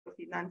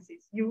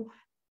finances. You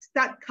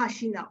start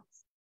cashing out.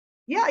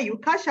 Yeah, you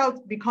cash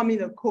out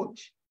becoming a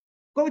coach.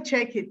 Go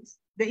check it.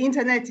 The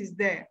internet is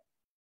there.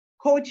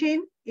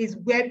 Coaching is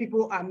where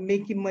people are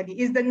making money.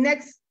 It's the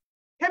next,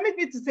 permit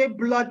me to say,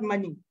 blood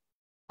money.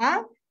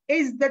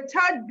 It's the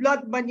third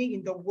blood money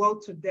in the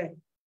world today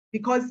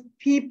because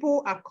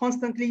people are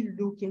constantly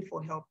looking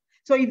for help.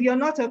 So if you're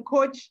not a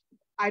coach,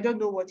 I don't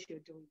know what you're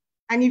doing.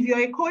 And if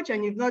you're a coach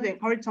and you've not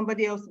encouraged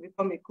somebody else to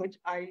become a coach,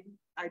 I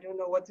don't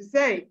know what to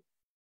say.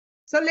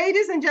 So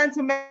ladies and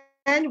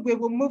gentlemen, we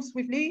will move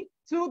swiftly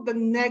to the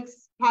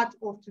next part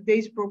of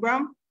today's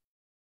program.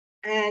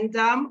 And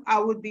I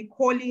would be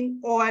calling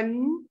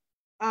on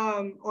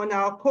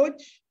our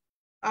coach,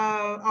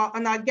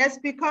 on our guest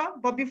speaker.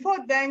 But before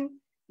then,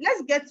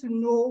 let's get to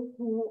know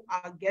who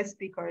our guest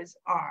speakers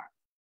are.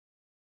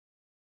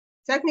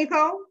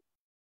 Technical.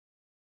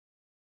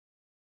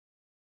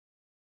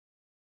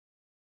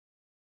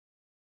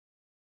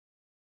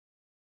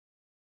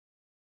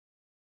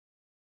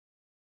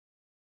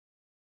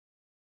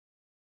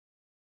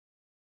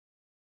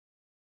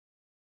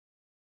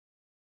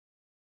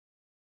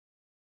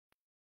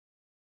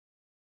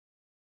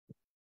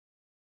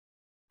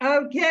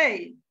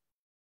 Okay.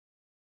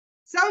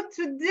 So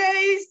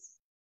today's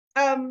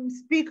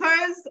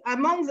speakers,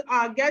 amongst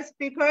our guest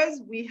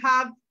speakers, we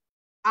have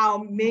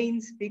our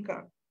main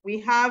speaker.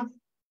 We have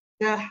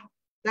the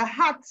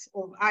heart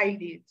of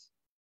iLead,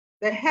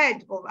 the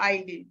head of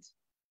iLead,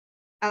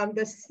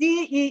 the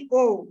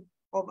CEO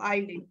of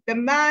iLead, the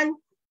man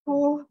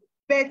who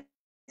bettered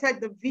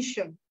the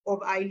vision of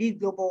iLead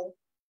Global,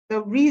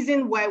 the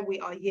reason why we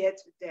are here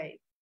today.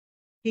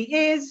 He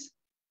is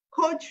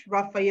Coach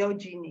Raphael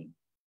Djine,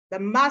 the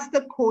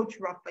Master Coach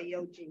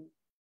Raphael Djine.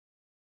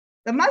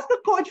 The Master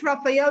Coach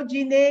Raphael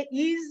Djine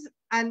is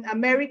an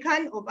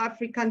American of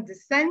African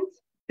descent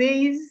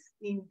based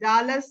in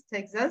Dallas,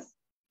 Texas.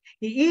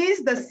 He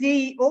is the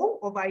CEO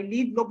of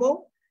iLead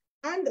Global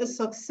and a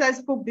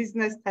successful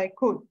business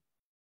tycoon.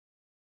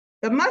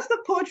 The Master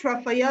Coach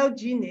Raphael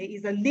Djine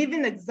is a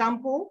living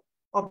example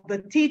of the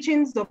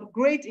teachings of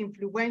great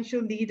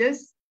influential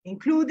leaders,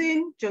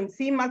 including John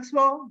C.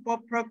 Maxwell,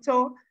 Bob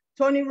Proctor,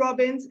 Tony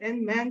Robbins,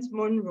 and Myles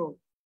Monroe.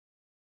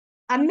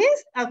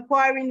 Amidst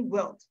acquiring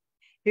wealth,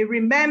 he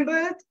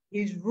remembered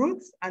his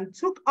roots and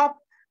took up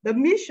the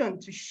mission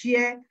to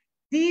share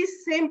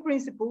these same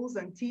principles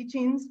and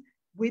teachings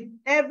with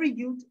every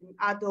youth and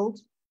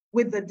adult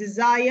with the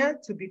desire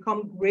to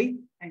become great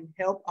and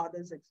help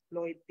others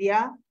exploit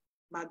their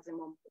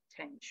maximum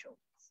potential.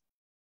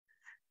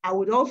 I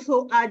would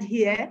also add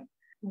here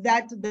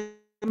that the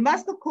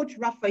Master Coach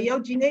Raphael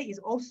Djine is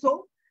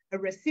also a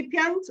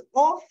recipient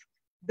of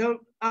the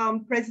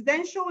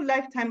Presidential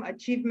Lifetime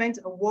Achievement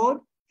Award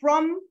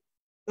from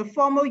the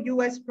former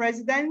US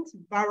President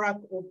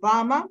Barack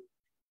Obama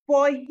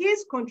for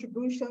his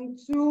contribution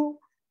to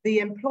the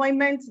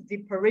employment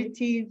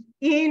imperative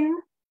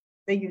in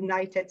the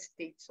United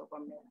States of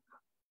America.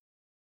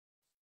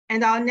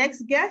 And our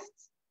next guest,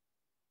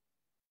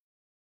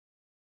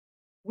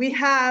 we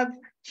have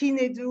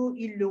Chinedu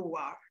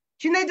Iluwa.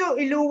 Chinedu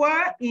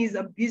Iluwa is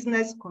a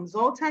business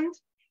consultant.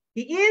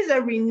 He is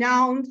a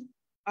renowned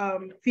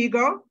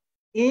figure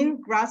in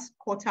grass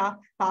cutter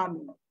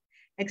farming,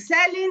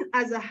 excelling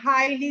as a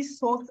highly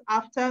sought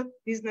after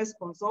business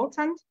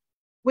consultant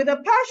with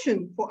a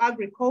passion for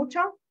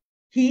agriculture.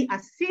 He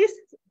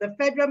assists the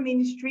Federal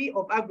Ministry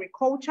of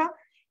Agriculture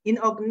in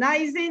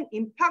organizing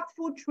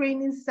impactful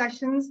training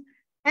sessions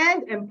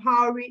and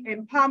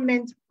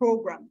empowerment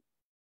programs.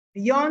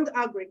 Beyond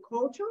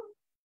agriculture,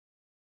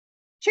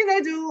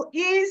 Chinedu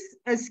is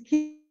a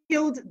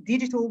skilled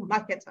digital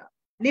marketer,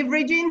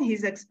 leveraging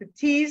his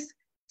expertise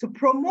to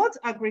promote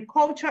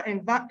agriculture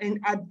and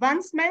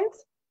advancement.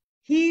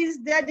 His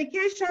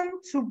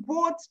dedication to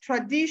both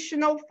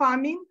traditional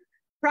farming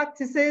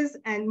practices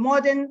and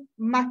modern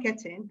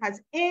marketing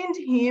has earned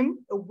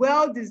him a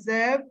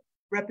well-deserved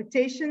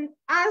reputation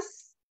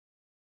as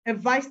a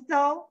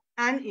vital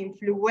and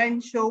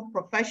influential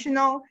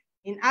professional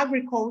in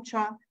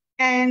agriculture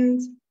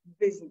and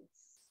business.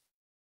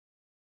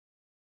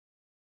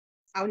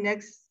 Our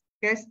next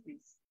guest, please.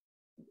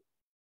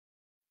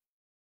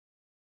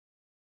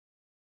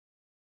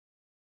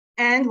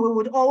 And we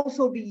would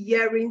also be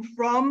hearing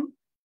from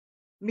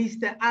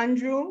Mr.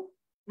 Andrew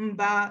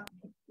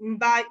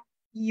Mbayoga.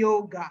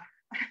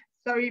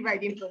 Sorry if I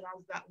didn't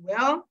pronounce that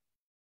well.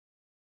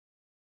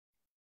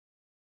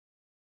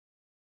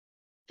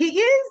 He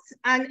is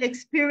an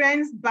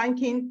experienced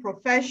banking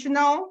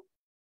professional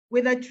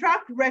with a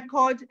track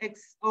record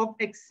of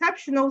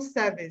exceptional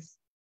service,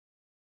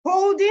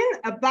 holding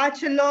a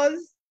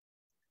bachelor's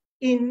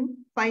in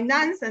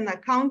finance and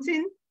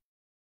accounting,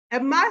 a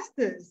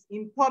master's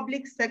in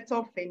public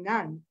sector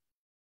finance,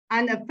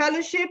 and a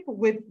fellowship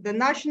with the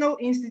National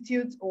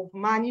Institute of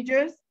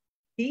Managers.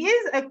 He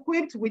is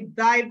equipped with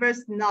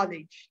diverse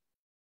knowledge.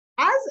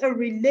 As a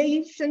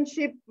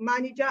relationship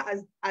manager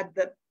at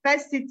the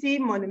First City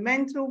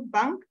Monumental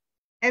Bank,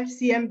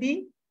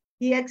 FCMB,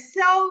 he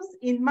excels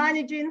in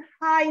managing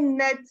high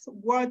net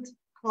worth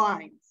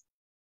clients,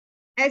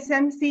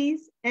 SMCs,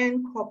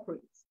 and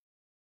corporate.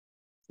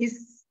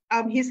 His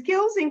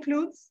skills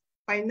include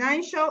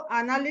financial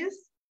analysis,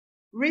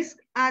 risk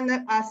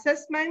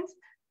assessment,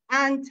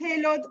 and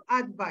tailored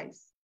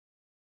advice.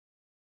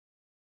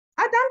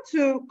 Added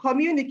to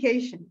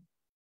communication,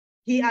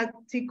 he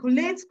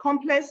articulates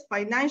complex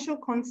financial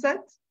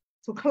concepts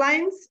to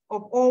clients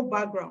of all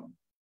backgrounds.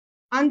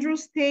 Andrew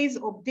stays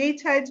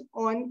updated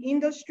on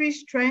industry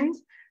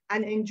trends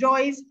and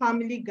enjoys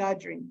family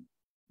gatherings,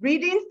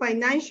 reading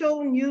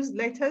financial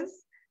newsletters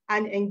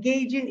and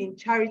engaging in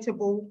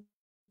charitable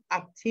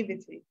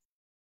activities.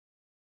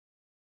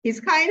 His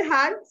kind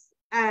heart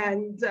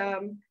and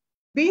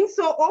being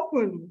so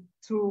open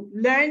to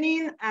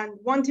learning and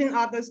wanting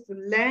others to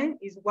learn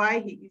is why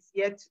he is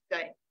here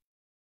today.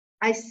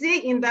 I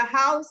see in the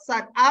house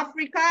South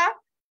Africa,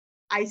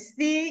 I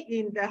see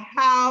in the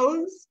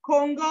house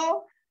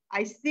Congo,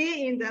 I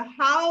see in the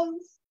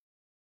house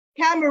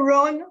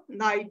Cameroon,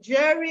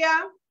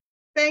 Nigeria.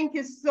 Thank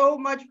you so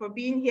much for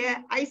being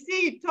here. I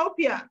see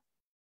Ethiopia.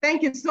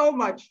 Thank you so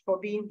much for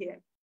being here.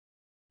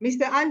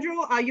 Mr. Andrew,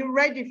 are you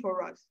ready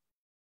for us?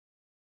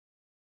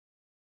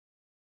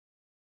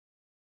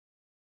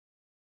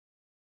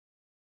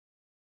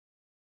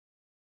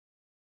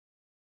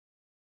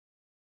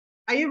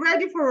 Are you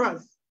ready for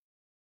us?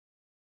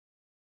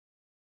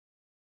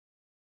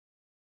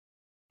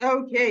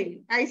 Okay,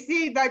 I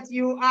see that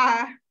you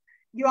are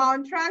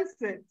on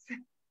transit.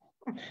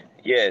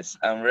 Yes,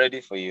 I'm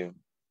ready for you.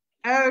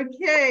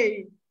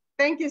 Okay,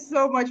 thank you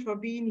so much for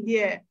being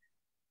here.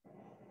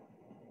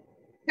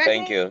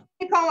 Thank you.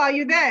 Technical, are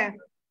you there?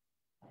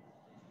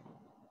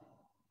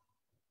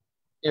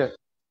 Yes.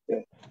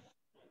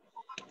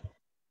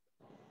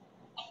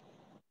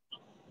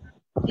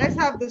 Let's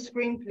have the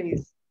screen,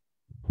 please.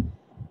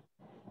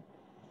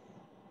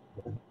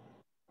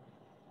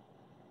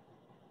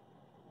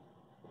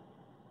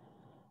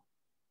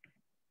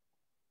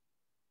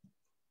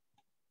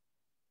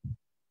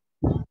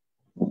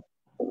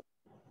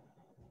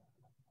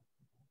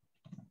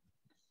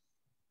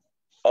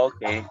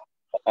 Okay,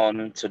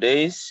 on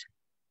today's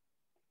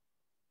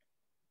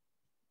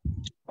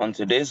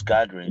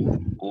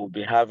gathering, we'll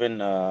be having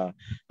a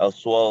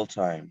swell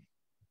time,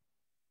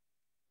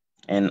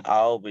 and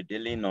I'll be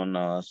dealing on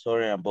a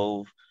story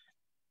about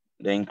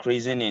the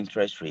increasing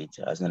interest rate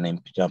as an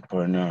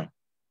entrepreneur.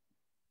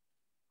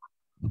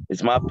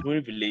 It's my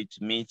privilege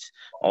to meet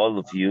all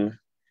of you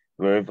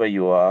wherever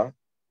you are,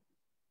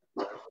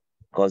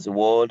 because the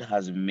world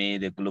has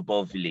made a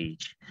global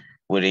village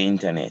with the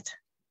internet.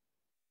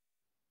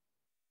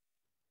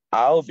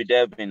 I'll be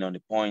delving on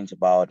the point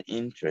about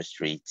interest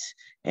rates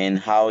and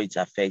how it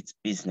affects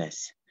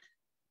business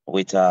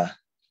with a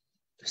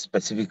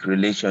specific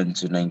relation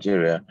to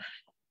Nigeria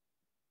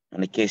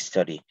and a case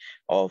study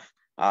of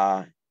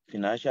our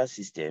financial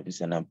systems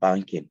and our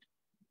banking.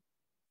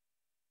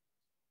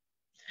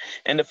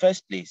 In the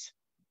first place,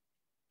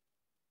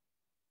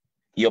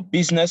 your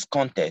business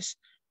context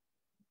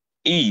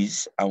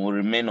is and will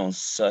remain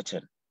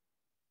uncertain.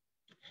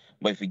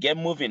 But if you get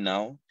moving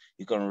now,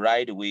 you can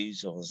ride the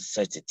waves of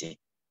uncertainty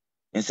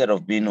instead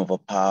of being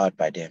overpowered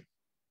by them.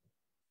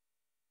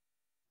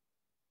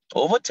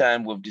 Over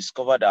time, we've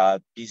discovered our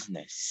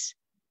business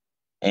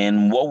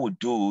and what we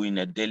do in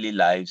our daily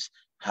lives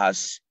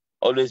has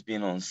always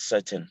been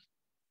uncertain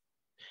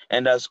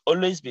and has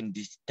always been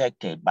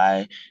detected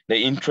by the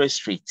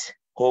interest rate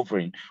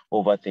hovering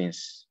over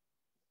things.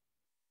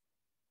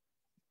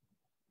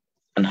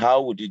 And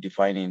how would you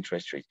define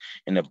interest rate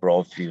in a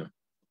broad view?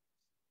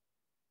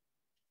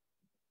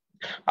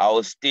 I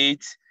will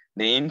state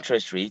the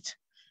interest rate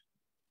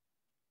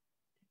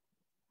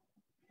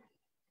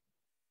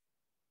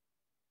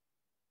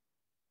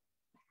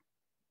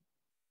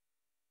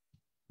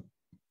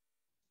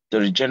to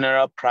the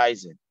general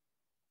pricing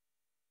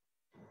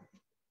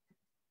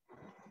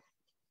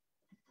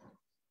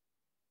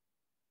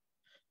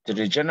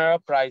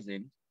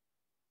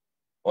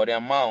or the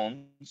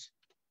amount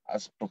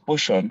as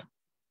proportion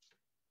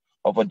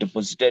of a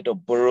deposited or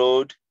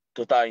borrowed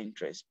total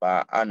interest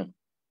per annum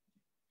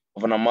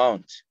of an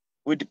amount,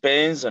 which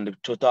depends on the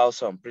total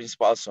sum,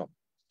 principal sum.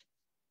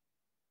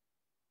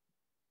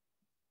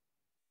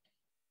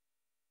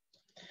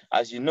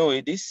 As you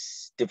know,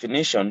 this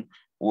definition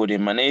would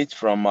emanate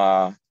from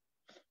the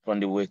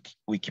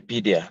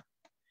Wikipedia.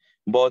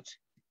 But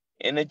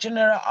in a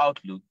general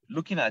outlook,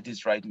 looking at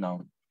this right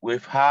now,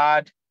 we've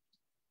had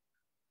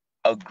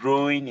a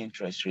growing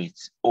interest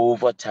rate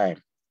over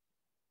time.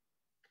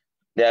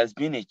 There has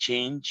been a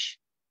change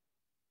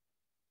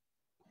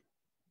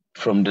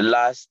from the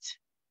last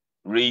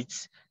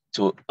rates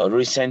to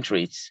recent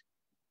rates.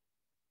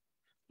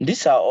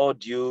 These are all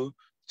due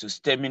to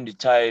stemming the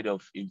tide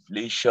of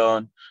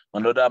inflation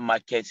and other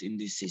market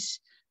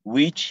indices,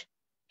 which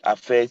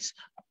affects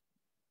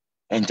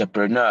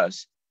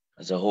entrepreneurs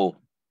as a whole.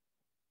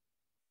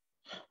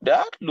 The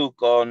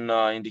outlook on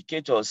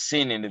indicators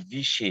seen in the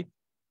V-shape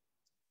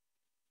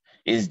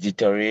is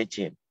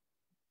deteriorating,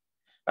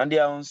 and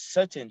there are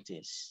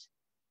uncertainties,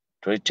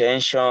 trade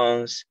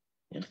tensions,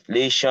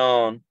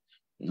 inflation,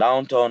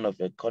 downturn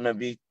of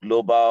economic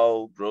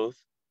global growth,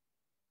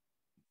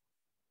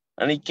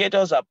 And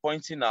indicators are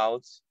pointing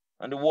out,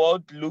 and the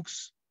world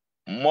looks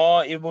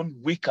more even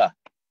weaker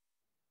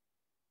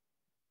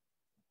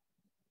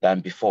than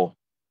before.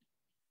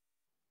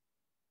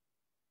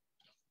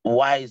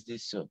 Why is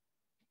this so?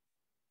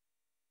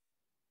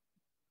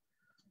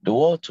 The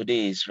world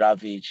today is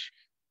ravaged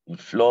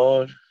with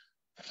flood,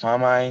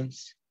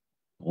 famines,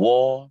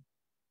 war,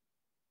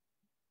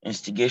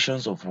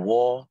 instigations of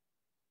war,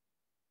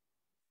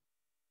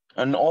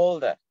 and all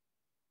that.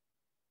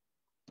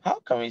 How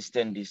can we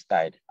stand this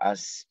tide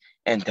as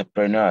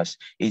entrepreneurs?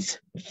 It's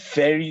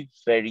very,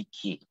 very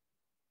key.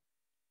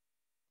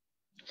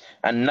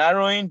 And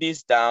narrowing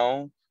this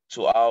down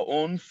to our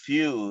own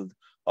field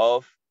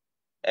of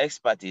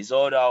expertise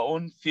or our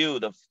own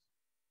field of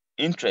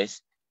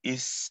interest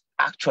is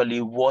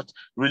actually what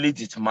really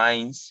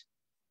determines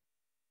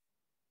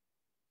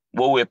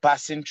what we're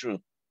passing through.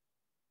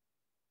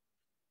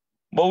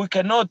 But we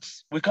cannot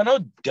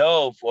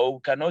delve or we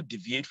cannot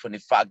deviate from the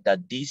fact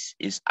that this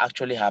is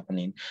actually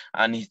happening,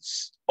 and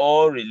it's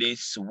all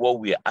relates to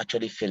what we are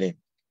actually feeling.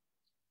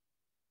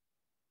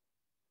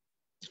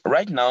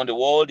 Right now, the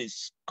world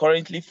is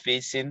currently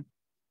facing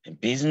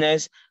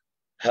business,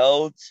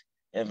 health,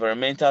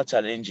 environmental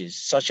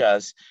challenges such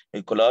as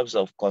the collapse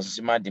of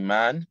consumer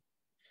demand,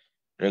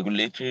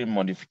 regulatory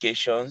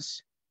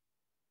modifications,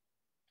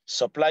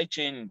 supply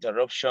chain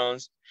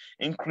interruptions,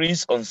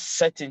 increased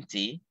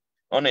uncertainty,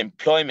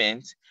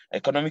 unemployment,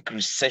 economic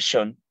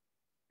recession,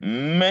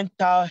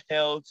 mental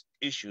health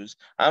issues,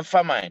 and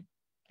famine.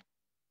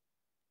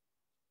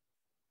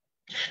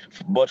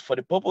 But for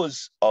the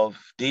purpose of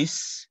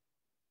this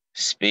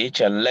speech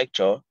and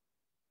lecture,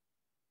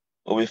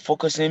 we'll be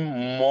focusing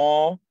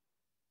more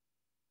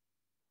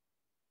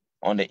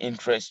on the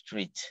interest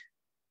rate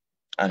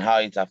and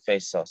how it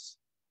affects us.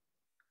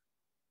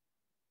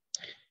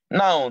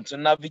 Now, to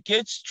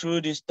navigate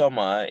through this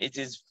turmoil, it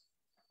is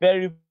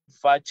very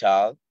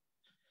vital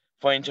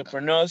for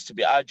entrepreneurs to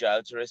be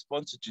agile to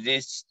respond to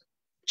today's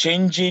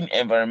changing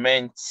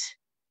environment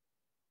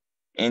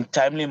in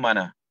timely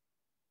manner.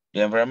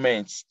 The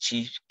environment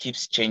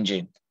keeps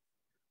changing.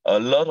 A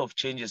lot of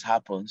changes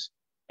happens,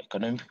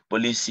 economic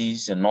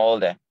policies and all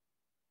that.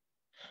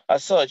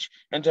 As such,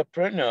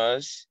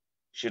 entrepreneurs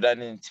should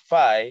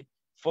identify,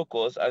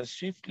 focus, and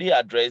swiftly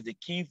address the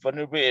key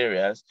vulnerable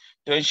areas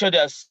to ensure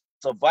their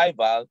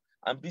survival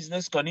and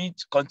business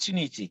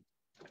continuity.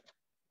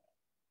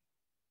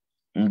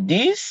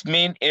 These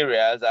main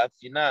areas are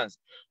finance,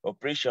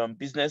 operation,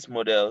 business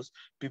models,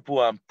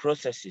 people, and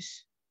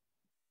processes.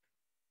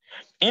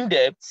 In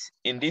depth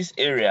in these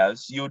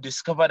areas, you'll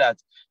discover that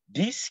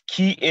these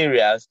key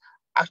areas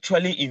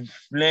actually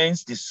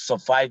influence the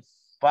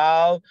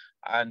survival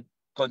and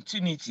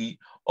continuity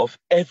of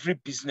every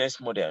business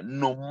model,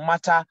 no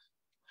matter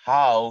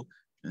how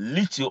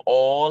little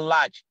or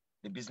large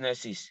the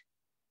business is.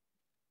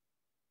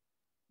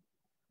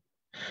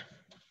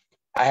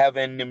 I have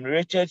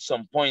enumerated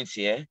some points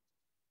here,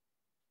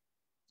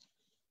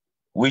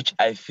 which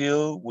I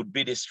feel would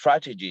be the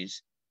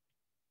strategies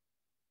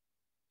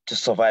to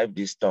survive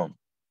this storm.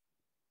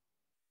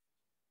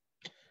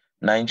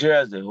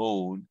 Nigeria as a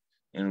whole,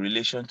 in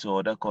relation to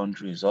other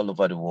countries all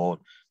over the world,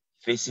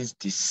 faces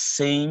the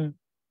same,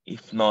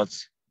 if not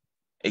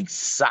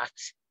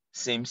exact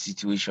same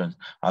situation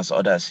as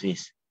others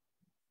face.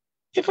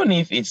 Even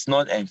if it's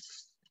not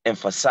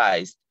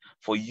emphasized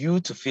for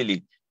you to feel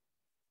it,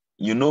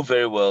 you know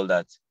very well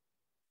that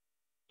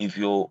if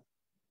you're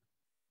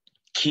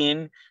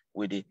keen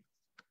with the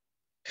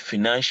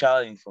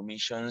financial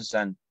informations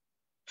and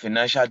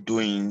financial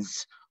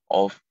doings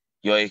of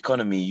your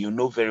economy, you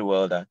know very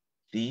well that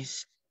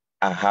these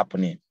are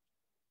happening.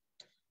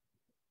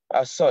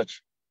 As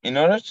such, in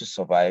order to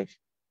survive,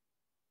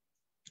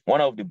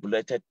 one of the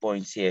bulleted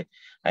points here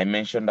I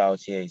mentioned out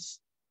here is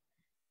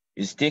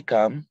you stay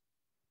calm,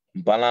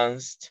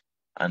 balanced,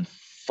 and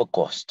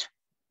focused.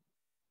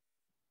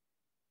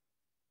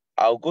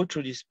 I'll go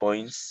through these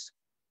points,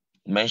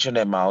 mention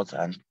them out,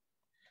 and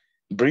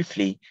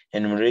briefly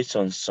enumerate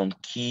on some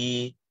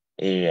key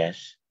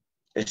areas.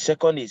 The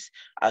second is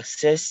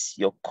assess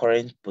your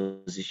current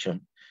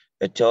position.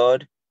 The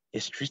third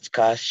is treat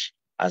cash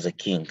as a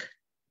king.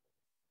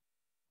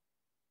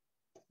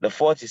 The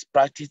fourth is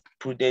practice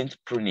prudent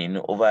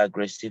pruning over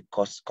aggressive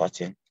cost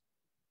cutting.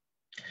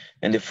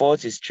 And the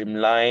fourth is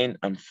streamline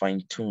and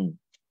fine tune.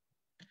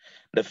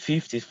 The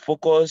fifth is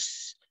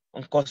focus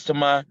on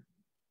customer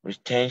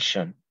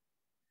retention.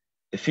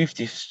 The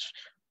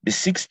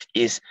sixth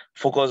is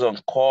focus on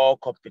core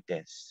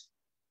competence.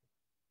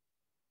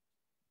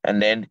 And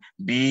then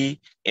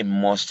be a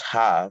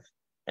must-have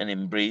and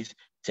embrace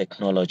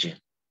technology.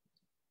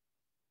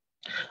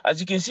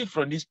 As you can see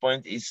from this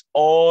point, it's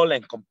all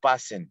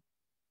encompassing.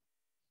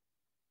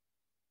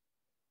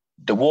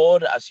 The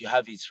world as you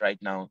have it right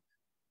now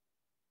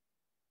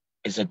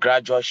is a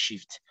gradual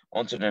shift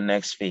onto the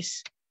next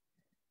phase.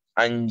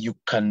 And you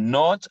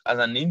cannot, as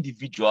an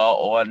individual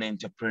or an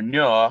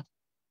entrepreneur,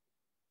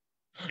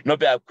 not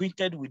be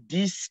acquainted with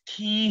these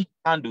key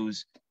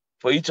handles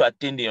for you to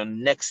attain your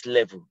next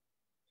level.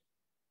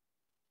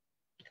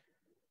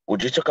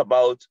 Would you talk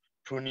about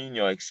pruning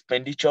your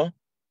expenditure?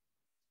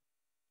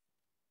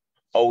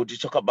 Or would you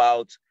talk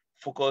about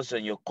focus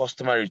on your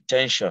customer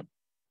retention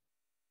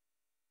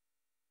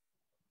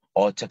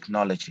or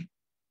technology?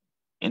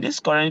 In this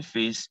current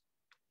phase,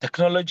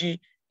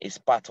 technology is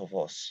part of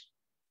us.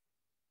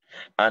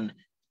 And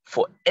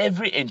for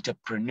every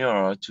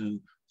entrepreneur to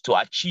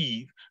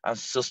achieve and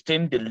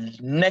sustain the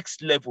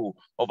next level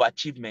of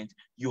achievement,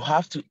 you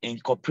have to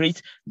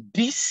incorporate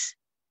these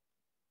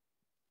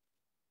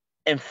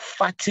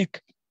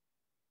emphatic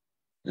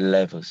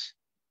levels.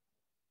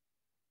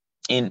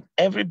 In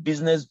every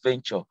business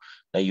venture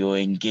that you're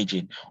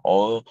engaging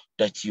or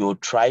that you're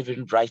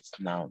driving right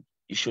now,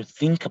 you should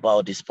think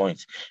about these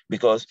points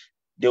because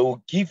they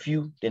will give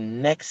you the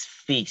next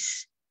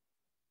phase.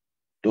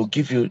 They'll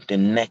give you the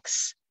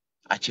next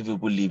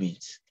achievable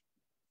limits.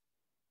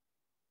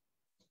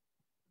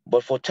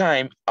 But for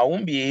time, I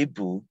won't be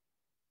able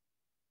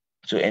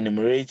to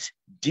enumerate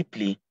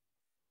deeply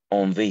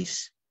on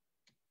this.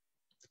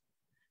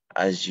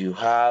 As you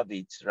have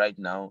it right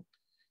now,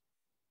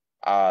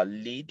 our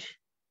lead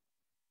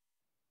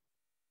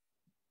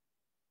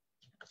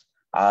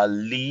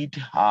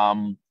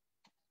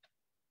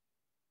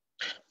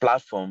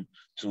platform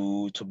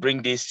to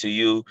bring this to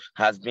you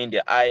has been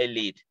the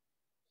iLead.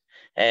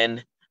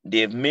 And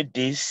they've made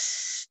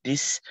this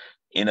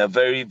in a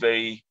very,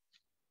 very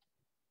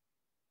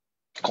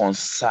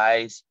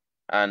concise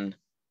and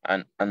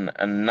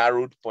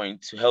narrowed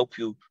point to help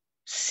you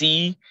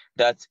see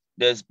that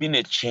there's been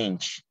a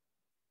change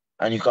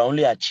and you can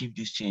only achieve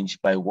this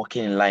change by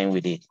working in line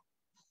with it.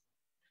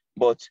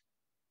 But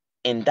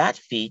in that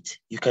feat,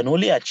 you can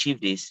only achieve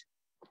this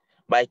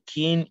by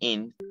keying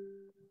in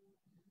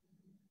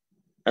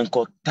and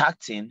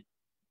contacting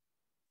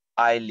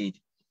iLead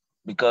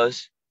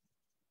because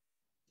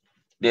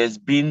there's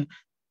been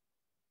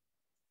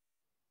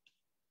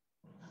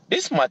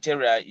this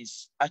material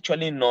is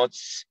actually not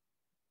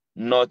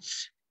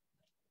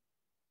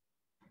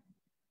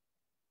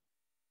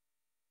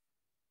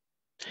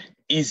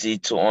easy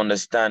to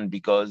understand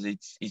because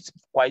it's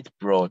quite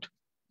broad.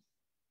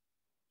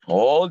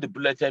 All the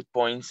bulleted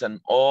points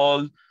and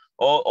all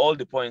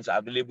the points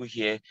available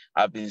here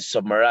have been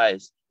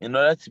summarized in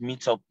order to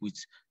meet up with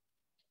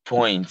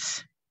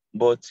points.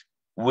 But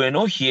we're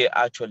not here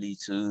actually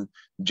to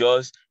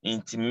just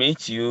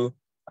intimate you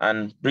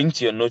and bring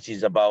to your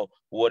notice about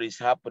what is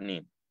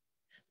happening.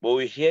 But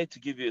we're here to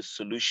give you a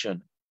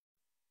solution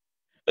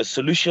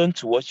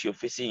to what you're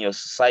facing in your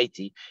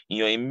society, in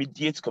your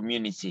immediate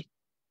community,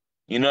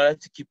 in order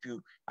to keep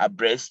you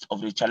abreast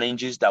of the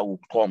challenges that will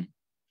come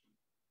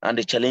and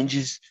the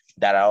challenges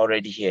that are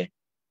already here.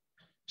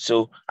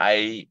 So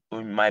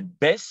my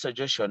best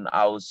suggestion,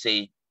 I would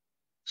say,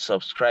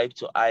 subscribe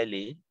to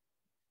iLead,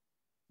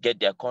 get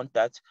their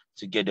contact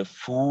to get a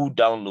full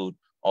download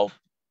of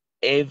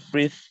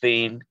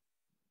everything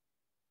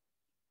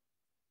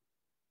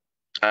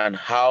and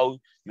how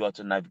you are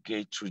to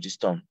navigate through the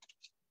storm.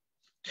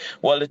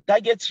 Well, the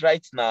target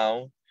right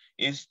now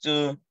is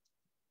to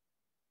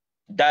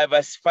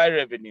diversify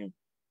revenue.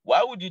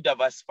 Why would you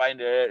diversify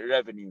the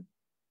revenue?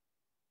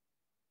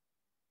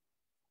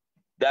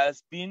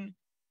 There's been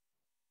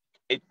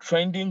a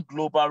trending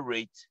global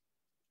rate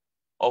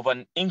of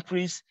an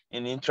increase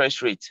in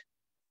interest rate.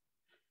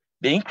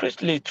 The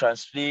increase rate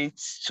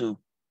translates to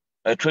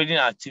trading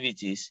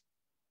activities,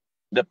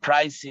 the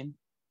pricing,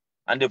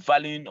 and the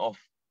valuing of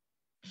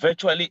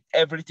virtually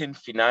everything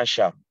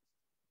financial.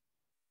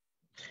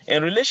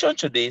 In relation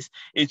to this,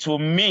 it will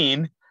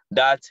mean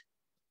that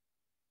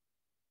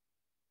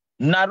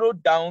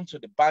narrowed down to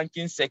the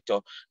banking sector,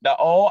 that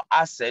all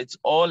assets,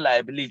 all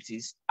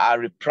liabilities are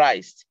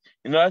repriced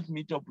in order to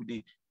meet up with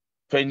the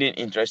trending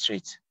interest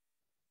rate.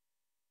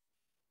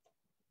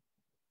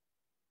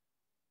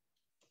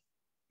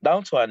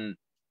 Down to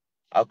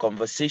our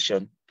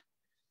conversation,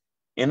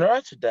 in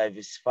order to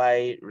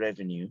diversify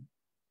revenue,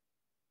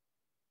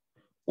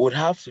 we would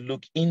have to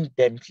look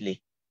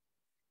in-depthly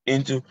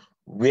into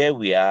where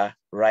we are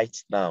right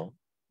now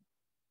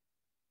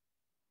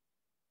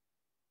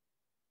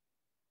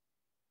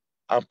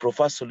and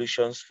provide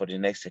solutions for the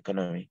next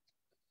economy.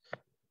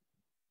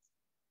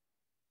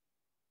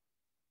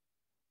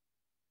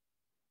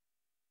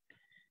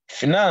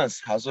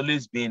 Finance has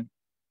always been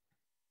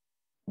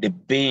the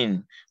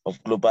bane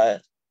of global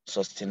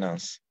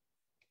sustenance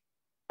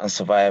and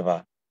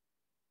survival.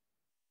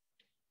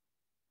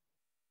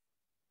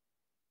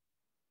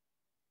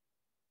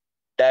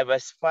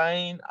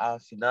 Diversifying our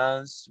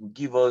finance will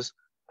give us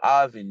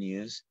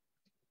avenues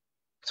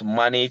to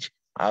manage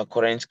our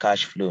current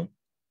cash flow.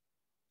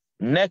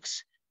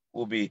 Next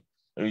will be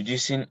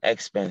reducing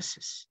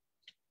expenses.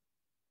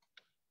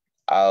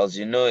 As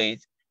you know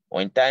it,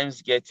 when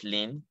times get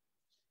lean,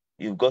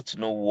 you've got to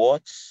know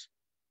what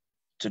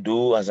to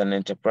do as an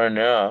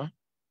entrepreneur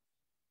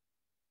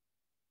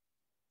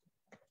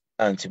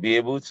and to be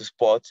able to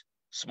spot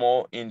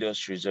small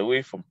industries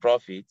away from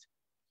profit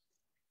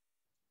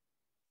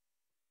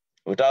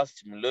without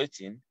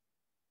stimulating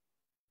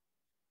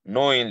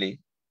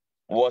knowingly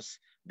what's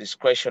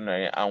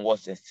discretionary and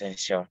what's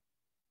essential.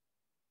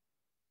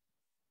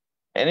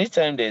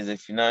 Anytime there's a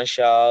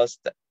financial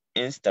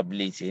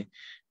instability,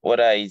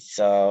 whether it's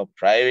a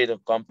private or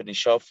company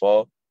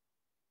shortfall,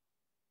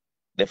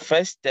 the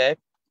first step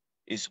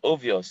is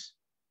obvious.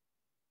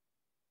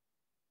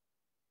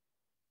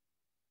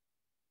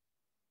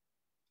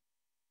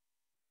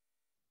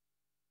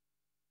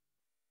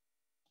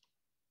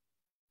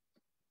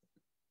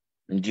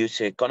 Due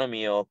to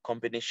economy or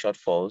company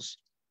shortfalls,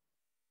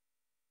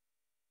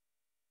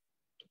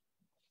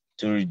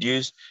 to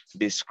reduce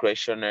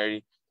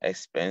discretionary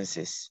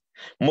expenses.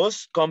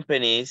 Most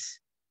companies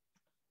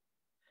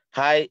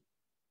high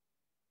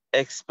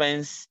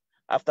expense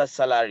after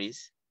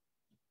salaries,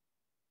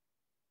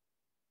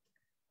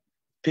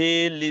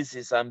 pay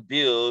leases and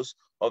bills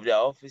of their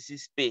office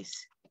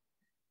space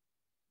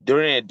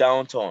during a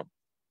downturn.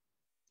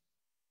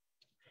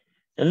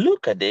 And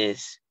look at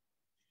this.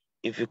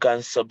 If you can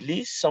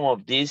sublease some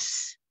of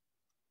this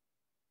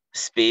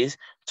space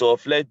to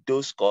offset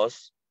those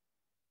costs,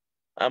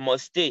 I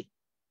must stay.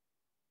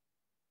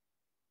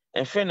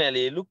 And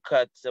finally, look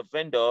at the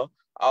vendor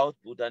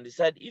output and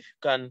decide if you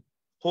can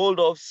hold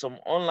off some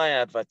online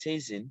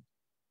advertising,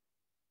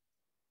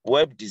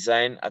 web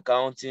design,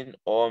 accounting,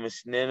 or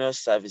miscellaneous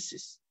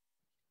services.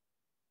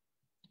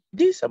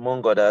 These,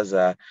 among others,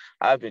 are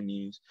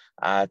avenues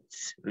at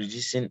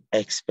reducing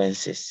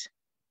expenses.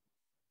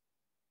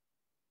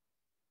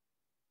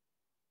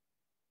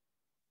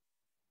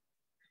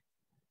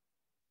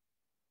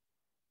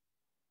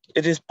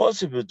 It is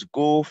possible to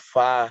go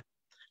far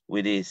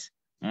with this.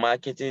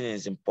 Marketing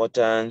is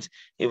important,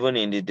 even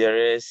in the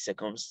direst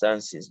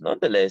circumstances.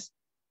 Nonetheless,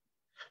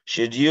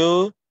 should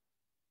you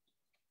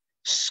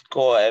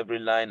score every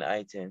line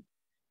item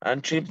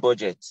and treat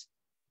budgets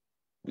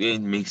where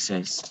it makes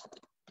sense?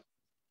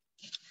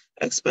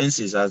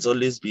 Expenses has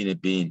always been a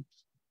bane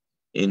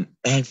in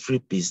every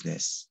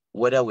business,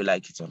 whether we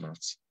like it or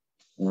not.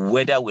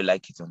 Whether we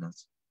like it or not.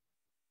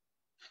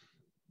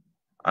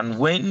 And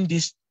when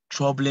these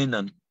troubling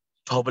and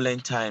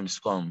turbulent times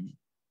come,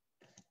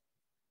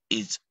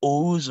 it's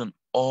always on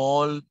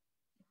all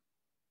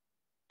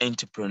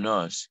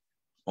entrepreneurs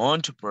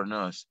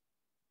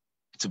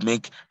to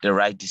make the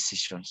right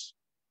decisions.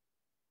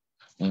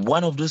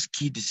 One of those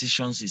key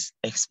decisions is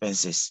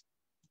expenses.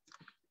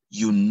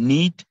 You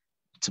need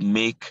to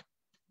make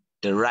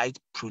the right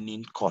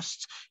pruning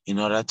cost in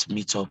order to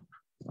meet up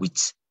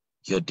with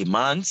your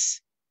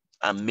demands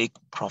and make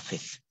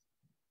profit.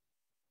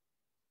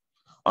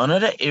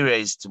 Another area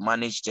is to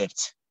manage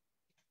debt.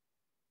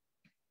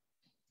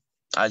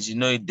 As you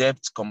know, debt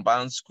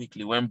compounds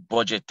quickly when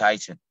budget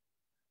tightens.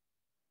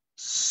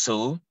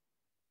 So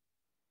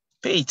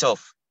pay it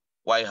off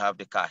while you have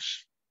the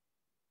cash.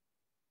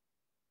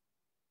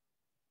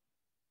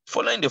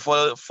 Following the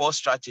four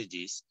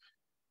strategies,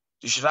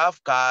 you should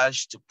have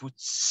cash to put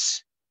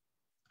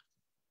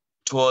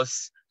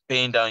towards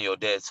paying down your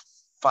debt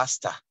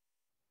faster,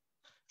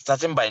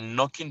 starting by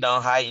knocking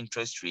down high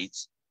interest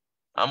rates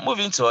and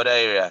moving to other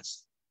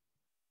areas.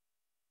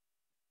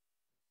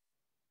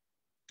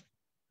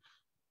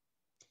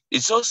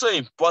 It's also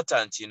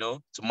important,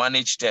 to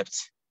manage debt.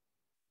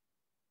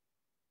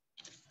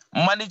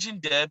 Managing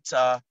debt,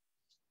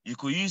 you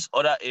could use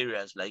other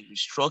areas like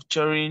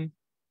restructuring,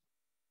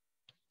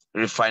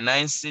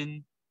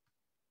 refinancing,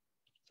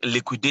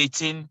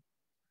 liquidating,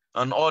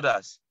 and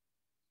others.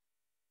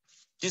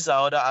 These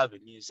are other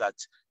avenues at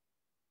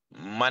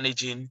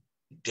managing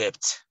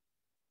debt.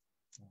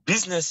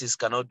 Businesses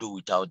cannot do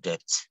without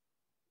debt.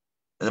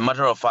 As a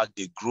matter of fact,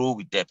 they grow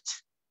with debt.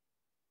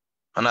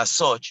 And as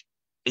such,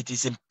 it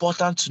is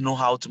important to know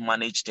how to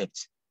manage debt.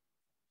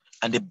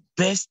 And the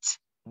best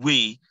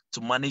way to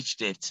manage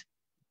debt,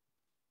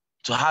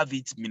 to have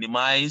it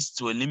minimized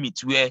to a limit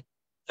where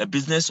a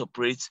business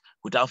operates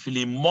without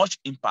feeling much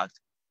impact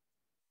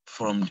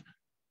from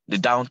the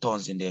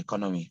downturns in the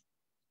economy.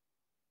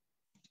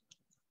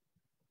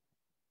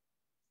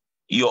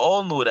 You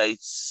all know that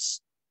it's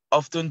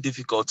often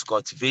difficult to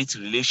cultivate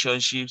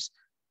relationships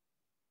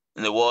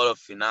in the world of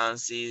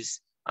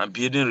finances, and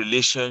building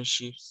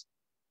relationships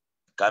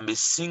can be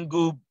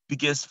single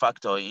biggest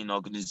factor in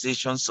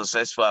organizations'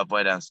 successful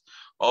avoidance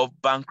of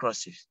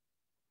bankruptcy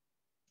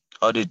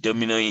or the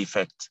domino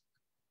effect.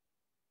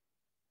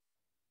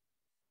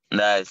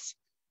 That is,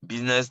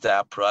 businesses that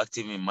are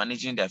proactive in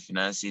managing their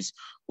finances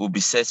will be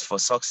set for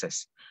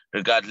success,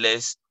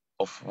 regardless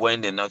of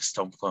when the next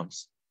storm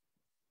comes.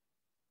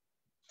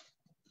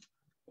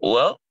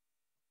 Well,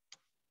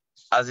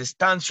 as it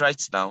stands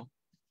right now,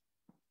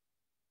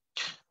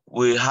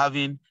 we're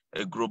having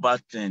a global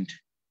trend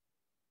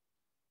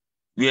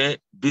where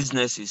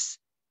businesses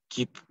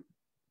keep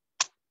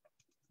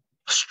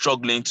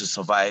struggling to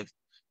survive,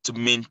 to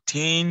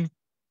maintain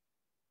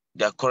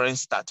their current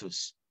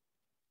status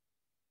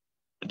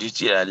due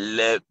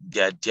to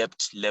their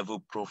debt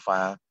level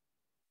profile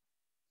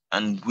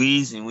and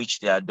ways in which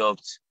they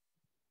adopt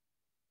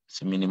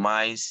to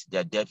minimize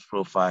their debt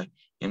profile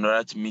in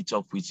order to meet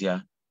up with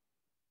their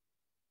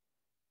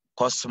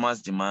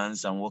customers'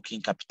 demands and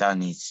working capital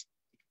needs.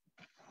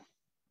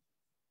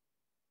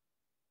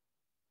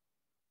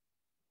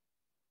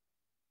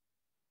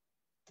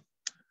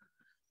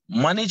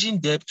 Managing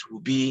debt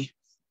will be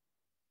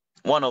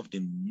one of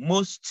the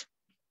most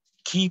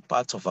key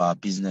parts of our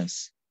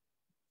business,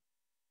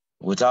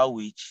 without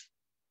which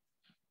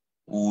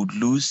we would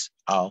lose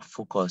our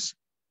focus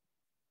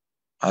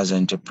as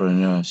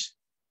entrepreneurs.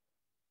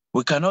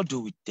 We cannot do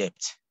with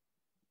debt,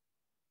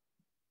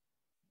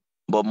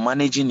 but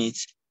managing it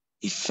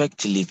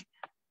effectively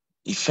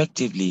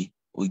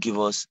will give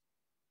us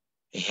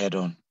a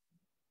head-on.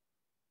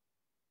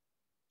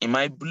 In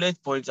my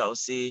bullet points, I will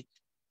say,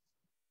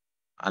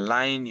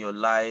 align your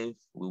life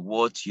with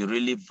what you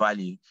really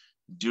value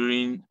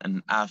during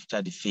and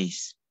after the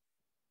phase.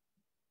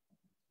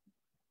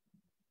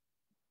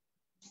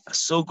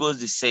 So goes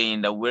the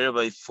saying that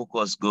wherever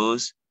focus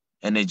goes,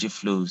 energy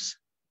flows.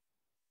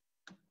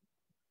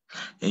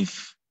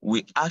 If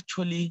we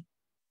actually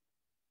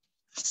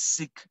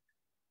seek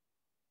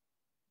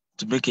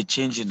to make a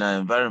change in our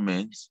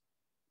environment,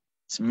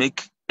 to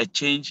make a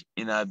change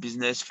in our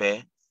business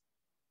fair,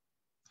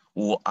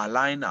 we'll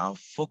align our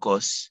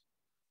focus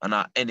and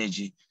our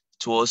energy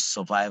towards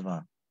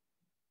survival.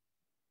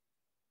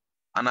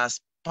 And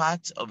as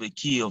part of a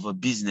key of a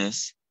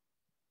business,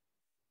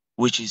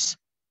 which is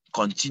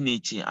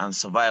continuity and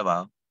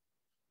survival,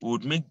 we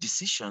would make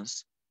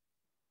decisions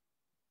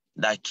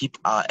that keep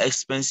our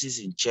expenses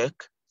in check,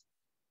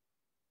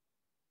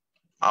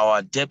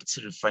 our debt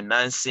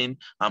refinancing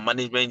and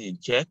management in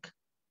check,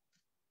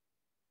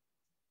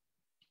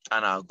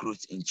 and our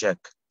growth in check.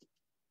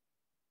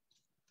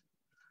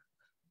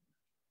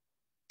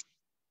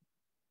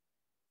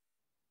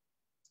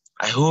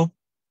 I hope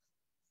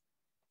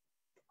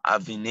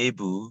I've been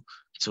able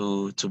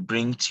to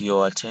bring to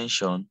your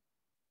attention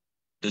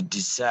the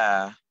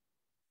desire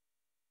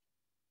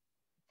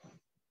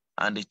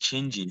and the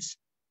changes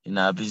in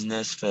our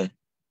business fair.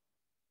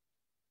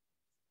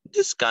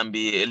 This can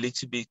be a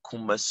little bit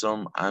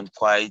cumbersome and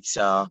quite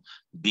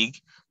big,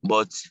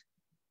 but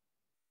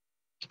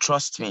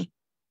trust me,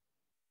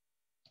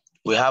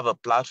 we have a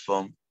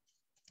platform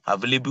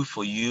available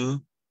for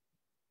you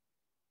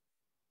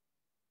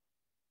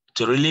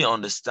to really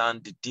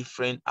understand the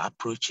different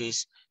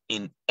approaches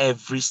in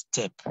every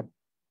step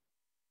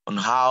on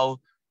how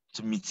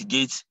to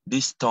mitigate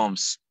these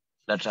storms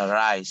that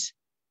arise.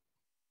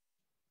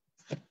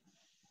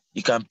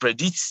 You can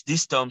predict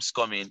these storms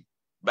coming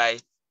by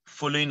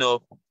following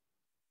up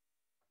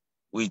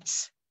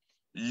with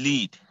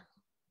lead.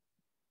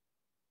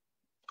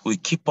 We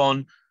keep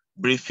on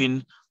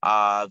briefing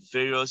our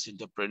various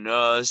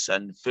entrepreneurs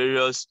and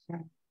various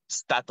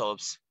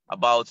startups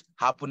about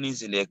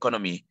happenings in the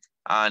economy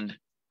and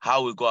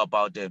how we go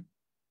about them.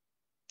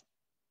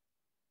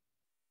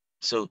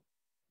 So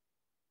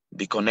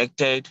be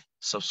connected,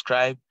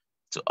 subscribe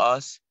to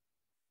us,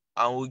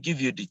 and we'll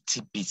give you the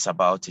tidbits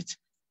about it.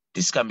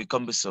 This can be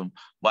cumbersome,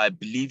 but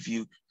believe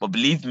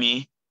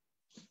me,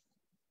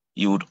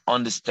 you would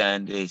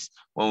understand this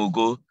when we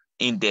go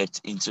in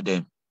depth into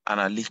them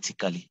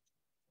analytically.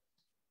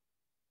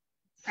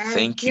 Okay.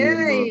 Thank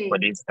you for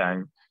this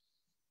time.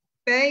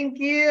 Thank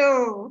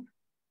you.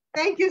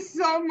 Thank you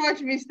so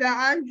much, Mr.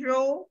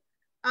 Andrew.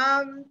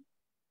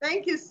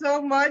 Thank you so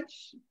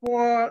much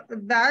for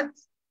that.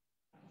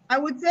 I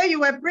would say you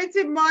were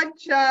pretty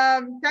much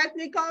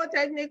technical.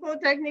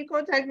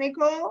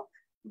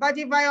 But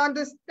if I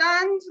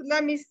understand,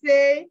 let me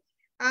say,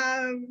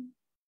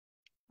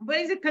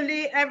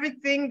 basically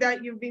everything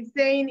that you've been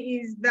saying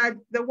is that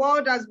the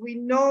world as we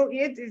know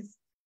it is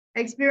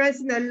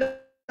experiencing a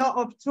lot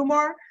of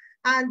turmoil,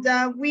 and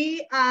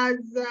we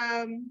as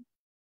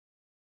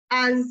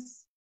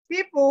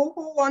people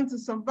who want to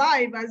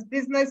survive as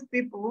business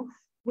people,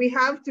 we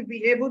have to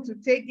be able to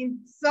take in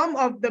some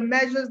of the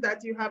measures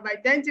that you have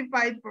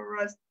identified for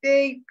us.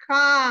 Stay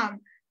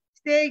calm.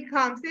 Stay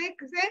calm. Stay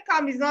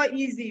calm is not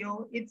easy.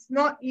 Oh. It's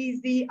not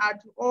easy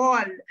at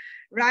all,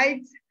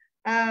 right?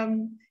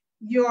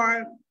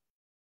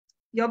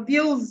 Your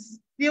bills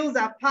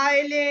are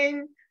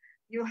piling.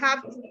 You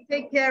have to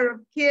take care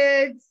of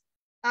kids.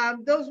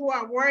 Those who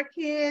are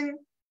working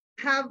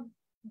have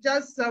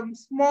just some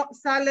small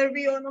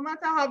salary, or no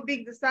matter how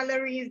big the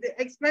salary is, the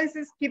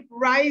expenses keep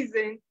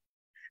rising.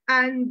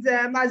 And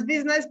as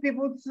business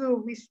people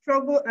too, we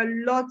struggle a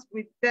lot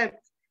with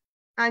debt.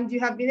 And you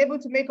have been able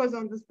to make us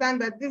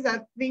understand that these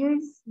are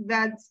things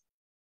that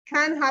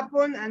can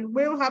happen and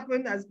will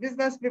happen as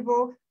business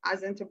people,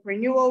 as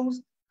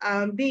entrepreneurs,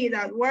 be it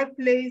at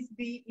workplace,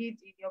 be it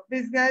in your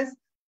business,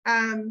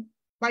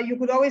 but you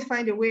could always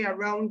find a way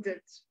around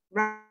it,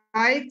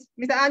 right?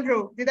 Mr.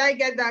 Andrew, did I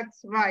get that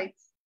right?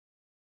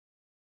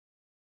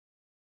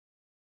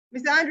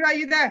 Mr. Andrew, are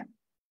you there?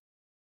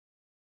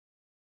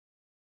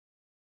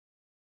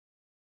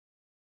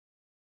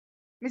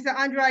 Mr.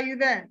 Andrew, are you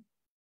there?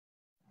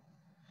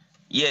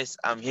 Yes,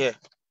 I'm here.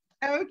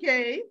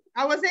 Okay.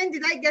 I was saying,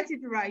 did I get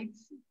it right?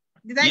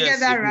 Did I get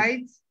that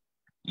right?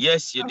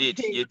 Yes, you did.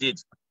 You did.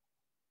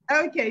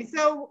 Okay,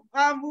 so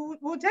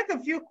we'll take a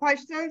few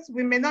questions.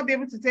 We may not be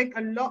able to take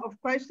a lot of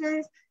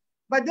questions,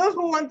 but those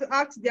who want to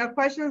ask their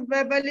questions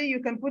verbally, you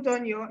can put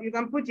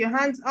your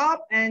hands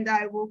up, and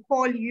I will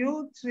call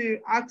you to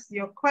ask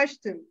your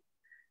question.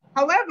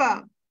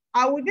 However,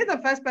 I will be the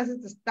first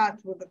person to start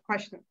with the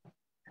question.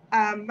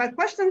 My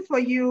question for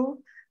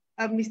you,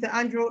 Mr.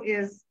 Andrew,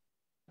 is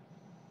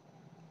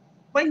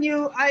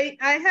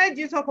I heard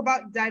you talk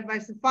about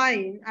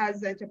diversifying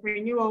as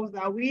entrepreneurs,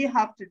 that we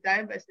have to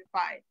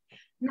diversify.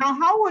 Now,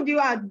 how would you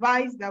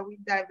advise that we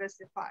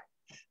diversify?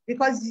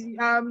 Because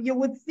you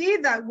would see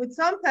that with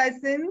some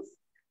persons,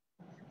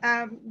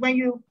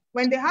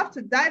 when they have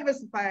to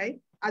diversify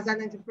as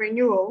an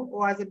entrepreneur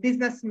or as a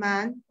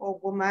businessman or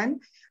woman,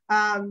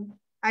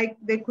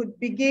 they could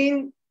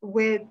begin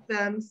with,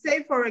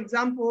 say, for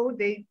example,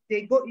 they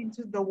go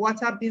into the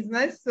water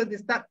business. So they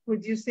start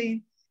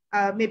producing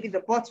maybe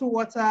the bottled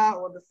water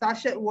or the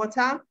sachet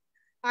water.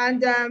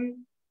 And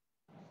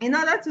in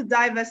order to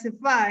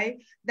diversify,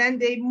 then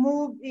they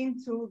move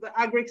into the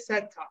agri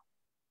sector.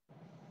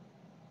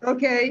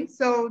 Okay,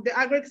 so the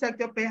agri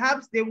sector,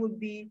 perhaps they would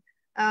be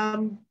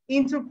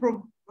into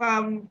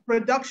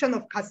production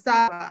of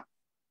cassava,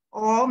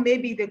 or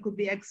maybe they could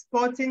be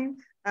exporting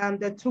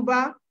the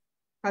tuber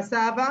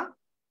cassava.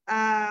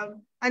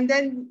 And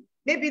then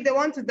maybe they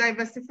want to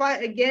diversify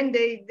again,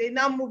 they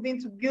now move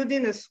into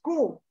building a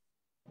school.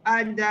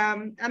 And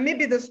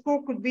maybe the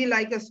school could be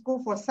like a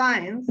school for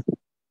science.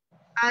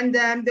 And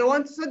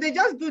so they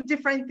just do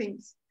different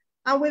things.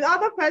 And with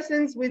other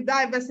persons, with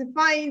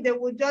diversifying, they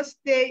will just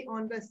stay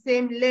on the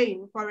same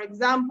lane. For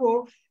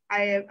example,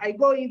 I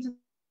go into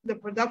the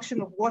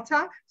production of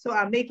water. So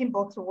I'm making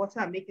bottled water,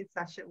 I'm making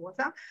sachet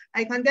water.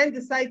 I can then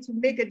decide to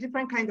make a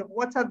different kind of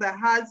water that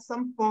has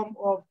some form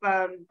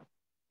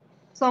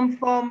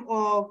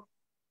of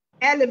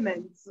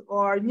elements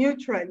or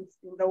nutrients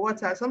in the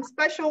water, some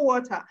special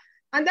water.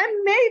 And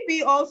then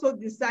maybe also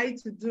decide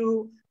to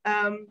do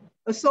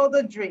a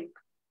soda drink.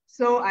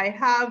 So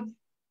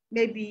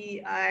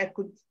maybe I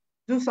could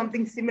do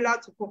something similar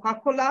to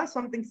Coca-Cola,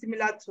 something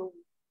similar to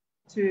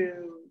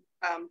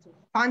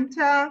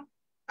Fanta.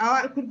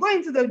 I could go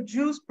into the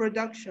juice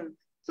production.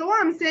 So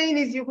what I'm saying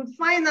is you could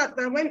find out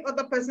that when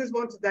other persons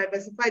want to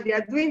diversify, they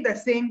are doing the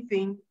same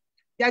thing.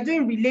 They are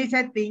doing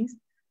related things.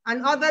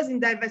 And others in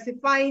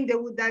diversifying, they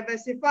will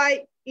diversify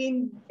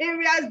in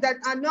areas that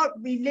are not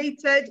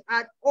related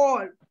at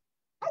all.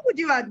 How would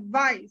you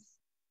advise,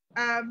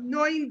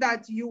 knowing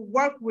that you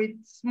work with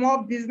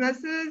small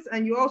businesses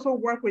and you also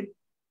work with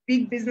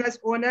big business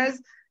owners,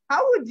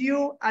 how would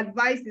you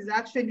advise is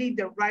actually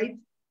the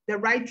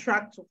right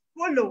track to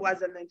follow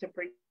as an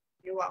entrepreneur?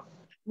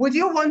 Would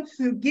you want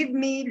to give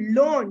me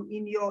loan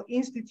in your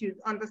institute,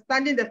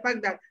 understanding the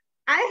fact that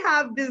I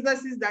have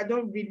businesses that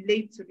don't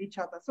relate to each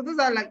other? So those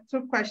are like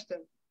two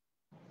questions.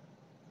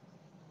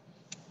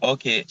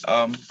 Okay.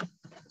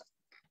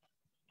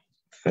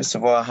 First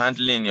of all,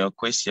 handling your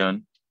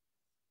question,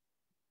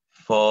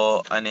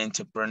 for an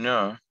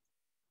entrepreneur,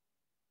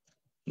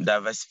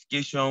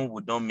 diversification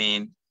would not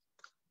mean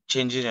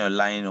changing your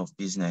line of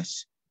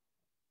business.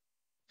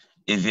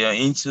 If you're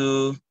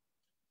into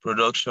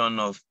production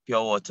of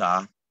pure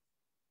water,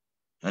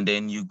 and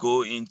then you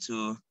go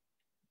into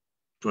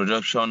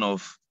production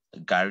of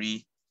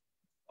gari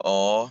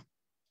or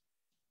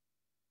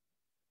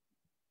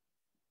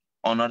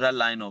another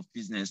line of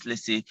business,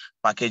 let's say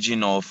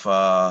packaging of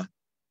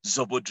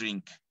Zobo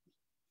drink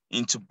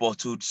into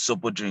bottled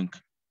Zobo drink,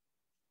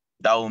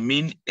 that will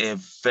mean a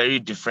very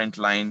different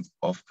line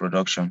of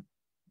production.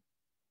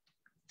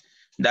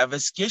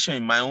 Diversification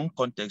in my own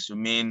context will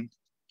mean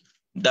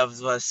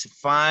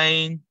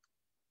diversifying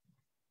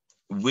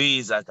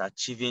ways at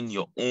achieving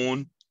your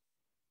own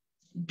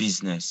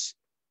business.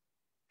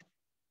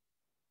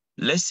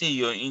 Let's say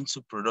you're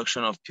into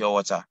production of pure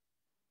water.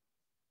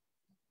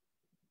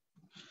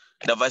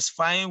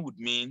 Diversifying would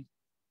mean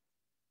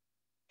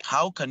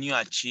how can you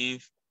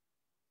achieve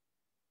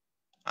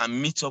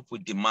and meet up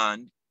with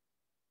demand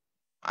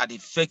at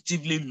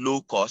effectively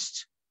low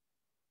cost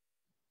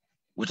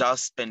without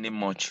spending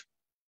much?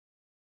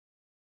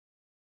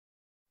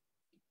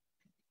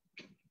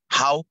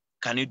 How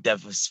can you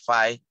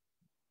diversify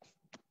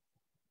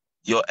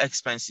your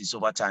expenses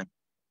over time?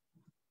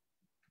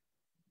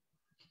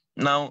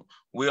 Now,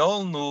 we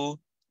all know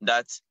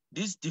that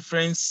these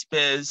different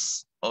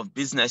spheres of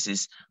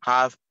businesses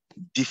have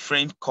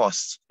different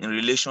costs in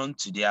relation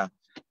to their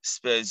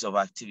spheres of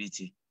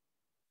activity.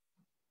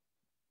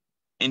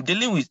 In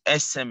dealing with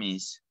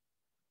SMEs,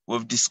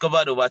 we've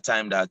discovered over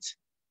time that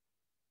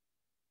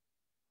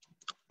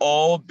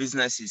all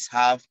businesses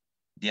have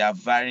their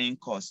varying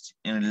costs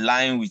in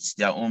line with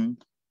their own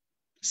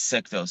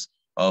sectors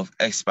of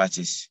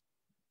expertise.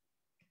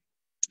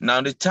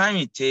 Now, the time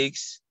it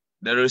takes,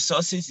 the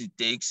resources it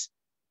takes,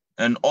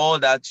 and all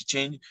that to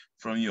change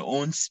from your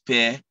own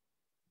sphere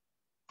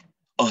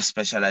or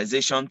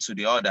specialization to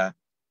the other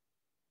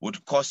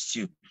would cost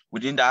you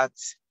within that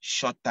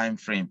short time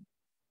frame.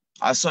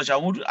 As such, I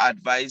would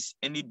advise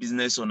any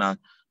business owner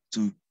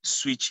to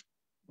switch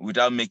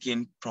without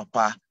making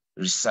proper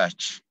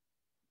research.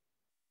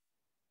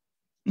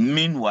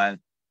 Meanwhile,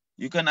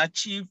 you can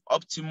achieve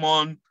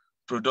optimum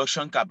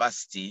production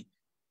capacity.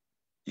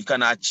 You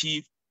can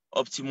achieve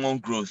optimum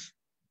growth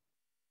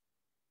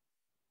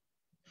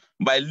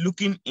by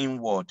looking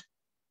inward.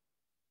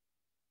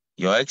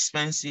 your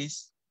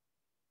expenses,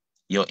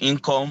 your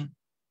income,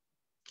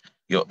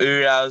 your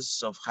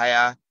areas of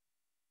higher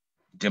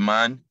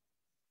demand,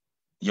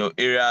 your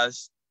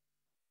areas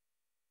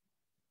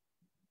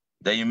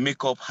that you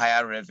make up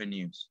higher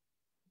revenues.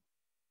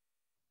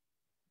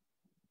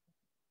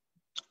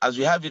 As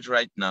we have it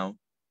right now,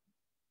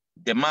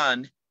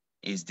 demand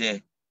is there,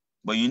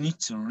 but you need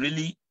to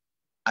really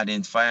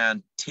identify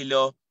and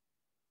tailor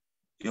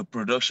your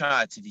production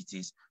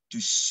activities to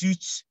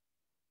suit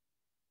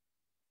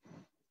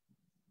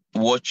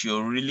what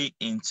you're really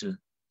into.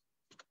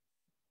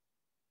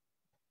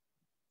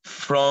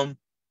 From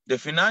the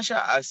financial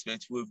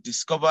aspect, we've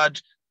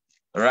discovered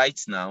right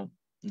now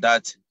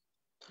that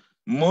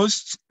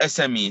most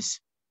SMEs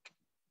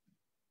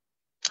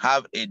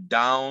have a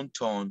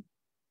downturn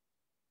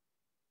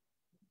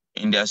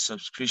in their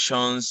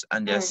subscriptions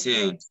and their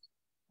sales,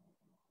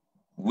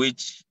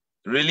 which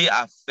really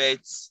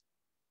affects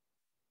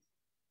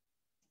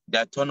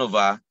their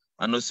turnover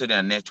and also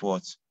their net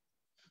worth.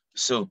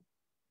 So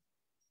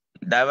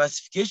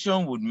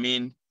diversification would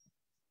mean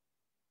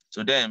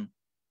to them,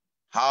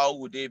 how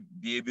would they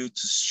be able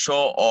to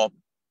show up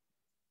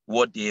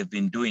what they have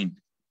been doing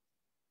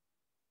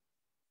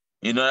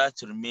in order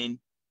to remain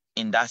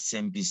in that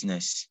same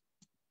business?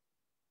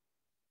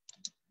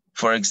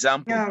 For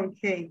example,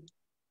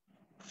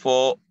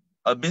 for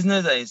a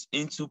business that is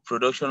into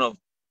production of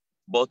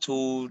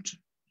bottled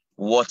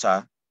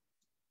water,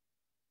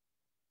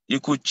 you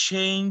could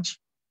change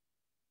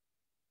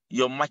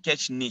your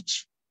market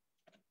niche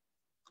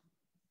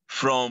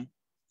from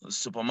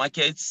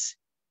supermarkets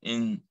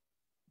in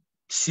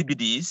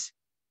CBDs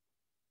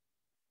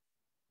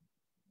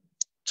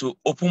to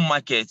open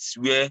markets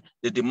where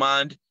the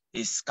demand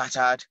is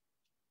scattered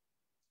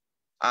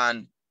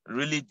and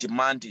really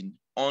demanding,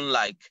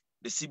 unlike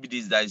the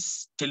CBDs that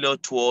is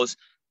tailored towards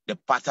the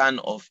pattern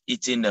of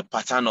eating, the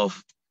pattern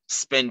of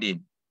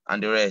spending,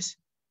 and the rest.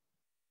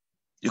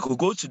 You could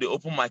go to the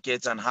open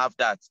markets and have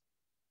that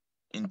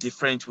in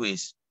different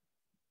ways.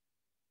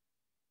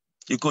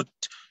 You could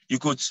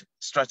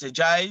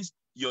strategize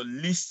your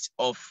list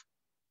of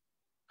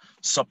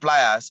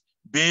suppliers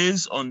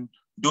based on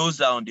those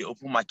that are on the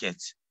open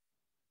market.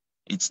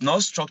 It's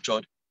not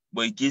structured,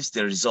 but it gives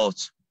the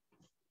results.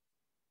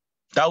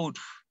 That would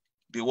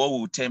be what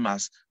we would term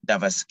as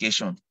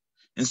diversification.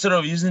 Instead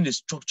of using the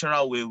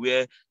structural way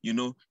where, in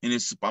the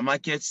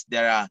supermarkets,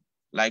 there are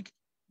like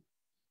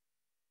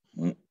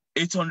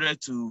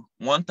 800 to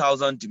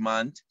 1,000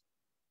 demand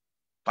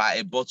per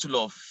a bottle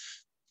of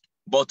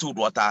bottled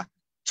water,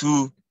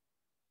 to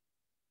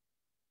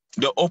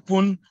the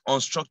open,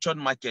 unstructured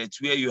market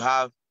where you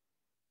have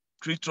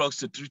 3 trucks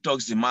to 3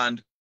 trucks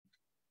demand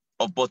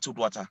of bottled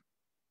water.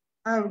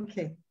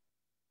 Okay.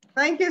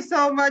 Thank you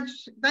so much.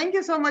 Thank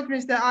you so much,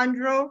 Mr.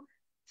 Andrew.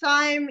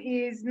 Time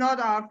is not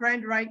our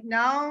friend right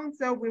now,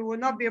 so we will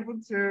not be able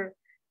to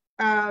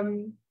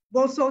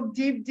go so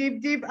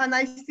deep. And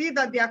I see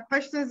that there are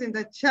questions in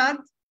the chat,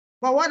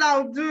 but what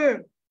I'll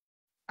do,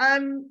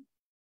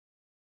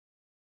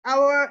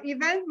 our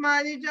event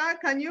manager,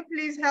 can you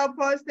please help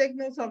us take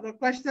notes of the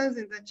questions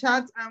in the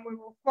chat, and we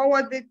will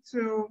forward it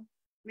to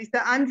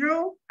Mr.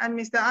 Andrew, and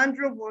Mr.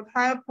 Andrew will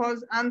help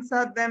us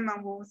answer them,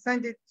 and we'll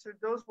send it to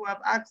those who have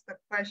asked the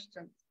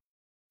questions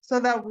so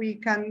that we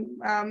can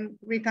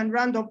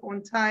round up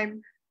on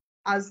time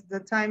as the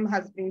time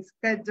has been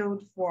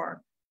scheduled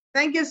for.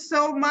 Thank you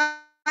so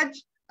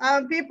much.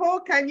 People,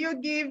 can you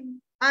give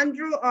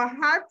Andrew a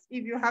heart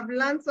if you have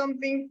learned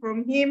something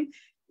from him?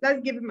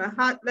 Let's give him a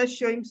heart. Let's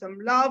show him some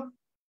love.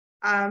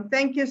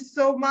 Thank you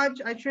so much.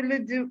 I truly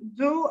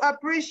do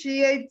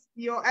appreciate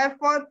your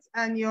efforts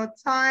and your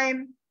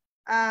time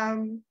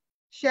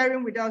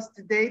sharing with us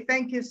today.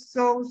 Thank you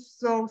so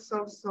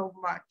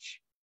much.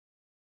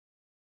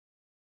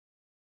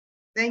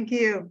 Thank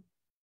you.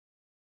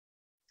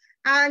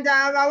 And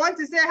I want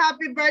to say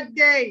happy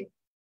birthday.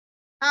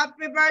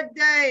 Happy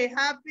birthday.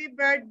 Happy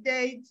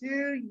birthday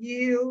to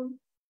you.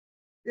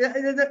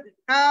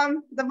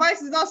 The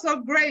voice is not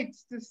so great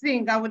to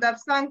sing. I would have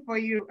sung for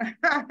you.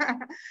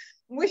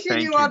 Wishing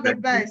you all the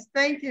best.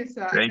 Thank you,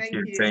 sir. Thank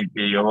you.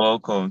 You're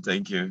welcome.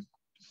 Thank you.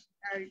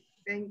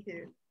 Thank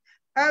you.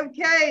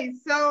 Okay,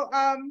 so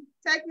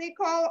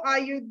technical, are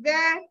you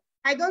there?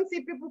 I don't see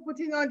people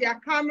putting on their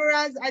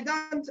cameras. I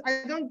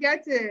don't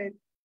get it.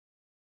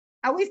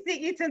 Are we still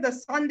eating the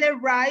Sunday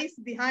rice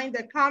behind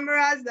the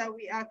cameras, that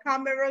we are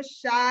camera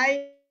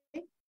shy?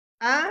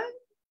 Huh?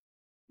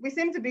 We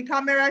seem to be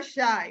camera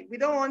shy. We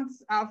don't want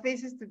our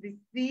faces to be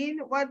seen.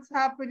 What's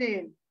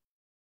happening?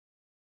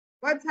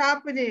 What's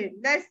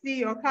happening? Let's see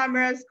your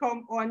cameras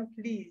come on,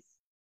 please.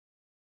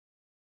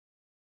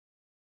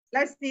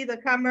 Let's see the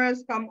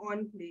cameras come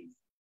on, please.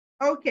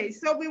 Okay,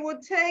 so we will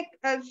take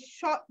a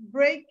short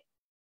break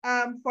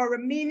for a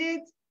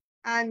minute,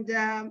 and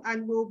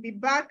we'll be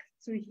back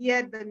to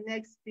hear the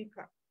next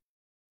speaker.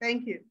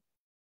 Thank you.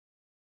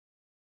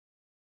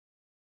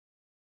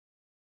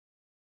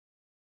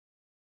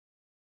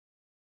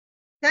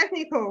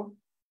 Technical.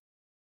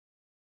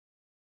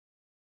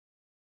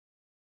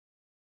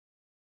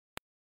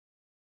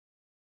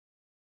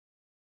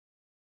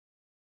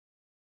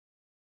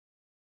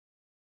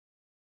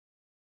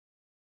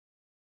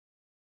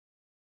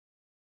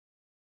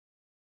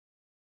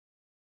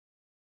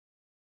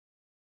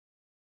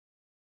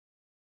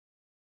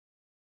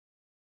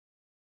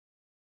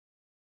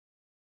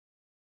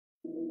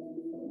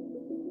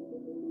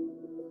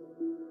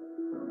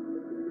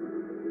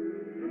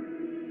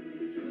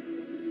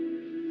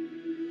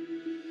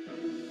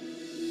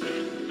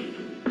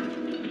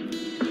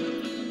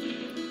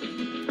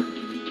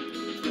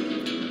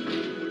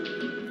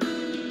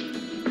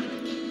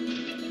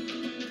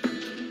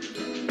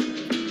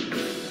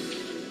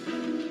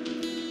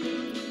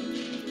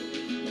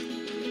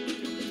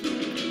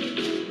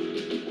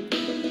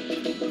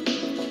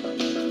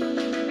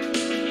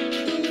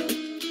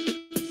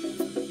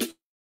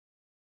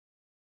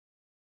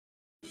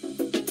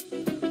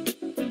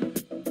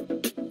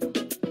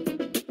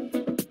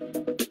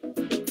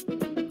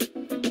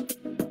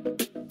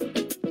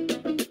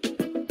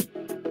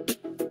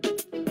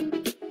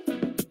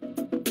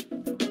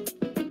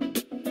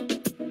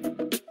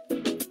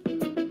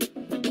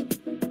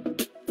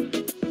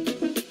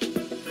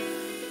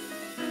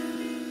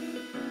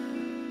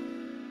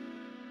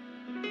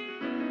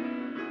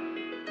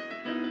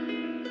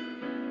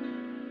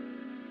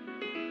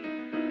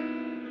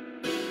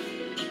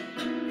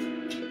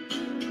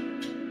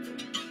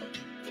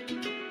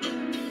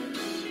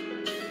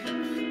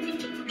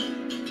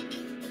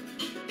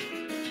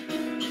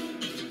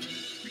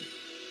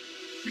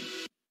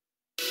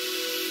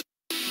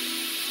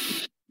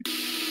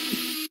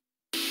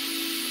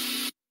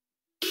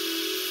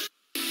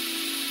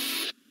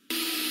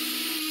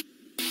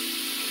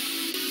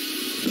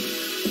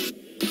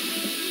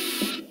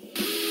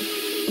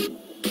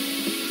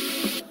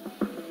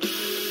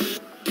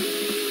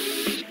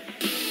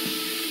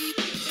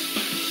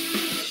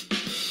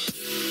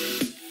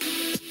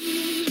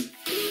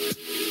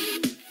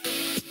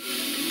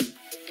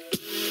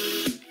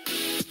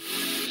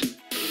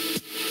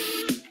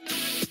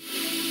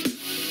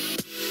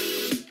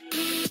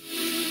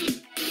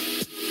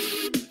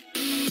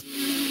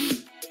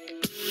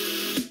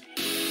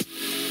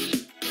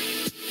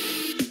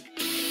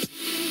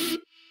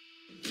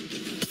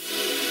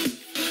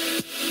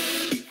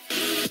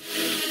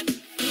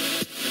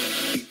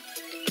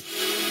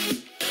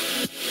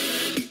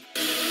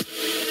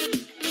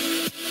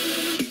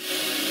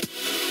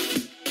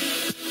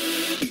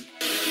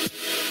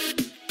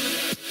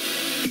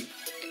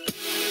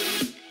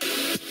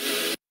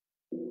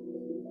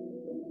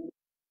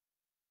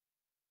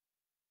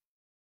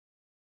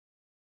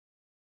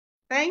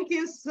 Thank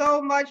you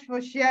so much for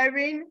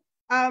sharing.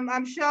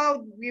 I'm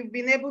sure we've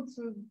been able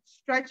to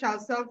stretch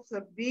ourselves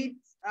a bit.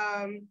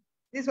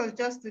 This was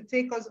just to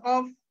take us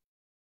off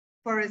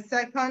for a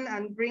second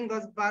and bring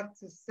us back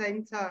to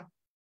center.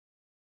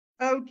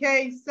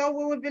 Okay, so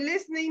we will be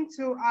listening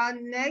to our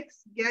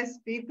next guest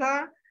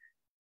speaker.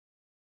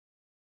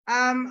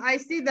 I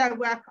see that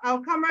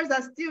our cameras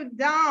are still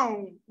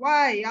down.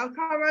 Why? Our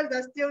cameras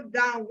are still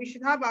down. We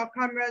should have our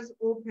cameras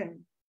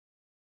open.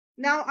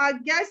 Now, our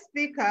guest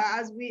speaker,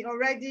 as we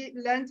already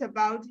learned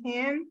about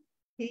him,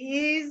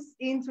 he is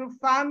into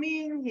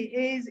farming, he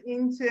is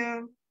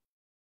into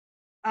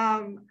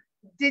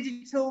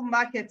digital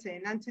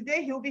marketing. And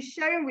today he'll be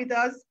sharing with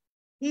us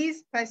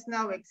his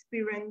personal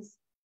experience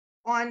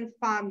on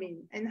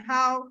farming and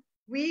how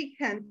we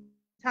can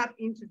tap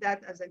into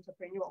that as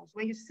entrepreneurs.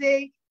 When you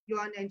say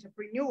you're an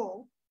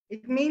entrepreneur,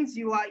 it means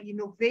you are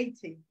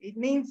innovative. It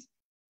means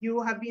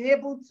you have been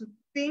able to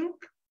think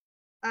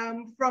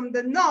from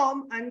the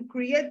norm and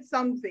create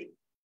something,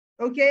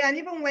 okay? And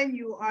even when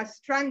you are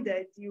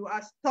stranded, you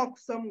are stuck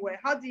somewhere,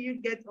 how do you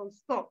get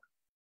unstuck?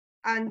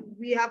 And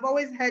we have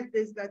always heard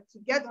this, that to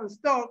get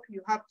unstuck,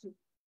 you have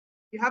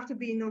to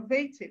be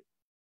innovative.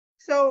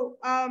 So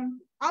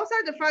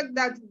outside the fact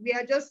that we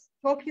are just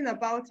talking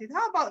about it,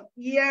 how about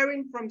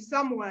hearing from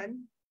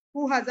someone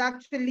who has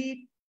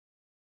actually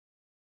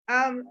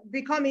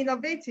become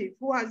innovative,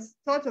 who has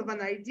thought of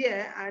an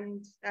idea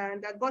and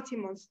that got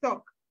him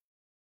unstuck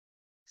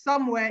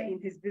somewhere in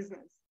his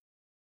business?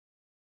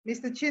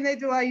 Mr.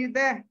 Chinedu, are you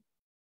there?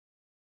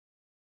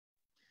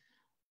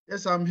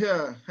 Yes, I'm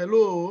here.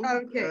 Hello.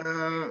 Okay.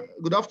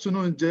 Good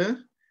afternoon, Jay.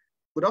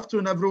 Good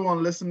afternoon,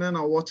 everyone listening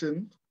and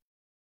watching.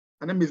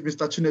 My name is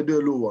Mr.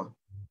 Chinedu Eluwa.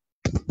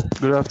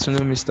 Good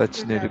afternoon, Mr.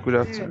 Chinedu. Good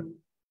afternoon.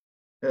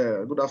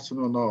 Yeah, good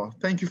afternoon.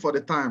 Thank you for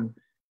the time.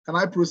 Can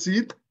I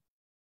proceed?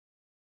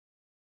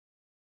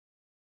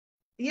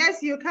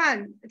 Yes, you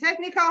can.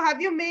 Technical,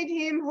 have you made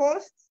him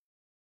host?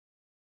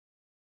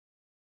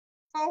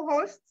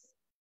 Co-hosts?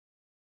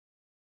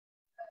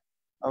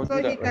 So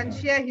he can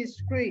share his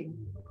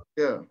screen.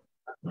 Yeah.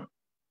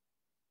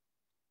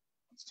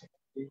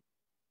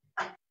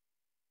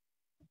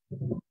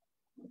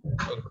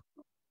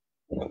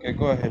 Okay,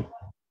 go ahead.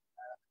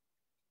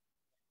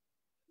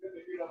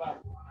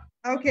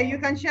 Okay, you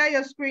can share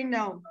your screen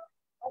now.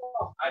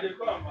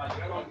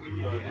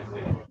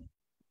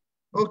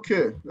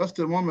 Okay, just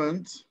a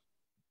moment.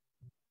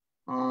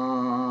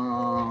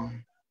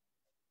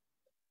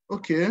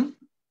 Okay.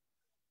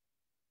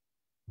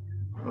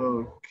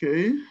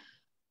 Okay.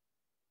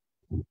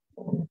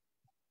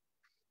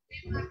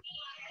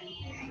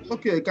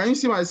 Okay, can you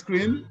see my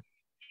screen?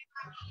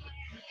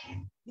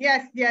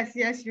 Yes, yes,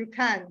 yes, you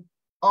can.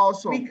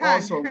 Awesome, We can.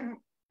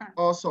 awesome,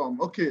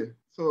 awesome. Okay,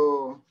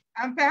 so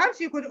And perhaps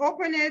you could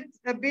open it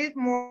a bit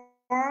more.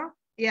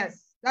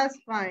 Yes, that's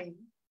fine.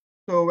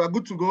 So we're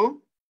good to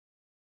go?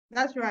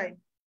 That's right.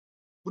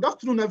 Good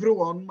afternoon,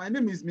 everyone. My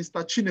name is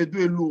Mr.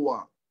 Chinedu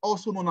Eluwa,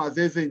 also known as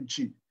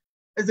Ezenchi.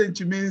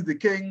 Ezenchi means the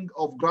king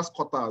of grass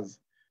cutters.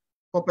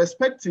 For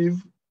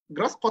perspective,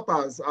 grass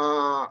cutters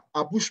are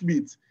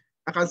bushmeat.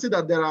 I can see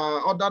that there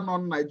are other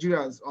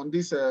non-Nigerians on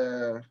this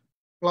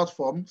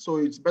platform, so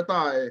it's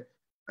better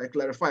I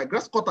clarify.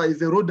 Grass cutter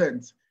is a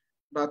rodent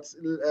that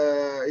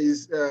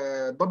is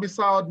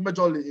domiciled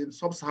majorly in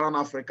sub-Saharan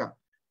Africa.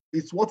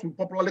 It's what we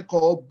popularly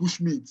call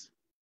bushmeat,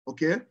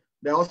 okay?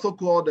 They're also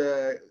called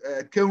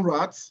cane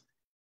rats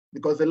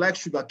because they like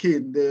sugar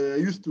cane. They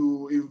used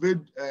to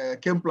invade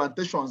cane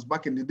plantations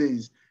back in the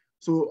days.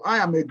 So I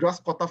am a grass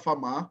cutter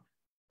farmer,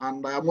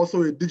 and I am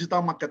also a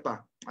digital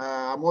marketer.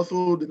 I'm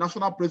also the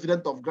national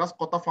president of Grass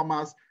Cutter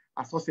Farmers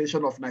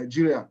Association of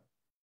Nigeria,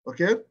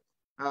 okay?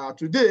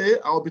 Today,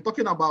 I'll be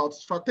talking about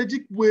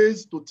strategic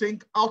ways to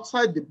think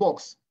outside the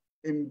box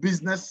in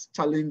business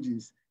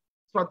challenges.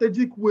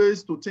 Strategic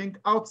ways to think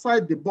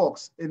outside the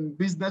box in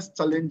business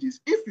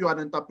challenges. If you're an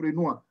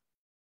entrepreneur,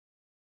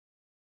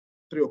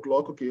 3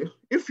 o'clock, okay.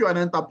 If you're an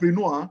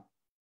entrepreneur,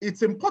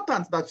 it's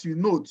important that you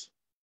note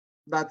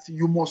that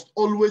you must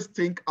always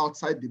think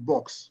outside the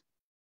box.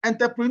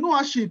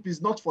 Entrepreneurship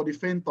is not for the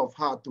faint of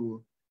heart.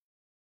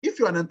 If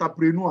you're an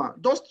entrepreneur,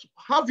 just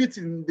have it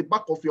in the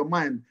back of your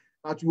mind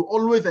that you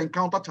always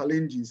encounter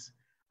challenges.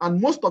 And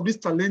most of these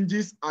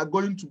challenges are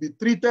going to be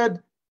treated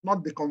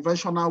not the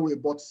conventional way,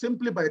 but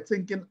simply by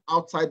thinking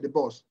outside the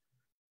box.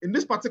 In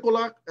this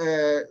particular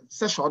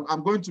session,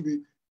 I'm going to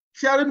be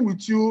sharing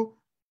with you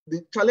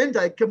the challenge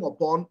I came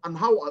upon and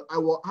how I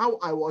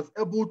was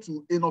able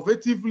to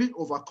innovatively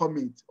overcome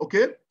it,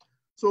 okay?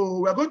 So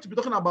we're going to be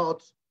talking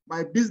about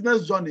my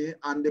business journey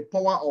and the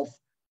power of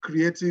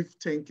creative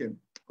thinking,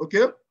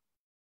 okay?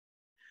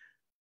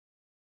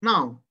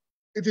 Now,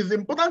 it is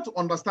important to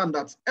understand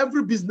that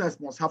every business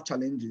must have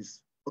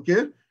challenges,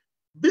 okay?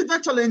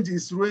 Business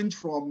challenges range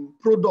from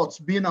products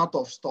being out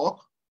of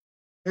stock.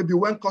 Maybe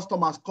when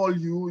customers call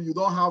you, you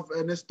don't have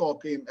any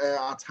stock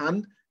at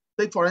hand.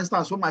 Take, for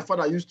instance, when my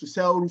father used to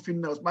sell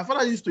roofing nails. My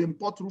father used to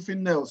import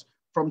roofing nails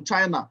from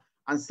China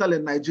and sell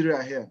in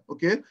Nigeria here,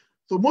 okay?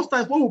 So most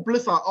times when we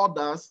place our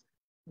orders,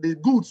 the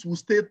goods will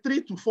stay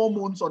 3 to 4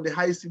 months on the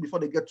high sea before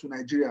they get to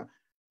Nigeria.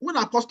 When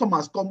our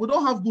customers come, we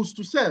don't have goods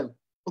to sell,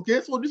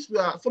 okay? So these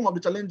were some of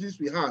the challenges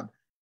we had,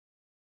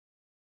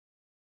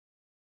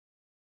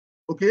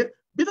 okay?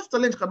 Business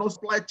challenge can also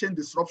supply chain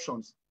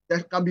disruptions. There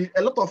can be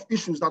a lot of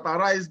issues that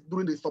arise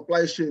during the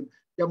supply chain.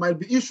 There might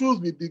be issues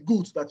with the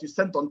goods that you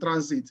sent on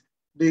transit.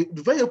 The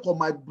vehicle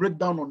might break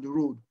down on the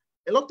road.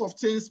 A lot of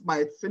things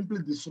might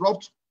simply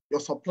disrupt your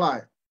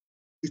supply.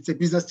 It's a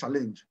business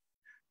challenge.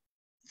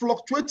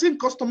 Fluctuating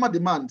customer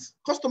demands.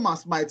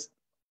 Customers might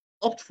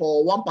opt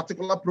for one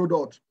particular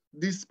product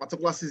this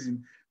particular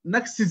season.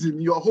 Next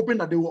season, you are hoping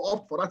that they will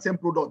opt for that same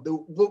product.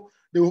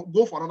 They will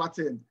go for another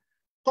thing.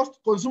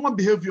 Consumer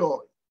behavior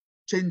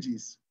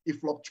changes, it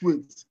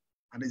fluctuates,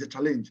 and it's a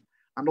challenge.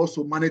 And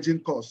also managing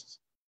costs.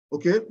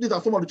 Okay, these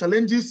are some of the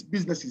challenges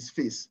businesses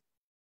face.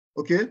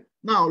 Okay,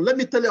 now let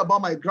me tell you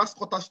about my grass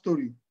cutter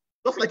story.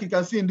 Just like you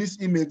can see in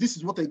this image, this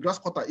is what a grass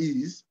cutter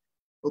is.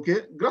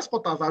 Okay, grass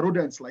cutters are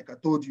rodents, like I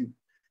told you.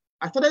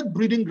 I started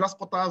breeding grass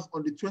cutters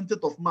on the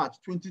 20th of March,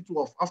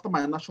 2012, after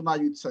my National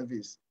Youth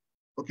Service.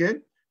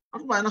 Okay,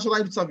 after my National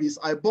Youth Service,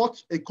 I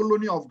bought a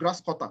colony of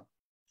grass cutter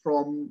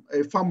from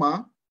a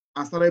farmer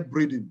and started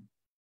breeding.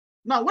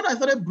 Now, when I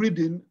started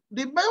breeding,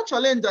 the major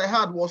challenge I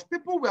had was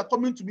people were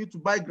coming to me to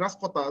buy grass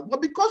cutters, but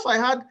because I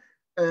had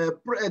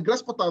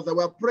grass cutters that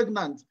were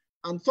pregnant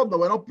and some that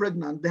were not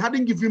pregnant, they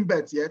hadn't given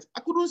birth yet,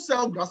 I couldn't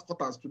sell grass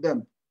cutters to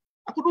them.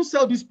 I couldn't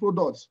sell these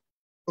products,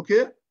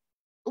 okay? It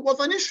was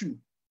an issue.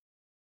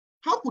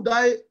 How would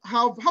I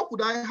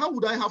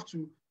have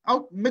to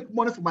make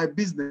money for my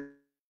business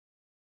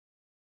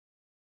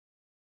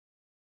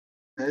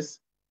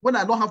when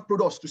I don't have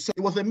products to sell?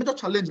 It was a major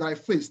challenge that I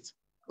faced.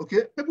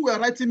 Okay, people were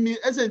writing me,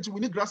 essentially, we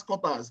need grass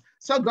cutters,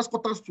 sell grass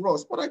cutters to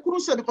us. But I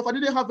couldn't sell because I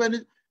didn't have any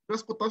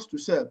grass cutters to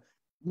sell.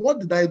 What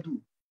did I do?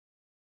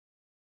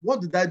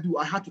 What did I do?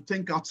 I had to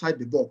think outside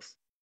the box.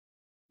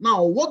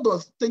 Now, what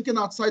does thinking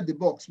outside the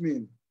box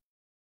mean?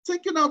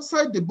 Thinking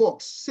outside the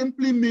box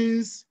simply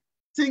means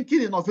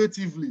thinking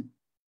innovatively.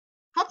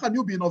 How can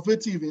you be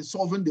innovative in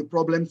solving the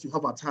problems you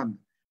have at hand?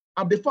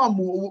 At the farm,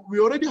 we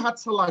already had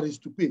salaries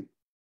to pay.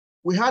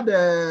 We had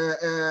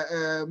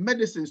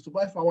medicines to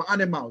buy for our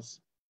animals.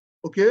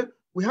 Okay,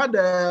 we had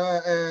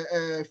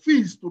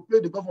fees to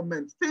pay the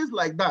government, things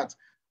like that.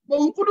 But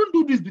we couldn't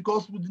do this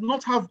because we did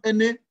not have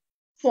any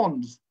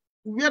funds.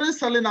 We weren't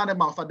selling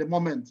animals at the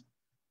moment.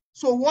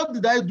 So what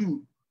did I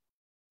do?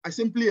 I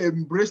simply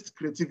embraced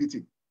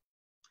creativity.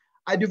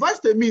 I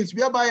devised a means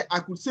whereby I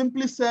could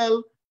simply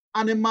sell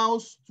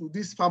animals to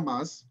these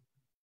farmers,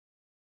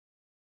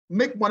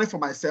 make money for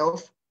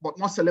myself, but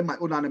not selling my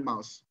own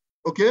animals.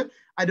 Okay,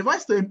 I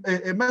devised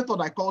a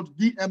method I called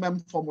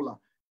DMM formula.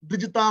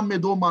 Digital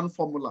middleman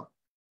formula.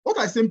 What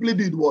I simply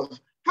did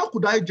was, how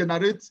could I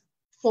generate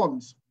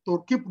funds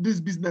to keep this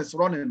business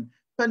running,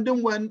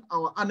 pending when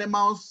our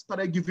animals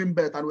started giving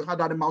birth and we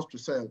had animals to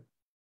sell.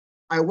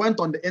 I went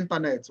on the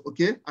internet,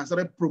 okay, and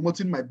started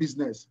promoting my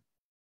business.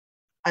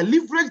 I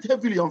leveraged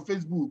heavily on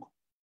Facebook.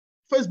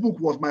 Facebook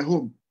was my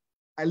home.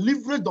 I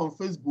leveraged on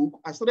Facebook.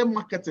 I started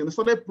marketing, I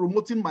started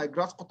promoting my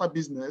grass cutter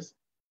business.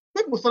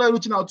 People started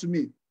reaching out to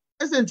me.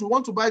 I said, we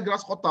want to buy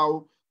grass cutter.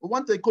 We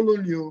want a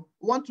colony. We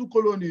want 2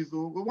 colonies. We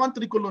want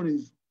 3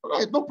 colonies. All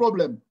right, no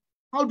problem.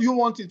 How do you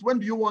want it? When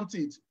do you want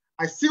it?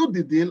 I sealed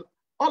the deal.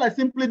 All I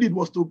simply did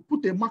was to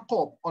put a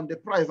markup on the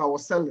price I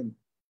was selling.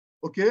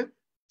 Okay?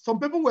 Some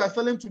people were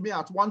selling to me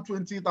at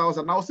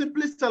 120,000. I will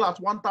simply sell at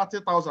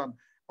 130,000.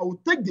 I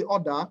will take the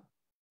order,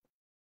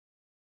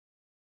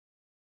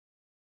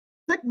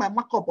 take my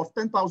markup of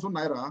 10,000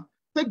 naira,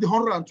 take the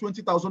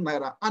 120,000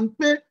 naira, and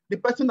pay the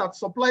person that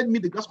supplied me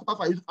the grass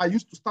cutters I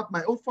used to start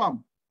my own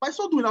farm. By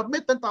so doing, I've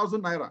made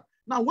 10,000 naira.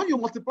 Now, when you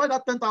multiply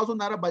that 10,000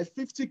 naira by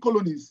 50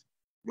 colonies,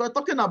 you are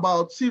talking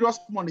about serious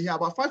money here,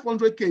 about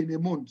 500K in a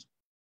month.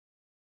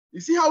 You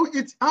see how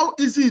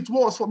easy it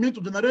was for me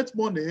to generate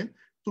money,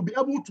 to be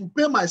able to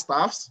pay my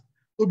staffs,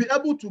 to be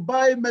able to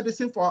buy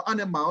medicine for our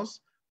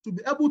animals, to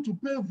be able to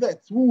pay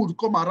vets who would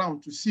come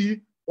around to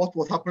see what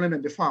was happening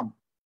in the farm.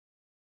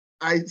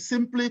 I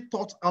simply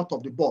thought out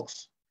of the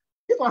box.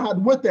 If I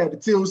had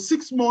waited till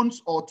 6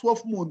 months or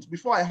 12 months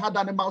before I had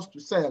animals to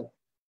sell,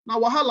 now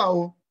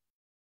wahala,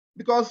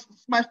 because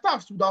my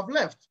staffs would have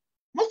left.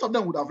 Most of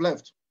them would have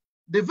left.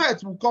 The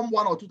vet will come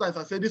 1 or 2 times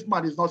and say, this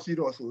man is not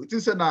serious. It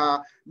is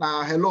na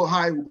hello,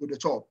 hi, we go to the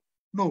chop.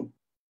 No.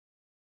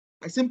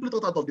 I simply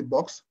thought out of the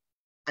box.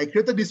 I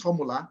created this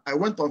formula. I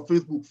went on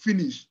Facebook,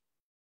 finished.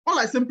 All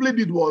I simply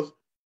did was,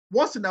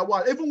 once in a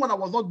while, even when I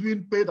was not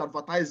doing paid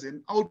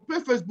advertising, I would pay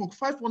Facebook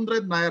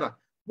 500 naira,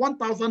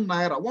 1,000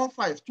 naira,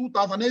 1,500,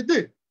 2,000 a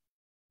day.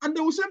 And they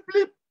will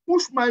simply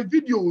push my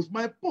videos,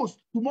 my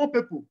posts to more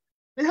people.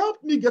 They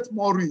helped me get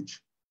more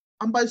reach.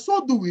 And by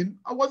so doing,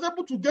 I was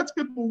able to get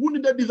people who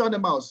needed these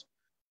animals.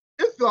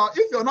 If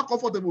you're not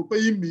comfortable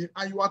paying me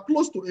and you are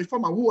close to a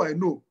farmer who I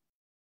know,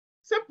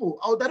 simple,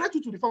 I'll direct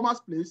you to the farmer's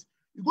place.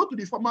 You go to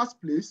the farmer's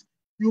place,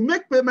 you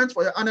make payments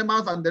for your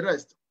animals and the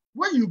rest.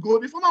 When you go,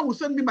 the farmer will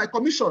send me my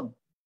commission.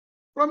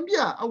 From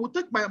there, I will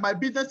take my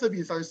business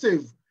savings and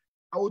save.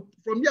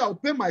 From there, I'll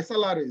pay my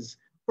salaries.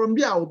 From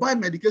there, I'll buy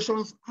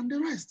medications and the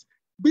rest.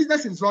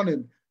 Business is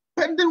running,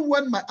 pending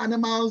when my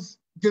animals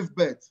give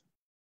birth.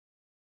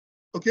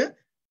 Okay?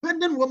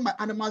 Pending when my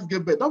animals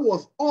gave birth. That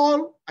was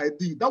all I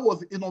did. That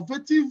was the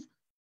innovative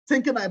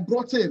thinking I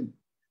brought in.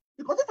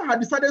 Because if I had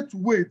decided to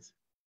wait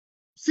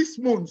 6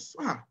 months,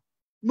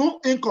 no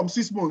income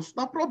 6 months,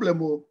 no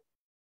problem.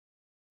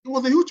 It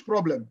was a huge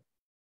problem.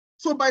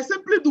 So by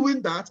simply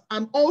doing that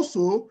and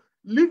also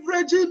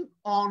leveraging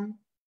on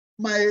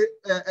my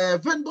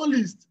vendor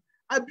list,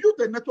 I built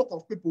a network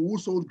of people who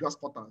sold grass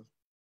cutters.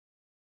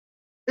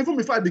 Even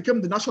before I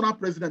became the national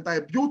president, I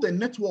built a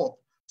network.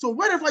 So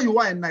wherever you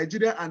are in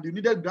Nigeria and you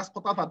needed grass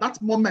cutters at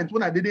that moment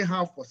when I didn't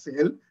have for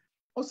sale,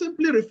 I'll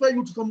simply refer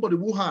you to somebody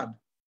who had.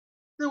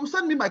 They will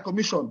send me my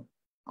commission.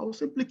 I will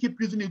simply keep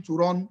using it to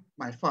run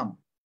my farm.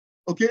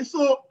 Okay,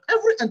 so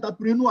every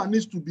entrepreneur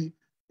needs to be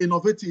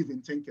innovative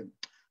in thinking.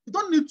 You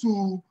don't need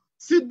to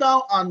sit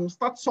down and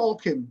start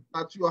sulking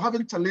that you are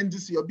having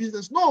challenges in your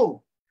business.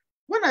 No.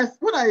 When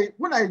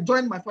I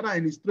joined my father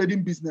in his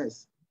trading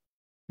business,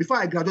 before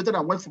I graduated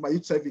and went for my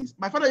youth service,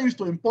 my father used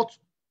to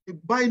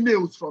buy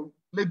nails from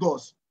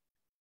Lagos.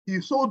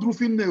 He sold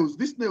roofing nails.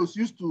 These nails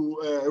used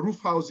to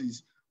roof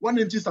houses, 1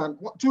 inch and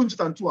 2 inches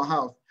and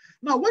 2.5.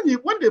 Now,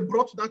 when they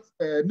brought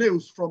that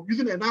nails from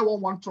using a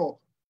 911 truck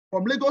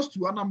from Lagos to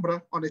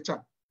Anambra on a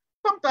chat,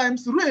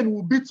 sometimes rain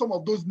will beat some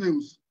of those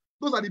nails.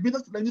 Those are the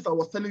business challenges I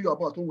was telling you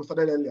about when we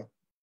started earlier.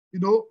 You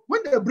know,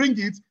 when they bring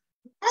it,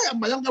 I and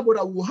my younger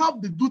brother will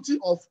have the duty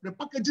of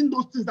repackaging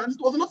those things, and it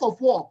was a lot of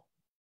work.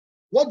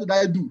 What did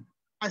I do?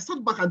 I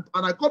sat back and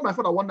I called my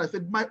father one day.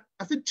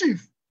 I said,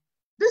 Chief,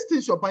 these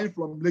things you're buying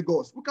from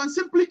Lagos, we can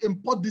simply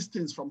import these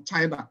things from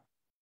China.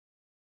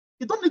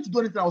 You don't need to do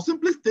anything. I'll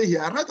simply stay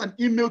here. I write an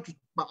email to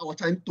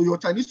your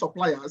Chinese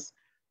suppliers,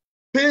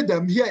 pay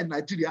them here in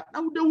Nigeria,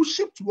 and they will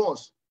ship to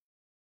us.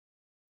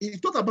 He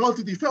thought about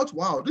it. He felt,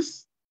 wow,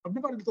 I've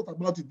never really thought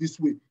about it this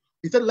way.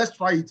 He said, let's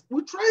try it.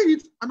 We tried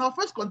it, and our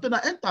first container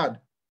entered.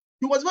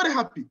 He was very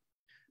happy.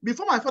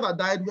 Before my father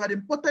died, we had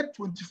imported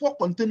 24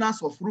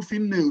 containers of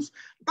roofing nails.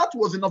 That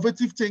was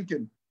innovative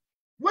thinking.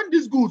 When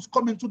these goods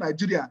come into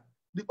Nigeria,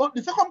 the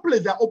second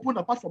place they are open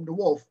apart from the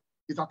wharf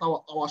is at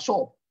our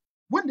shop.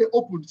 When they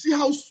open, see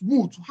how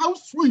smooth, how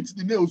sweet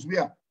the nails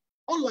were.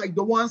 Unlike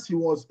the ones he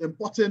was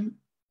importing,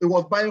 he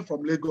was buying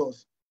from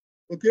Lagos.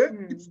 Okay?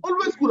 It's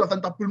always good as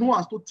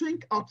entrepreneurs to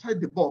think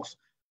outside the box.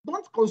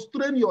 Don't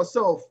constrain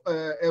yourself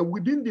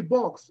within the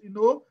box, you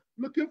know,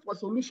 looking for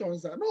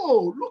solutions.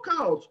 No, look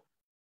out.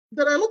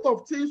 There are a lot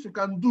of things you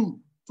can do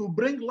to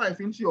bring life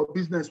into your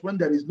business when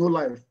there is no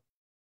life.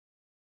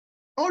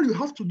 All you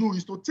have to do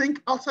is to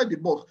think outside the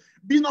box.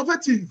 Be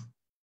innovative.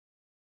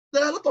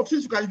 There are a lot of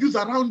things you can use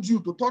around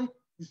you to turn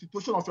the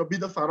situation of your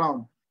business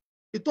around.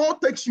 It all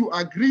takes you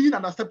agreeing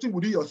and accepting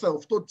within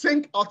yourself to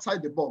think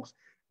outside the box.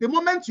 The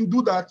moment you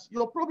do that,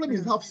 your problem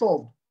is half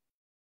solved.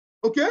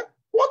 Okay?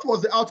 What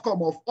was the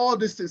outcome of all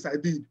these things I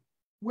did?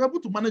 We were able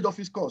to manage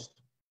office costs.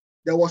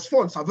 There was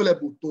funds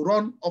available to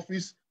run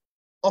office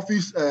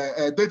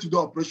day-to-day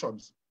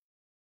operations.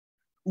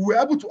 We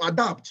were able to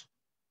adapt.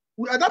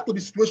 We adapt to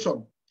the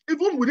situation.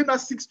 Even within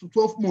that 6 to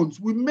 12 months,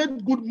 we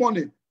made good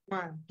money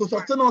to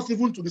sustain us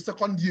even to the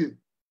second year.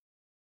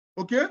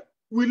 Okay?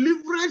 We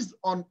leveraged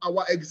on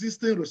our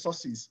existing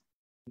resources.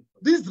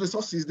 These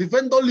resources, the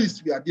vendor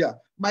list, we are there.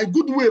 My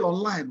goodwill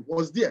online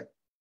was there.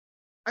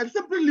 I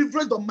simply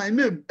leveraged on my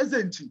name,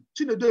 Ezenchi,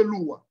 Chinedu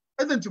Eluwa,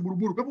 Ezenchi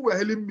Buruburu. People were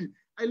hailing me.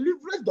 I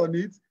leveraged on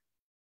it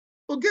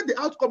to get the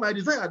outcome I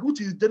desired,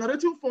 which is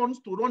generating funds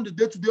to run the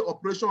day-to-day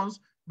operations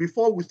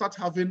before we start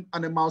having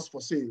animals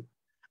for sale.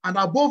 And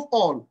above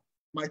all,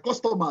 my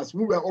customers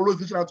who were always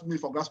reaching out to me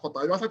for grass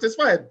cutter, you are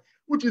satisfied,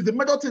 which is the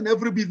major thing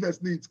every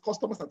business needs,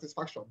 customer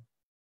satisfaction.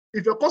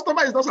 If your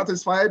customer is not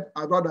satisfied,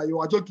 I'd rather you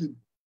are joking.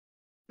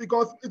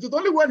 Because it is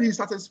only when he's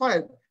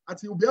satisfied that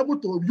he will be able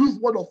to use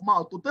word of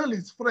mouth to tell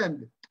his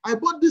friend, I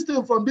bought this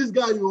thing from this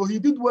guy, oh, he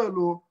did well.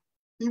 Oh.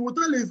 He will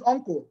tell his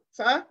uncle,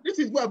 sir, this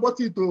is where I bought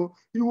it. Oh.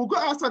 He will go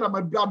outside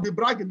and be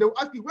bragging. They will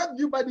ask you, where did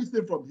you buy this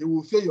thing from? He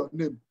will say your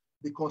name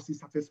because he's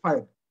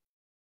satisfied.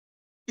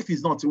 If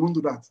he's not, he won't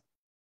do that.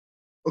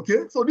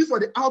 Okay, so these were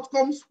the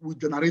outcomes we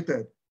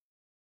generated.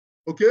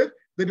 Okay,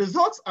 the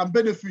results and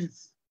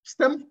benefits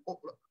stem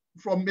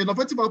from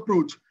innovative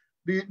approach.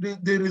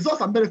 The results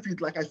and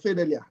benefits, like I said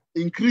earlier,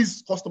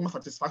 increased customer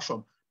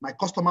satisfaction. My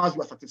customers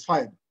were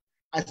satisfied.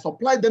 I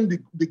supplied them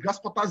the grass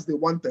cutters they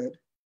wanted.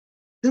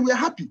 They were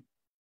happy.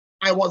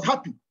 I was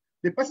happy.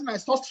 The person I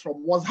sourced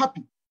from was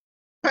happy.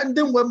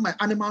 Pending when my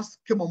animals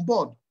came on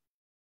board.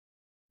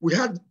 We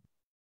had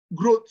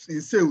growth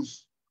in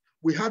sales.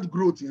 We had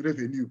growth in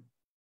revenue.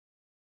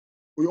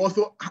 We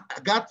also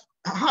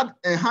had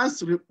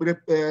enhanced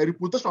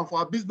reputation for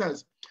our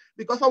business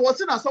because I was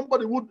seen as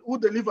somebody who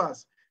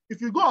delivers. If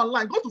you go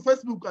online, go to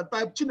Facebook and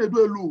type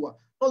Chinedu Eluwa,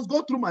 just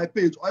go through my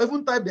page or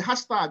even type the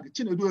hashtag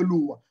Chinedu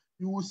Eluwa.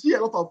 You will see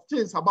a lot of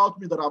things about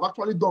me that I've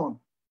actually done.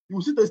 You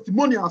will see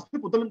testimonials,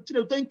 people telling me,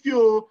 Chinedu, thank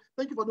you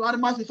for the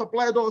animals you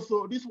supplied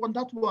also, this one,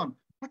 that one.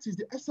 That is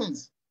the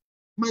essence.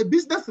 My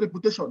business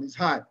reputation is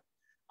high.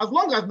 As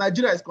long as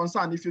Nigeria is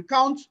concerned, if you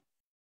count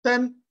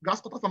 10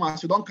 grass cutter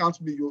farmers, you don't count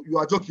me, you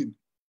are joking.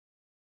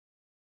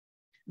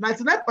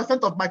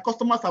 99% of my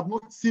customers have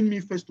not seen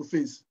me face to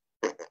face.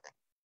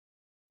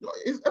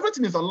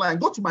 Everything is online.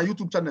 Go to my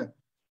YouTube channel.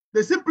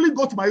 They simply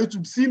go to my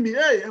YouTube, see me.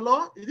 Hey,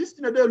 hello, is this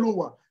Chinedu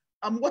Eluwa?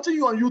 I'm watching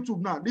you on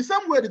YouTube now. The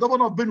same way the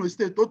governor of Benue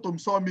State, Totom,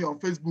 saw me on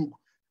Facebook.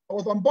 I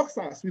was on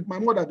Boxers with my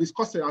mother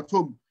discussing at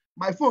home.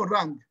 My phone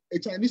rang, a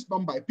Chinese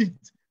number. I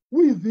picked.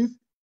 Who is this?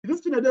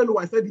 Is this Chinedu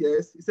Eluwa? I said,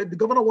 yes. He said, the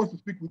governor wants to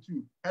speak with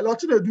you. Hello,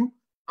 Chinedu.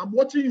 I'm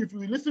watching you. If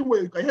you listen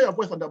well, you can hear your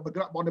voice on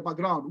the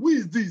background. Who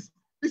is this?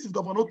 This is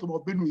Governor Totom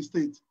of Benue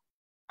State.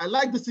 I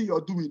like this thing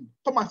you're doing.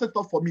 Come and set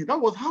up for me. That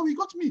was how he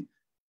got me.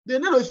 They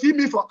never see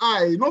me for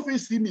eye. No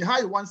face see me. How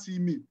you want to see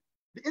me?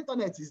 The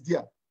internet is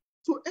there.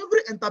 So every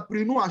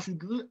entrepreneur should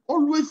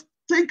always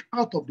think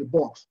out of the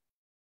box.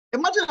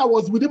 Imagine I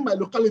was within my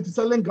locality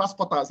selling grass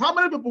cutters. How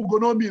many people go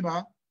know me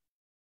now?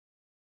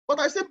 But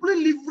I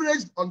simply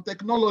leveraged on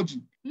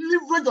technology,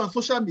 leveraged on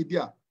social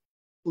media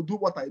to do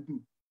what I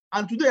do.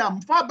 And today I'm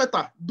far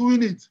better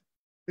doing it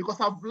because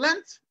I've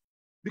learned,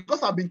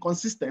 because I've been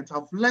consistent,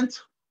 I've learned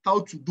how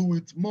to do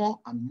it more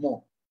and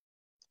more.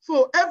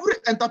 So every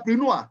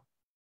entrepreneur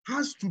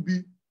has to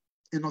be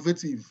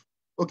innovative,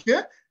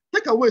 okay?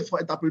 Takeaways for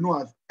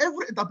entrepreneurs.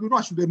 Every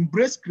entrepreneur should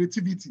embrace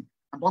creativity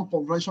and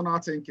unconventional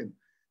thinking.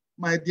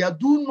 My dear,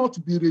 do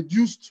not be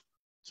reduced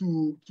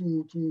to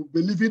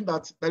believing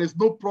that there is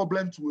no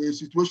problem to a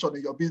situation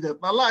in your business.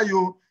 Now, lie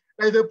you,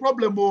 there is a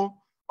problem. Oh.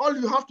 All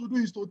you have to do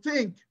is to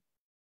think.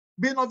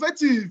 Be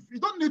innovative. You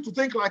don't need to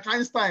think like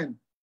Einstein.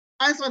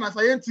 Einstein is a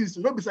scientist.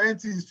 You don't be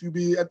scientist, you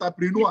be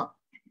entrepreneur.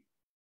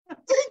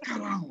 Think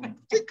around.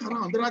 Think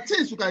around. There are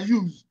things you can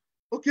use.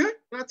 Okay?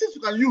 There are things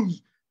you can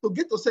use to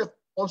get yourself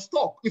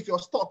unstuck if you're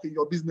stuck in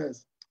your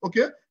business.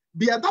 Okay?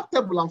 Be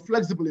adaptable and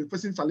flexible in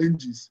facing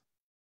challenges.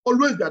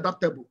 Always be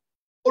adaptable.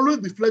 Always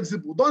be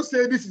flexible. Don't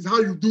say this is how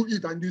you do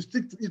it and you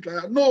stick to it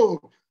like that. No.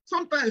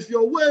 Sometimes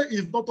your way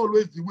is not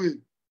always the way.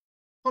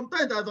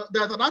 Sometimes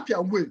there's an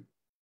happier way.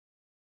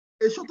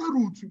 A shorter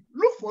route.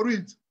 Look for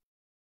it.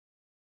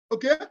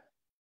 Okay?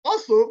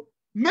 Also,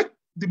 make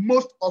the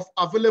most of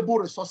available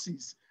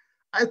resources.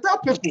 I tell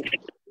people,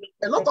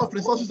 a lot of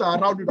resources are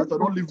around you that are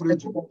not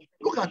leveraging.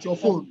 Look at your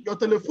phone, your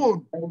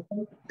telephone.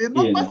 The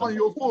numbers on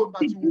your phone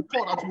that you will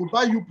call, that will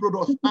buy you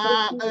products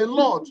are a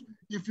lot.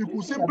 If you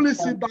could simply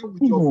sit down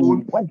with your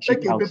phone,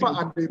 take a paper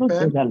and a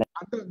pen, and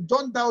then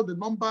jot down the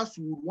numbers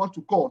you would want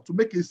to call to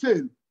make a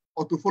sale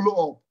or to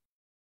follow up.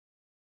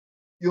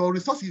 Your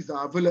resources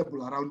are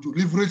available around you.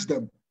 Leverage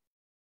them.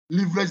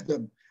 Leverage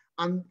them.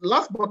 And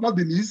last but not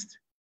the least,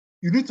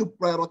 you need to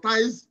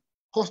prioritize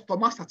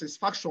customer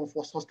satisfaction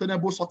for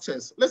sustainable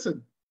success.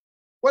 Listen,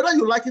 whether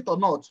you like it or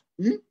not,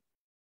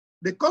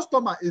 The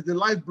customer is the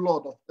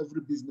lifeblood of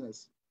every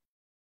business.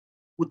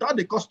 Without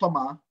the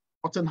customer,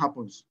 nothing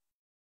happens.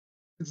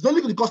 It's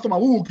only the customer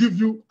who will give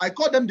you, I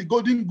call them the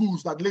golden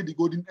goose that lay the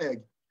golden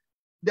egg.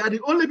 They are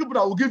the only people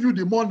that will give you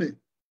the money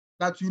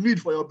that you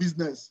need for your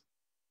business.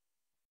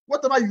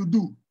 Whatever you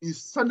do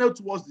is channeled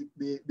towards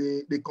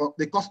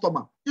the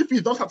customer. If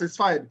he's not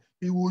satisfied,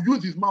 he will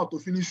use his mouth to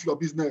finish your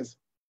business.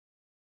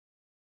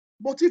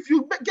 But if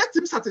you get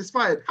him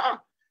satisfied,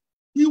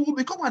 he will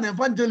become an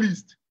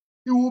evangelist.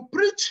 He will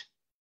preach.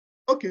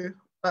 Okay,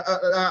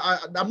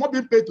 I'm not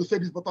being paid to say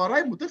this, but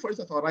Oraimo, take for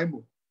instance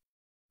Oraimo.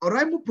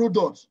 Oraimo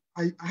products,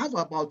 I have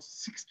about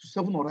 6 to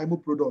 7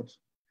 Oraimo products.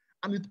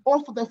 And it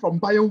all started from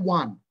buying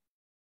one.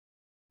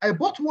 I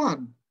bought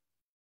one.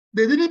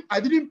 I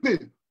didn't pay.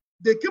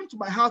 They came to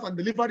my house and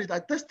delivered it. I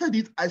tested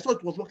it. I saw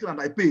it was working and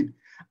I paid.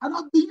 And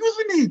I've been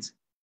using it.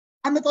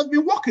 And it has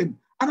been working.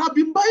 And I've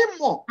been buying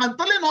more and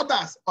telling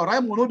others,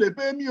 Oraimo, no, they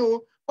pay me.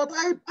 But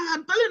I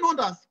am telling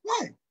others,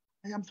 why?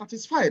 I am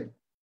satisfied.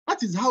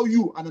 That is how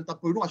you, an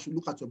entrepreneur, should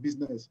look at your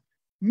business.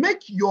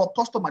 Make your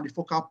customer the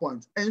focal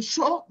point.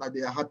 Ensure that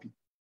they are happy.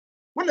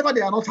 Whenever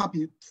they are not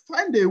happy,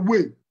 find a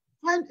way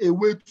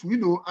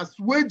to,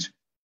 assuage.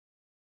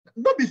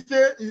 Don't be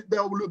say they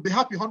will be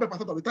happy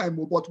 100% of the time,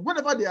 but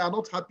whenever they are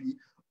not happy,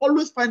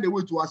 always find a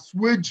way to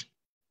assuage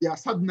their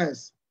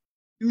sadness.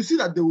 You see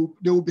that they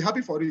will be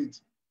happy for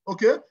it.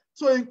 Okay?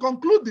 So in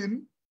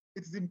concluding,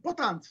 it is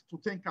important to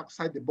think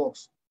outside the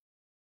box.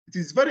 It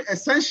is very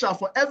essential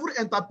for every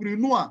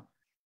entrepreneur.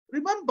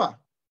 Remember,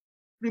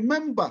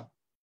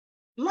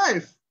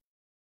 life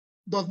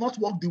does not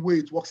work the way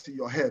it works in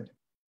your head.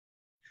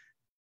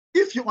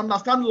 If you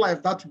understand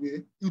life that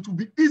way, it will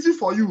be easy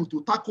for you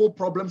to tackle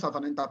problems as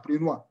an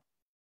entrepreneur.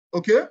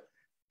 Okay?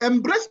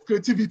 Embrace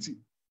creativity.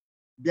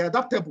 Be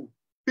adaptable.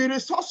 Be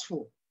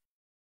resourceful.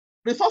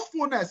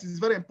 Resourcefulness is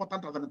very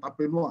important as an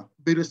entrepreneur.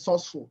 Be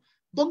resourceful.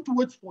 Don't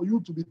wait for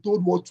you to be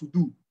told what to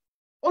do.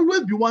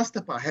 Always be one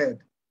step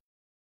ahead.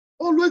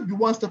 Always be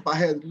one step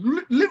ahead.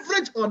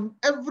 Leverage on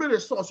every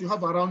resource you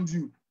have around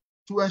you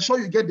to ensure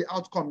you get the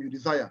outcome you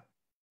desire.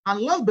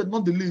 And last but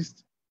not the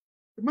least,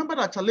 remember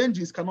that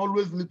challenges can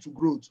always lead to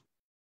growth.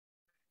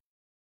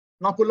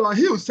 Napoleon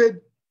Hill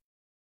said,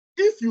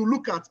 if you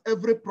look at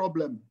every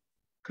problem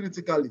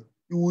critically,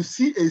 you will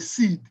see a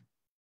seed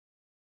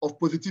of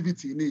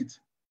positivity in it.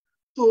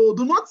 So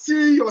do not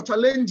see your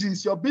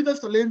challenges, your business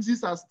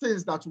challenges as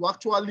things that will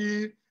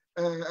actually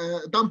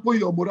dampen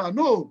your morale.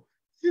 No,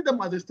 see them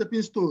as a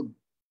stepping stone.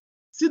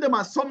 See them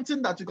as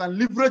something that you can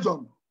leverage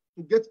on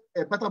to get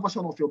a better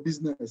version of your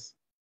business.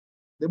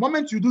 The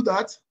moment you do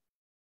that,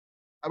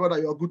 I bet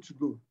that you're good to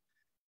go.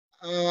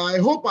 I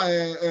hope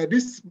I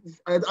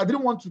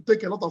didn't want to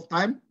take a lot of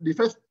time. The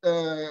first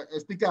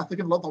speaker has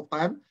taken a lot of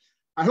time.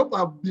 I hope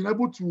I've been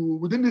able to,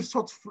 within this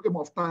short frame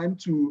of time,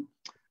 to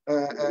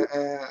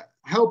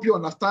help you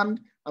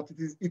understand that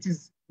it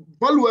is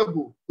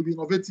valuable to be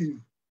innovative.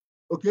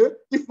 Okay?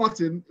 If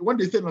nothing, when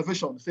they say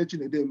innovation, say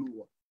Chinedu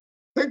Eluwa.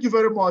 Thank you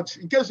very much.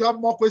 In case you have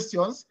more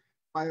questions,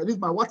 this is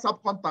my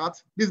WhatsApp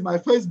contact. This is my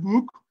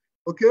Facebook.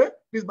 Okay,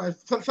 this is my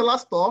seller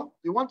store.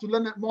 You want to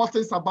learn more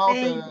things about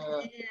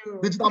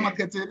digital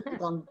marketing, you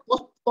can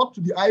talk to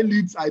the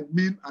iLead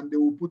admin and they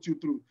will put you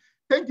through.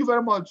 Thank you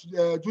very much,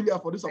 Julia,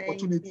 for this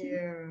opportunity.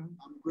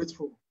 I'm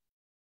grateful.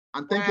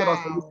 And thank you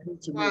for listening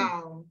to me.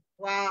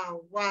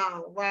 Wow.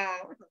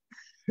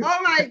 Oh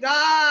my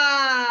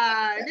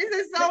God. This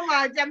is so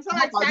much. I'm so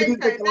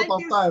excited. Thank you so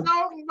much.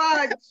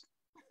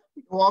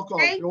 You're welcome.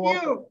 Thank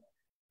you.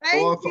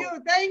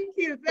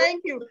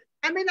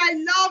 I mean,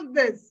 I love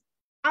this.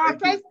 Our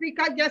first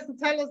speaker gets to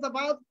tell us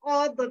about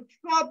all the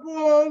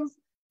troubles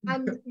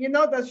and,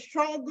 the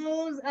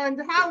struggles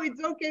and how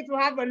it's okay to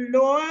have a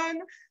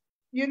loan,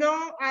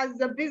 as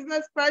a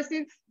business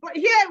person. But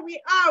here we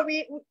are.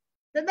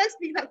 The next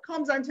speaker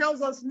comes and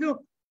tells us,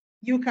 look,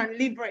 you can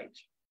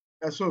leverage.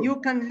 Yes, sir. You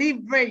can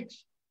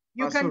leverage.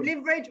 You Yes, can sir.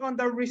 leverage on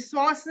the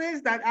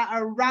resources that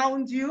are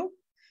around you.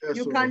 Yes,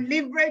 you sir. can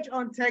leverage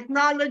on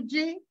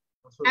technology.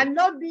 Yes, sir. And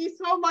not be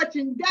so much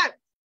in debt,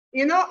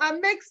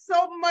 and make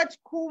so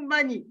much cool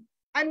money.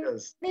 I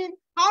mean,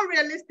 how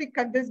realistic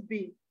can this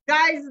be?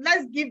 Guys,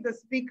 let's give the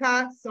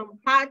speaker some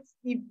hearts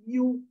if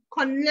you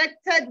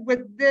connected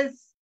with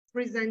this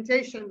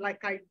presentation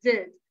like I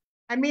did.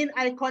 I mean,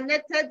 I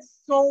connected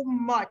so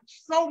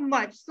much.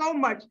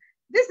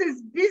 This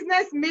is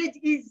business made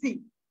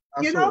easy.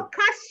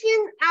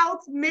 Cashing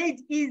out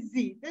made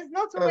easy. There's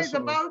no two ways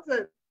about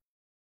it.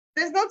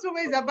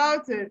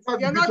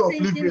 You're not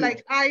thinking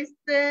like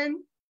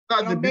Einstein.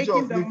 You're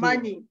making the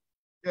money.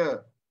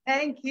 Yeah.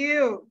 Thank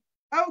you.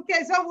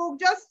 Okay, so we'll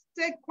just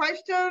take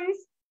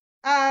questions.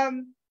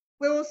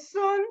 We will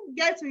soon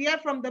get to hear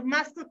from the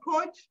Master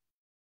Coach.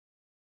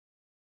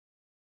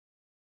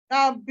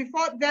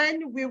 Before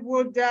then,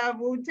 we'll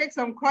take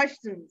some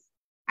questions.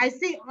 I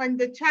see on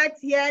the chat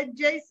here,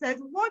 Jay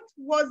says, what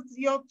was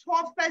your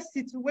toughest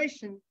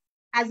situation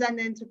as an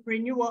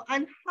entrepreneur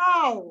and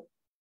how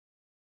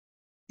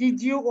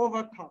did you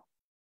overcome?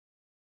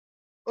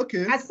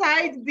 Okay.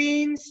 Aside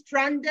being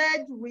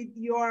stranded with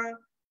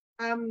your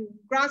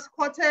grass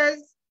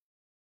cutters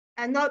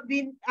and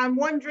I'm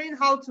wondering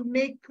how to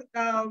make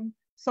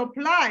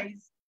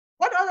supplies.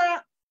 What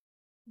other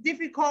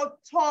difficult,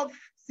 tough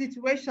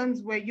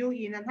situations were you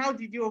in, and how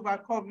did you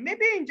overcome?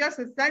 Maybe in just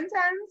a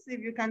sentence,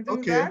 if you can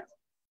do that.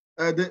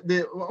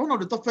 One of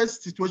the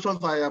toughest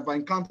situations I have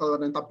encountered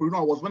as an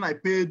entrepreneur was when I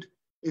paid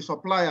a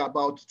supplier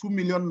about 2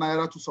 million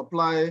naira to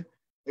supply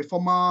a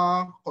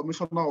former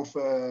commissioner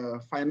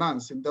of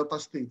finance in Delta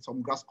State,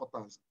 some grass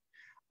cutters.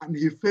 And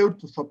he failed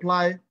to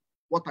supply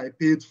what I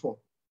paid for.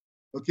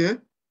 Okay?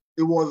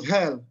 It was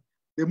hell.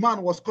 The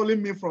man was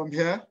calling me from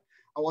here.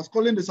 I was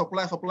calling the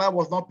supplier. Supplier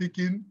was not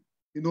picking.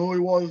 You know, it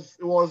was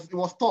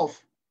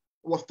tough.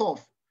 It was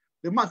tough.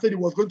 The man said he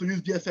was going to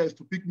use GSS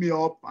to pick me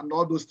up and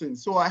all those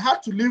things. So I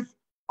had to leave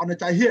on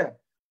it here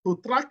to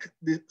track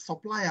the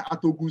supplier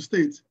at Ogun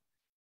State.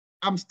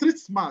 I'm street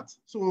smart.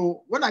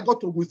 So when I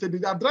got to Ogun State,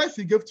 the address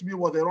he gave to me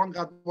was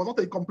was not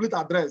a complete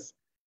address.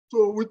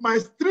 So with my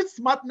street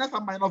smartness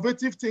and my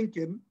innovative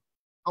thinking,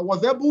 I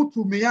was able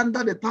to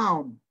meander the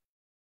town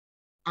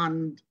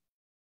and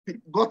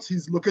got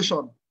his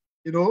location.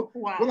 You know,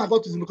 wow. When I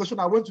got to his location,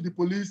 I went to the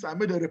police, I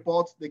made a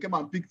report, they came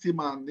and picked him,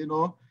 and you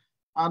know,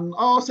 and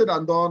all said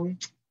and done,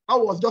 that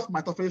was just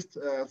my toughest,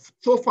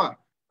 so far,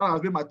 that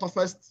has been my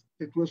toughest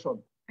situation.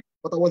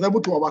 But I was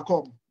able to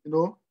overcome, you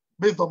know,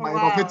 based on my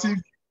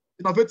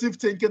innovative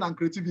thinking and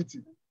creativity.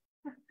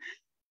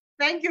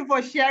 Thank you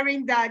for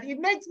sharing that.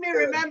 It makes me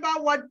remember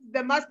what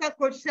the Master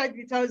Coach said,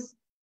 because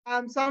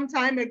some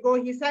time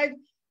ago, he said,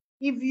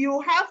 if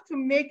you have to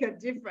make a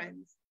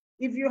difference,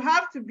 if you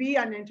have to be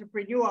an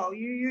entrepreneur,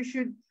 you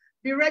should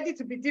be ready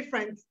to be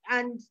different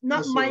and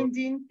not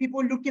minding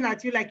people looking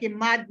at you like a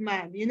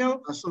madman, you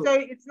know? So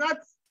it's not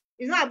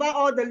about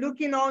all the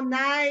looking all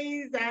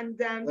nice and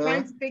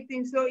trying to take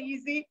things so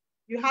easy.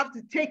 You have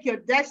to take your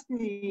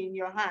destiny in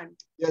your hand.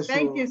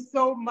 Thank you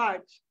so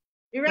much.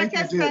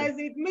 Ireke says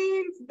it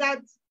means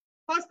that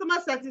customer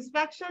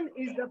satisfaction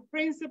is the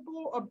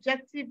principal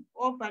objective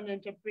of an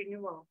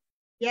entrepreneur.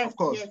 Yes, of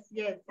course.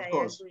 Yes, I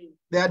agree.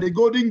 They are the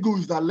golden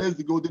goose that lays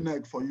the golden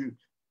egg for you.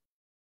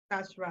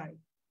 That's right.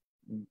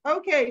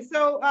 Okay,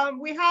 so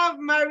we have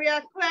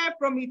Maria Claire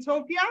from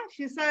Ethiopia.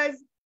 She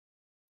says,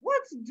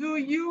 what do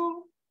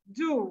you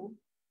do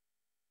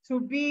to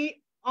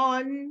be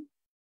one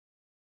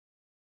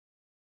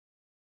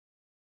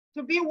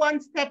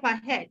step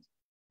ahead?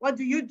 What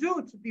do you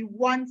do to be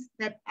one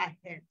step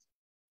ahead?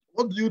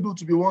 What do you do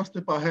to be one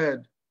step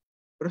ahead?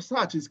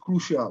 Research is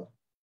crucial.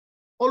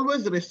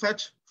 Always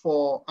research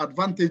for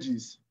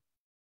advantages.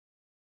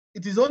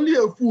 It is only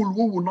a fool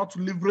who will not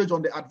leverage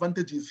on the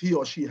advantages he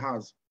or she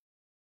has.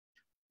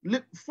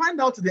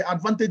 Find out the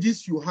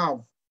advantages you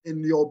have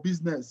in your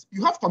business.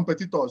 You have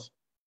competitors.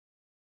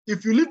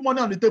 If you leave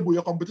money on the table,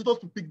 your competitors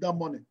will pick that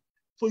money.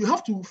 So you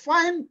have to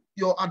find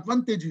your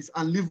advantages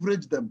and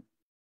leverage them.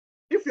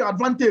 If your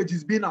advantage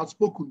is being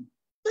outspoken,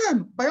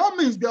 then by all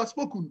means be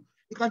outspoken.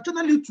 You can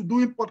channel it to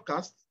doing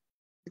podcasts.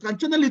 You can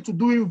channel it to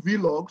doing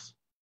vlogs.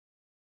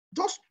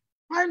 Just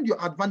find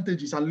your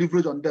advantages and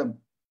leverage on them.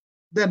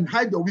 Then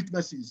hide your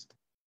weaknesses.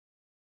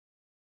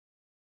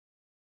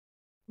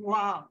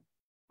 Wow.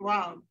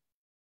 Wow.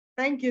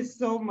 Thank you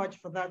so much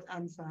for that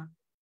answer.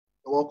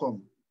 You're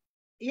welcome.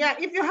 Yeah,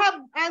 if you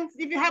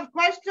have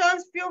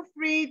questions, feel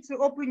free to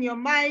open your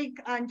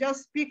mic and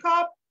just speak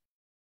up.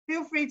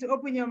 Feel free to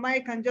open your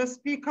mic and just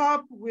speak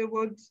up. We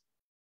would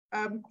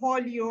call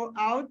you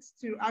out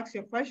to ask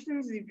your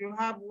questions if you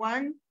have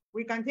one.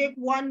 We can take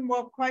one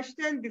more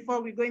question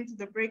before we go into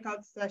the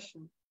breakout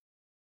session.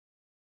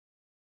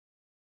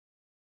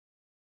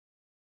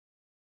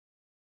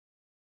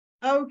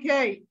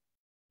 Okay,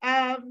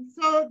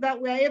 so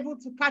that we're able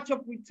to catch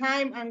up with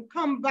time and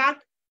come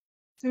back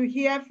to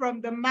hear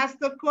from the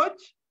Master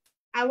Coach.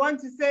 I want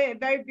to say a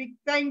very big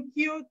thank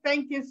you.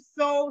 Thank you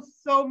so,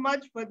 so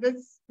much for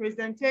this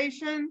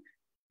presentation.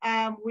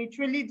 We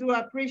truly do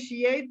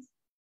appreciate.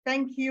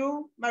 Thank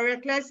you.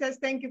 Maria Claire says,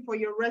 thank you for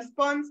your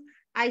response.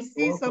 I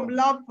see some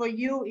love for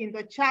you in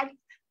the chat.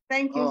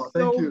 Thank you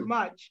so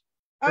much.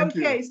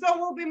 Okay, so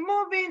we'll be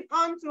moving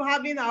on to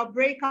having our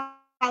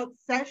breakout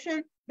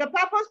session. The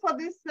purpose for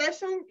this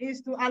session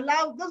is to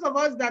allow those of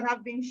us that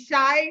have been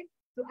shy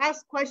to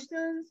ask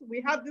questions.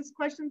 We have this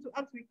question to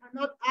ask, we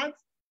cannot ask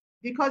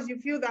because you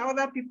feel that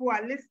other people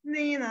are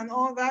listening and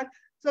all that.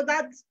 So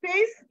that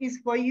space is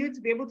for you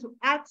to be able to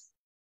ask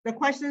the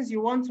questions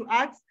you want to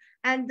ask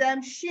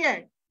and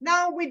share.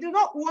 Now, we do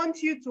not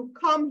want you to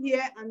come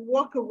here and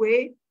walk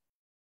away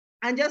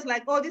and just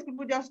like, oh, these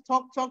people just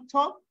talk.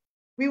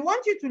 We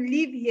want you to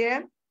leave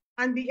here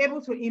and be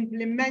able to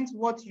implement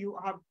what you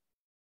have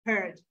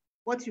heard,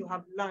 what you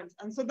have learned.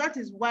 And so that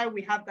is why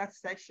we have that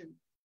session.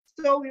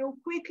 So we'll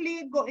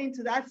quickly go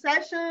into that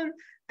session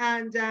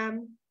and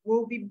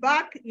we'll be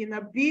back in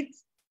a bit.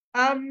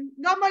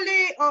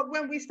 Normally,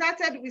 when we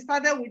started with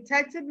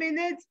 30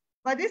 minutes,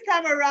 but this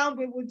time around,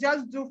 we will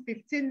just do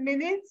 15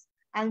 minutes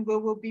and we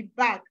will be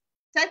back.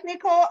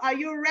 Technical, are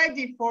you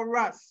ready for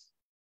us?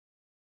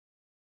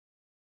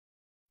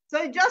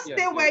 So just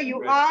stay where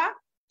you are.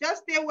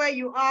 Just stay where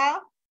you are.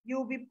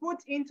 You'll be put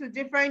into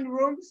different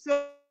rooms.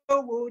 So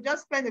we'll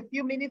just spend a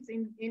few minutes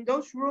in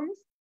those rooms.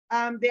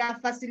 There are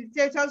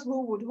facilitators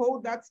who would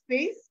hold that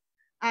space,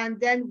 and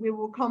then we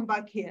will come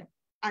back here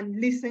and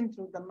listen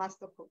to the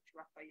Master Coach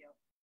Raphael.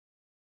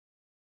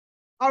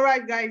 All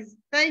right, guys,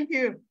 thank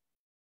you.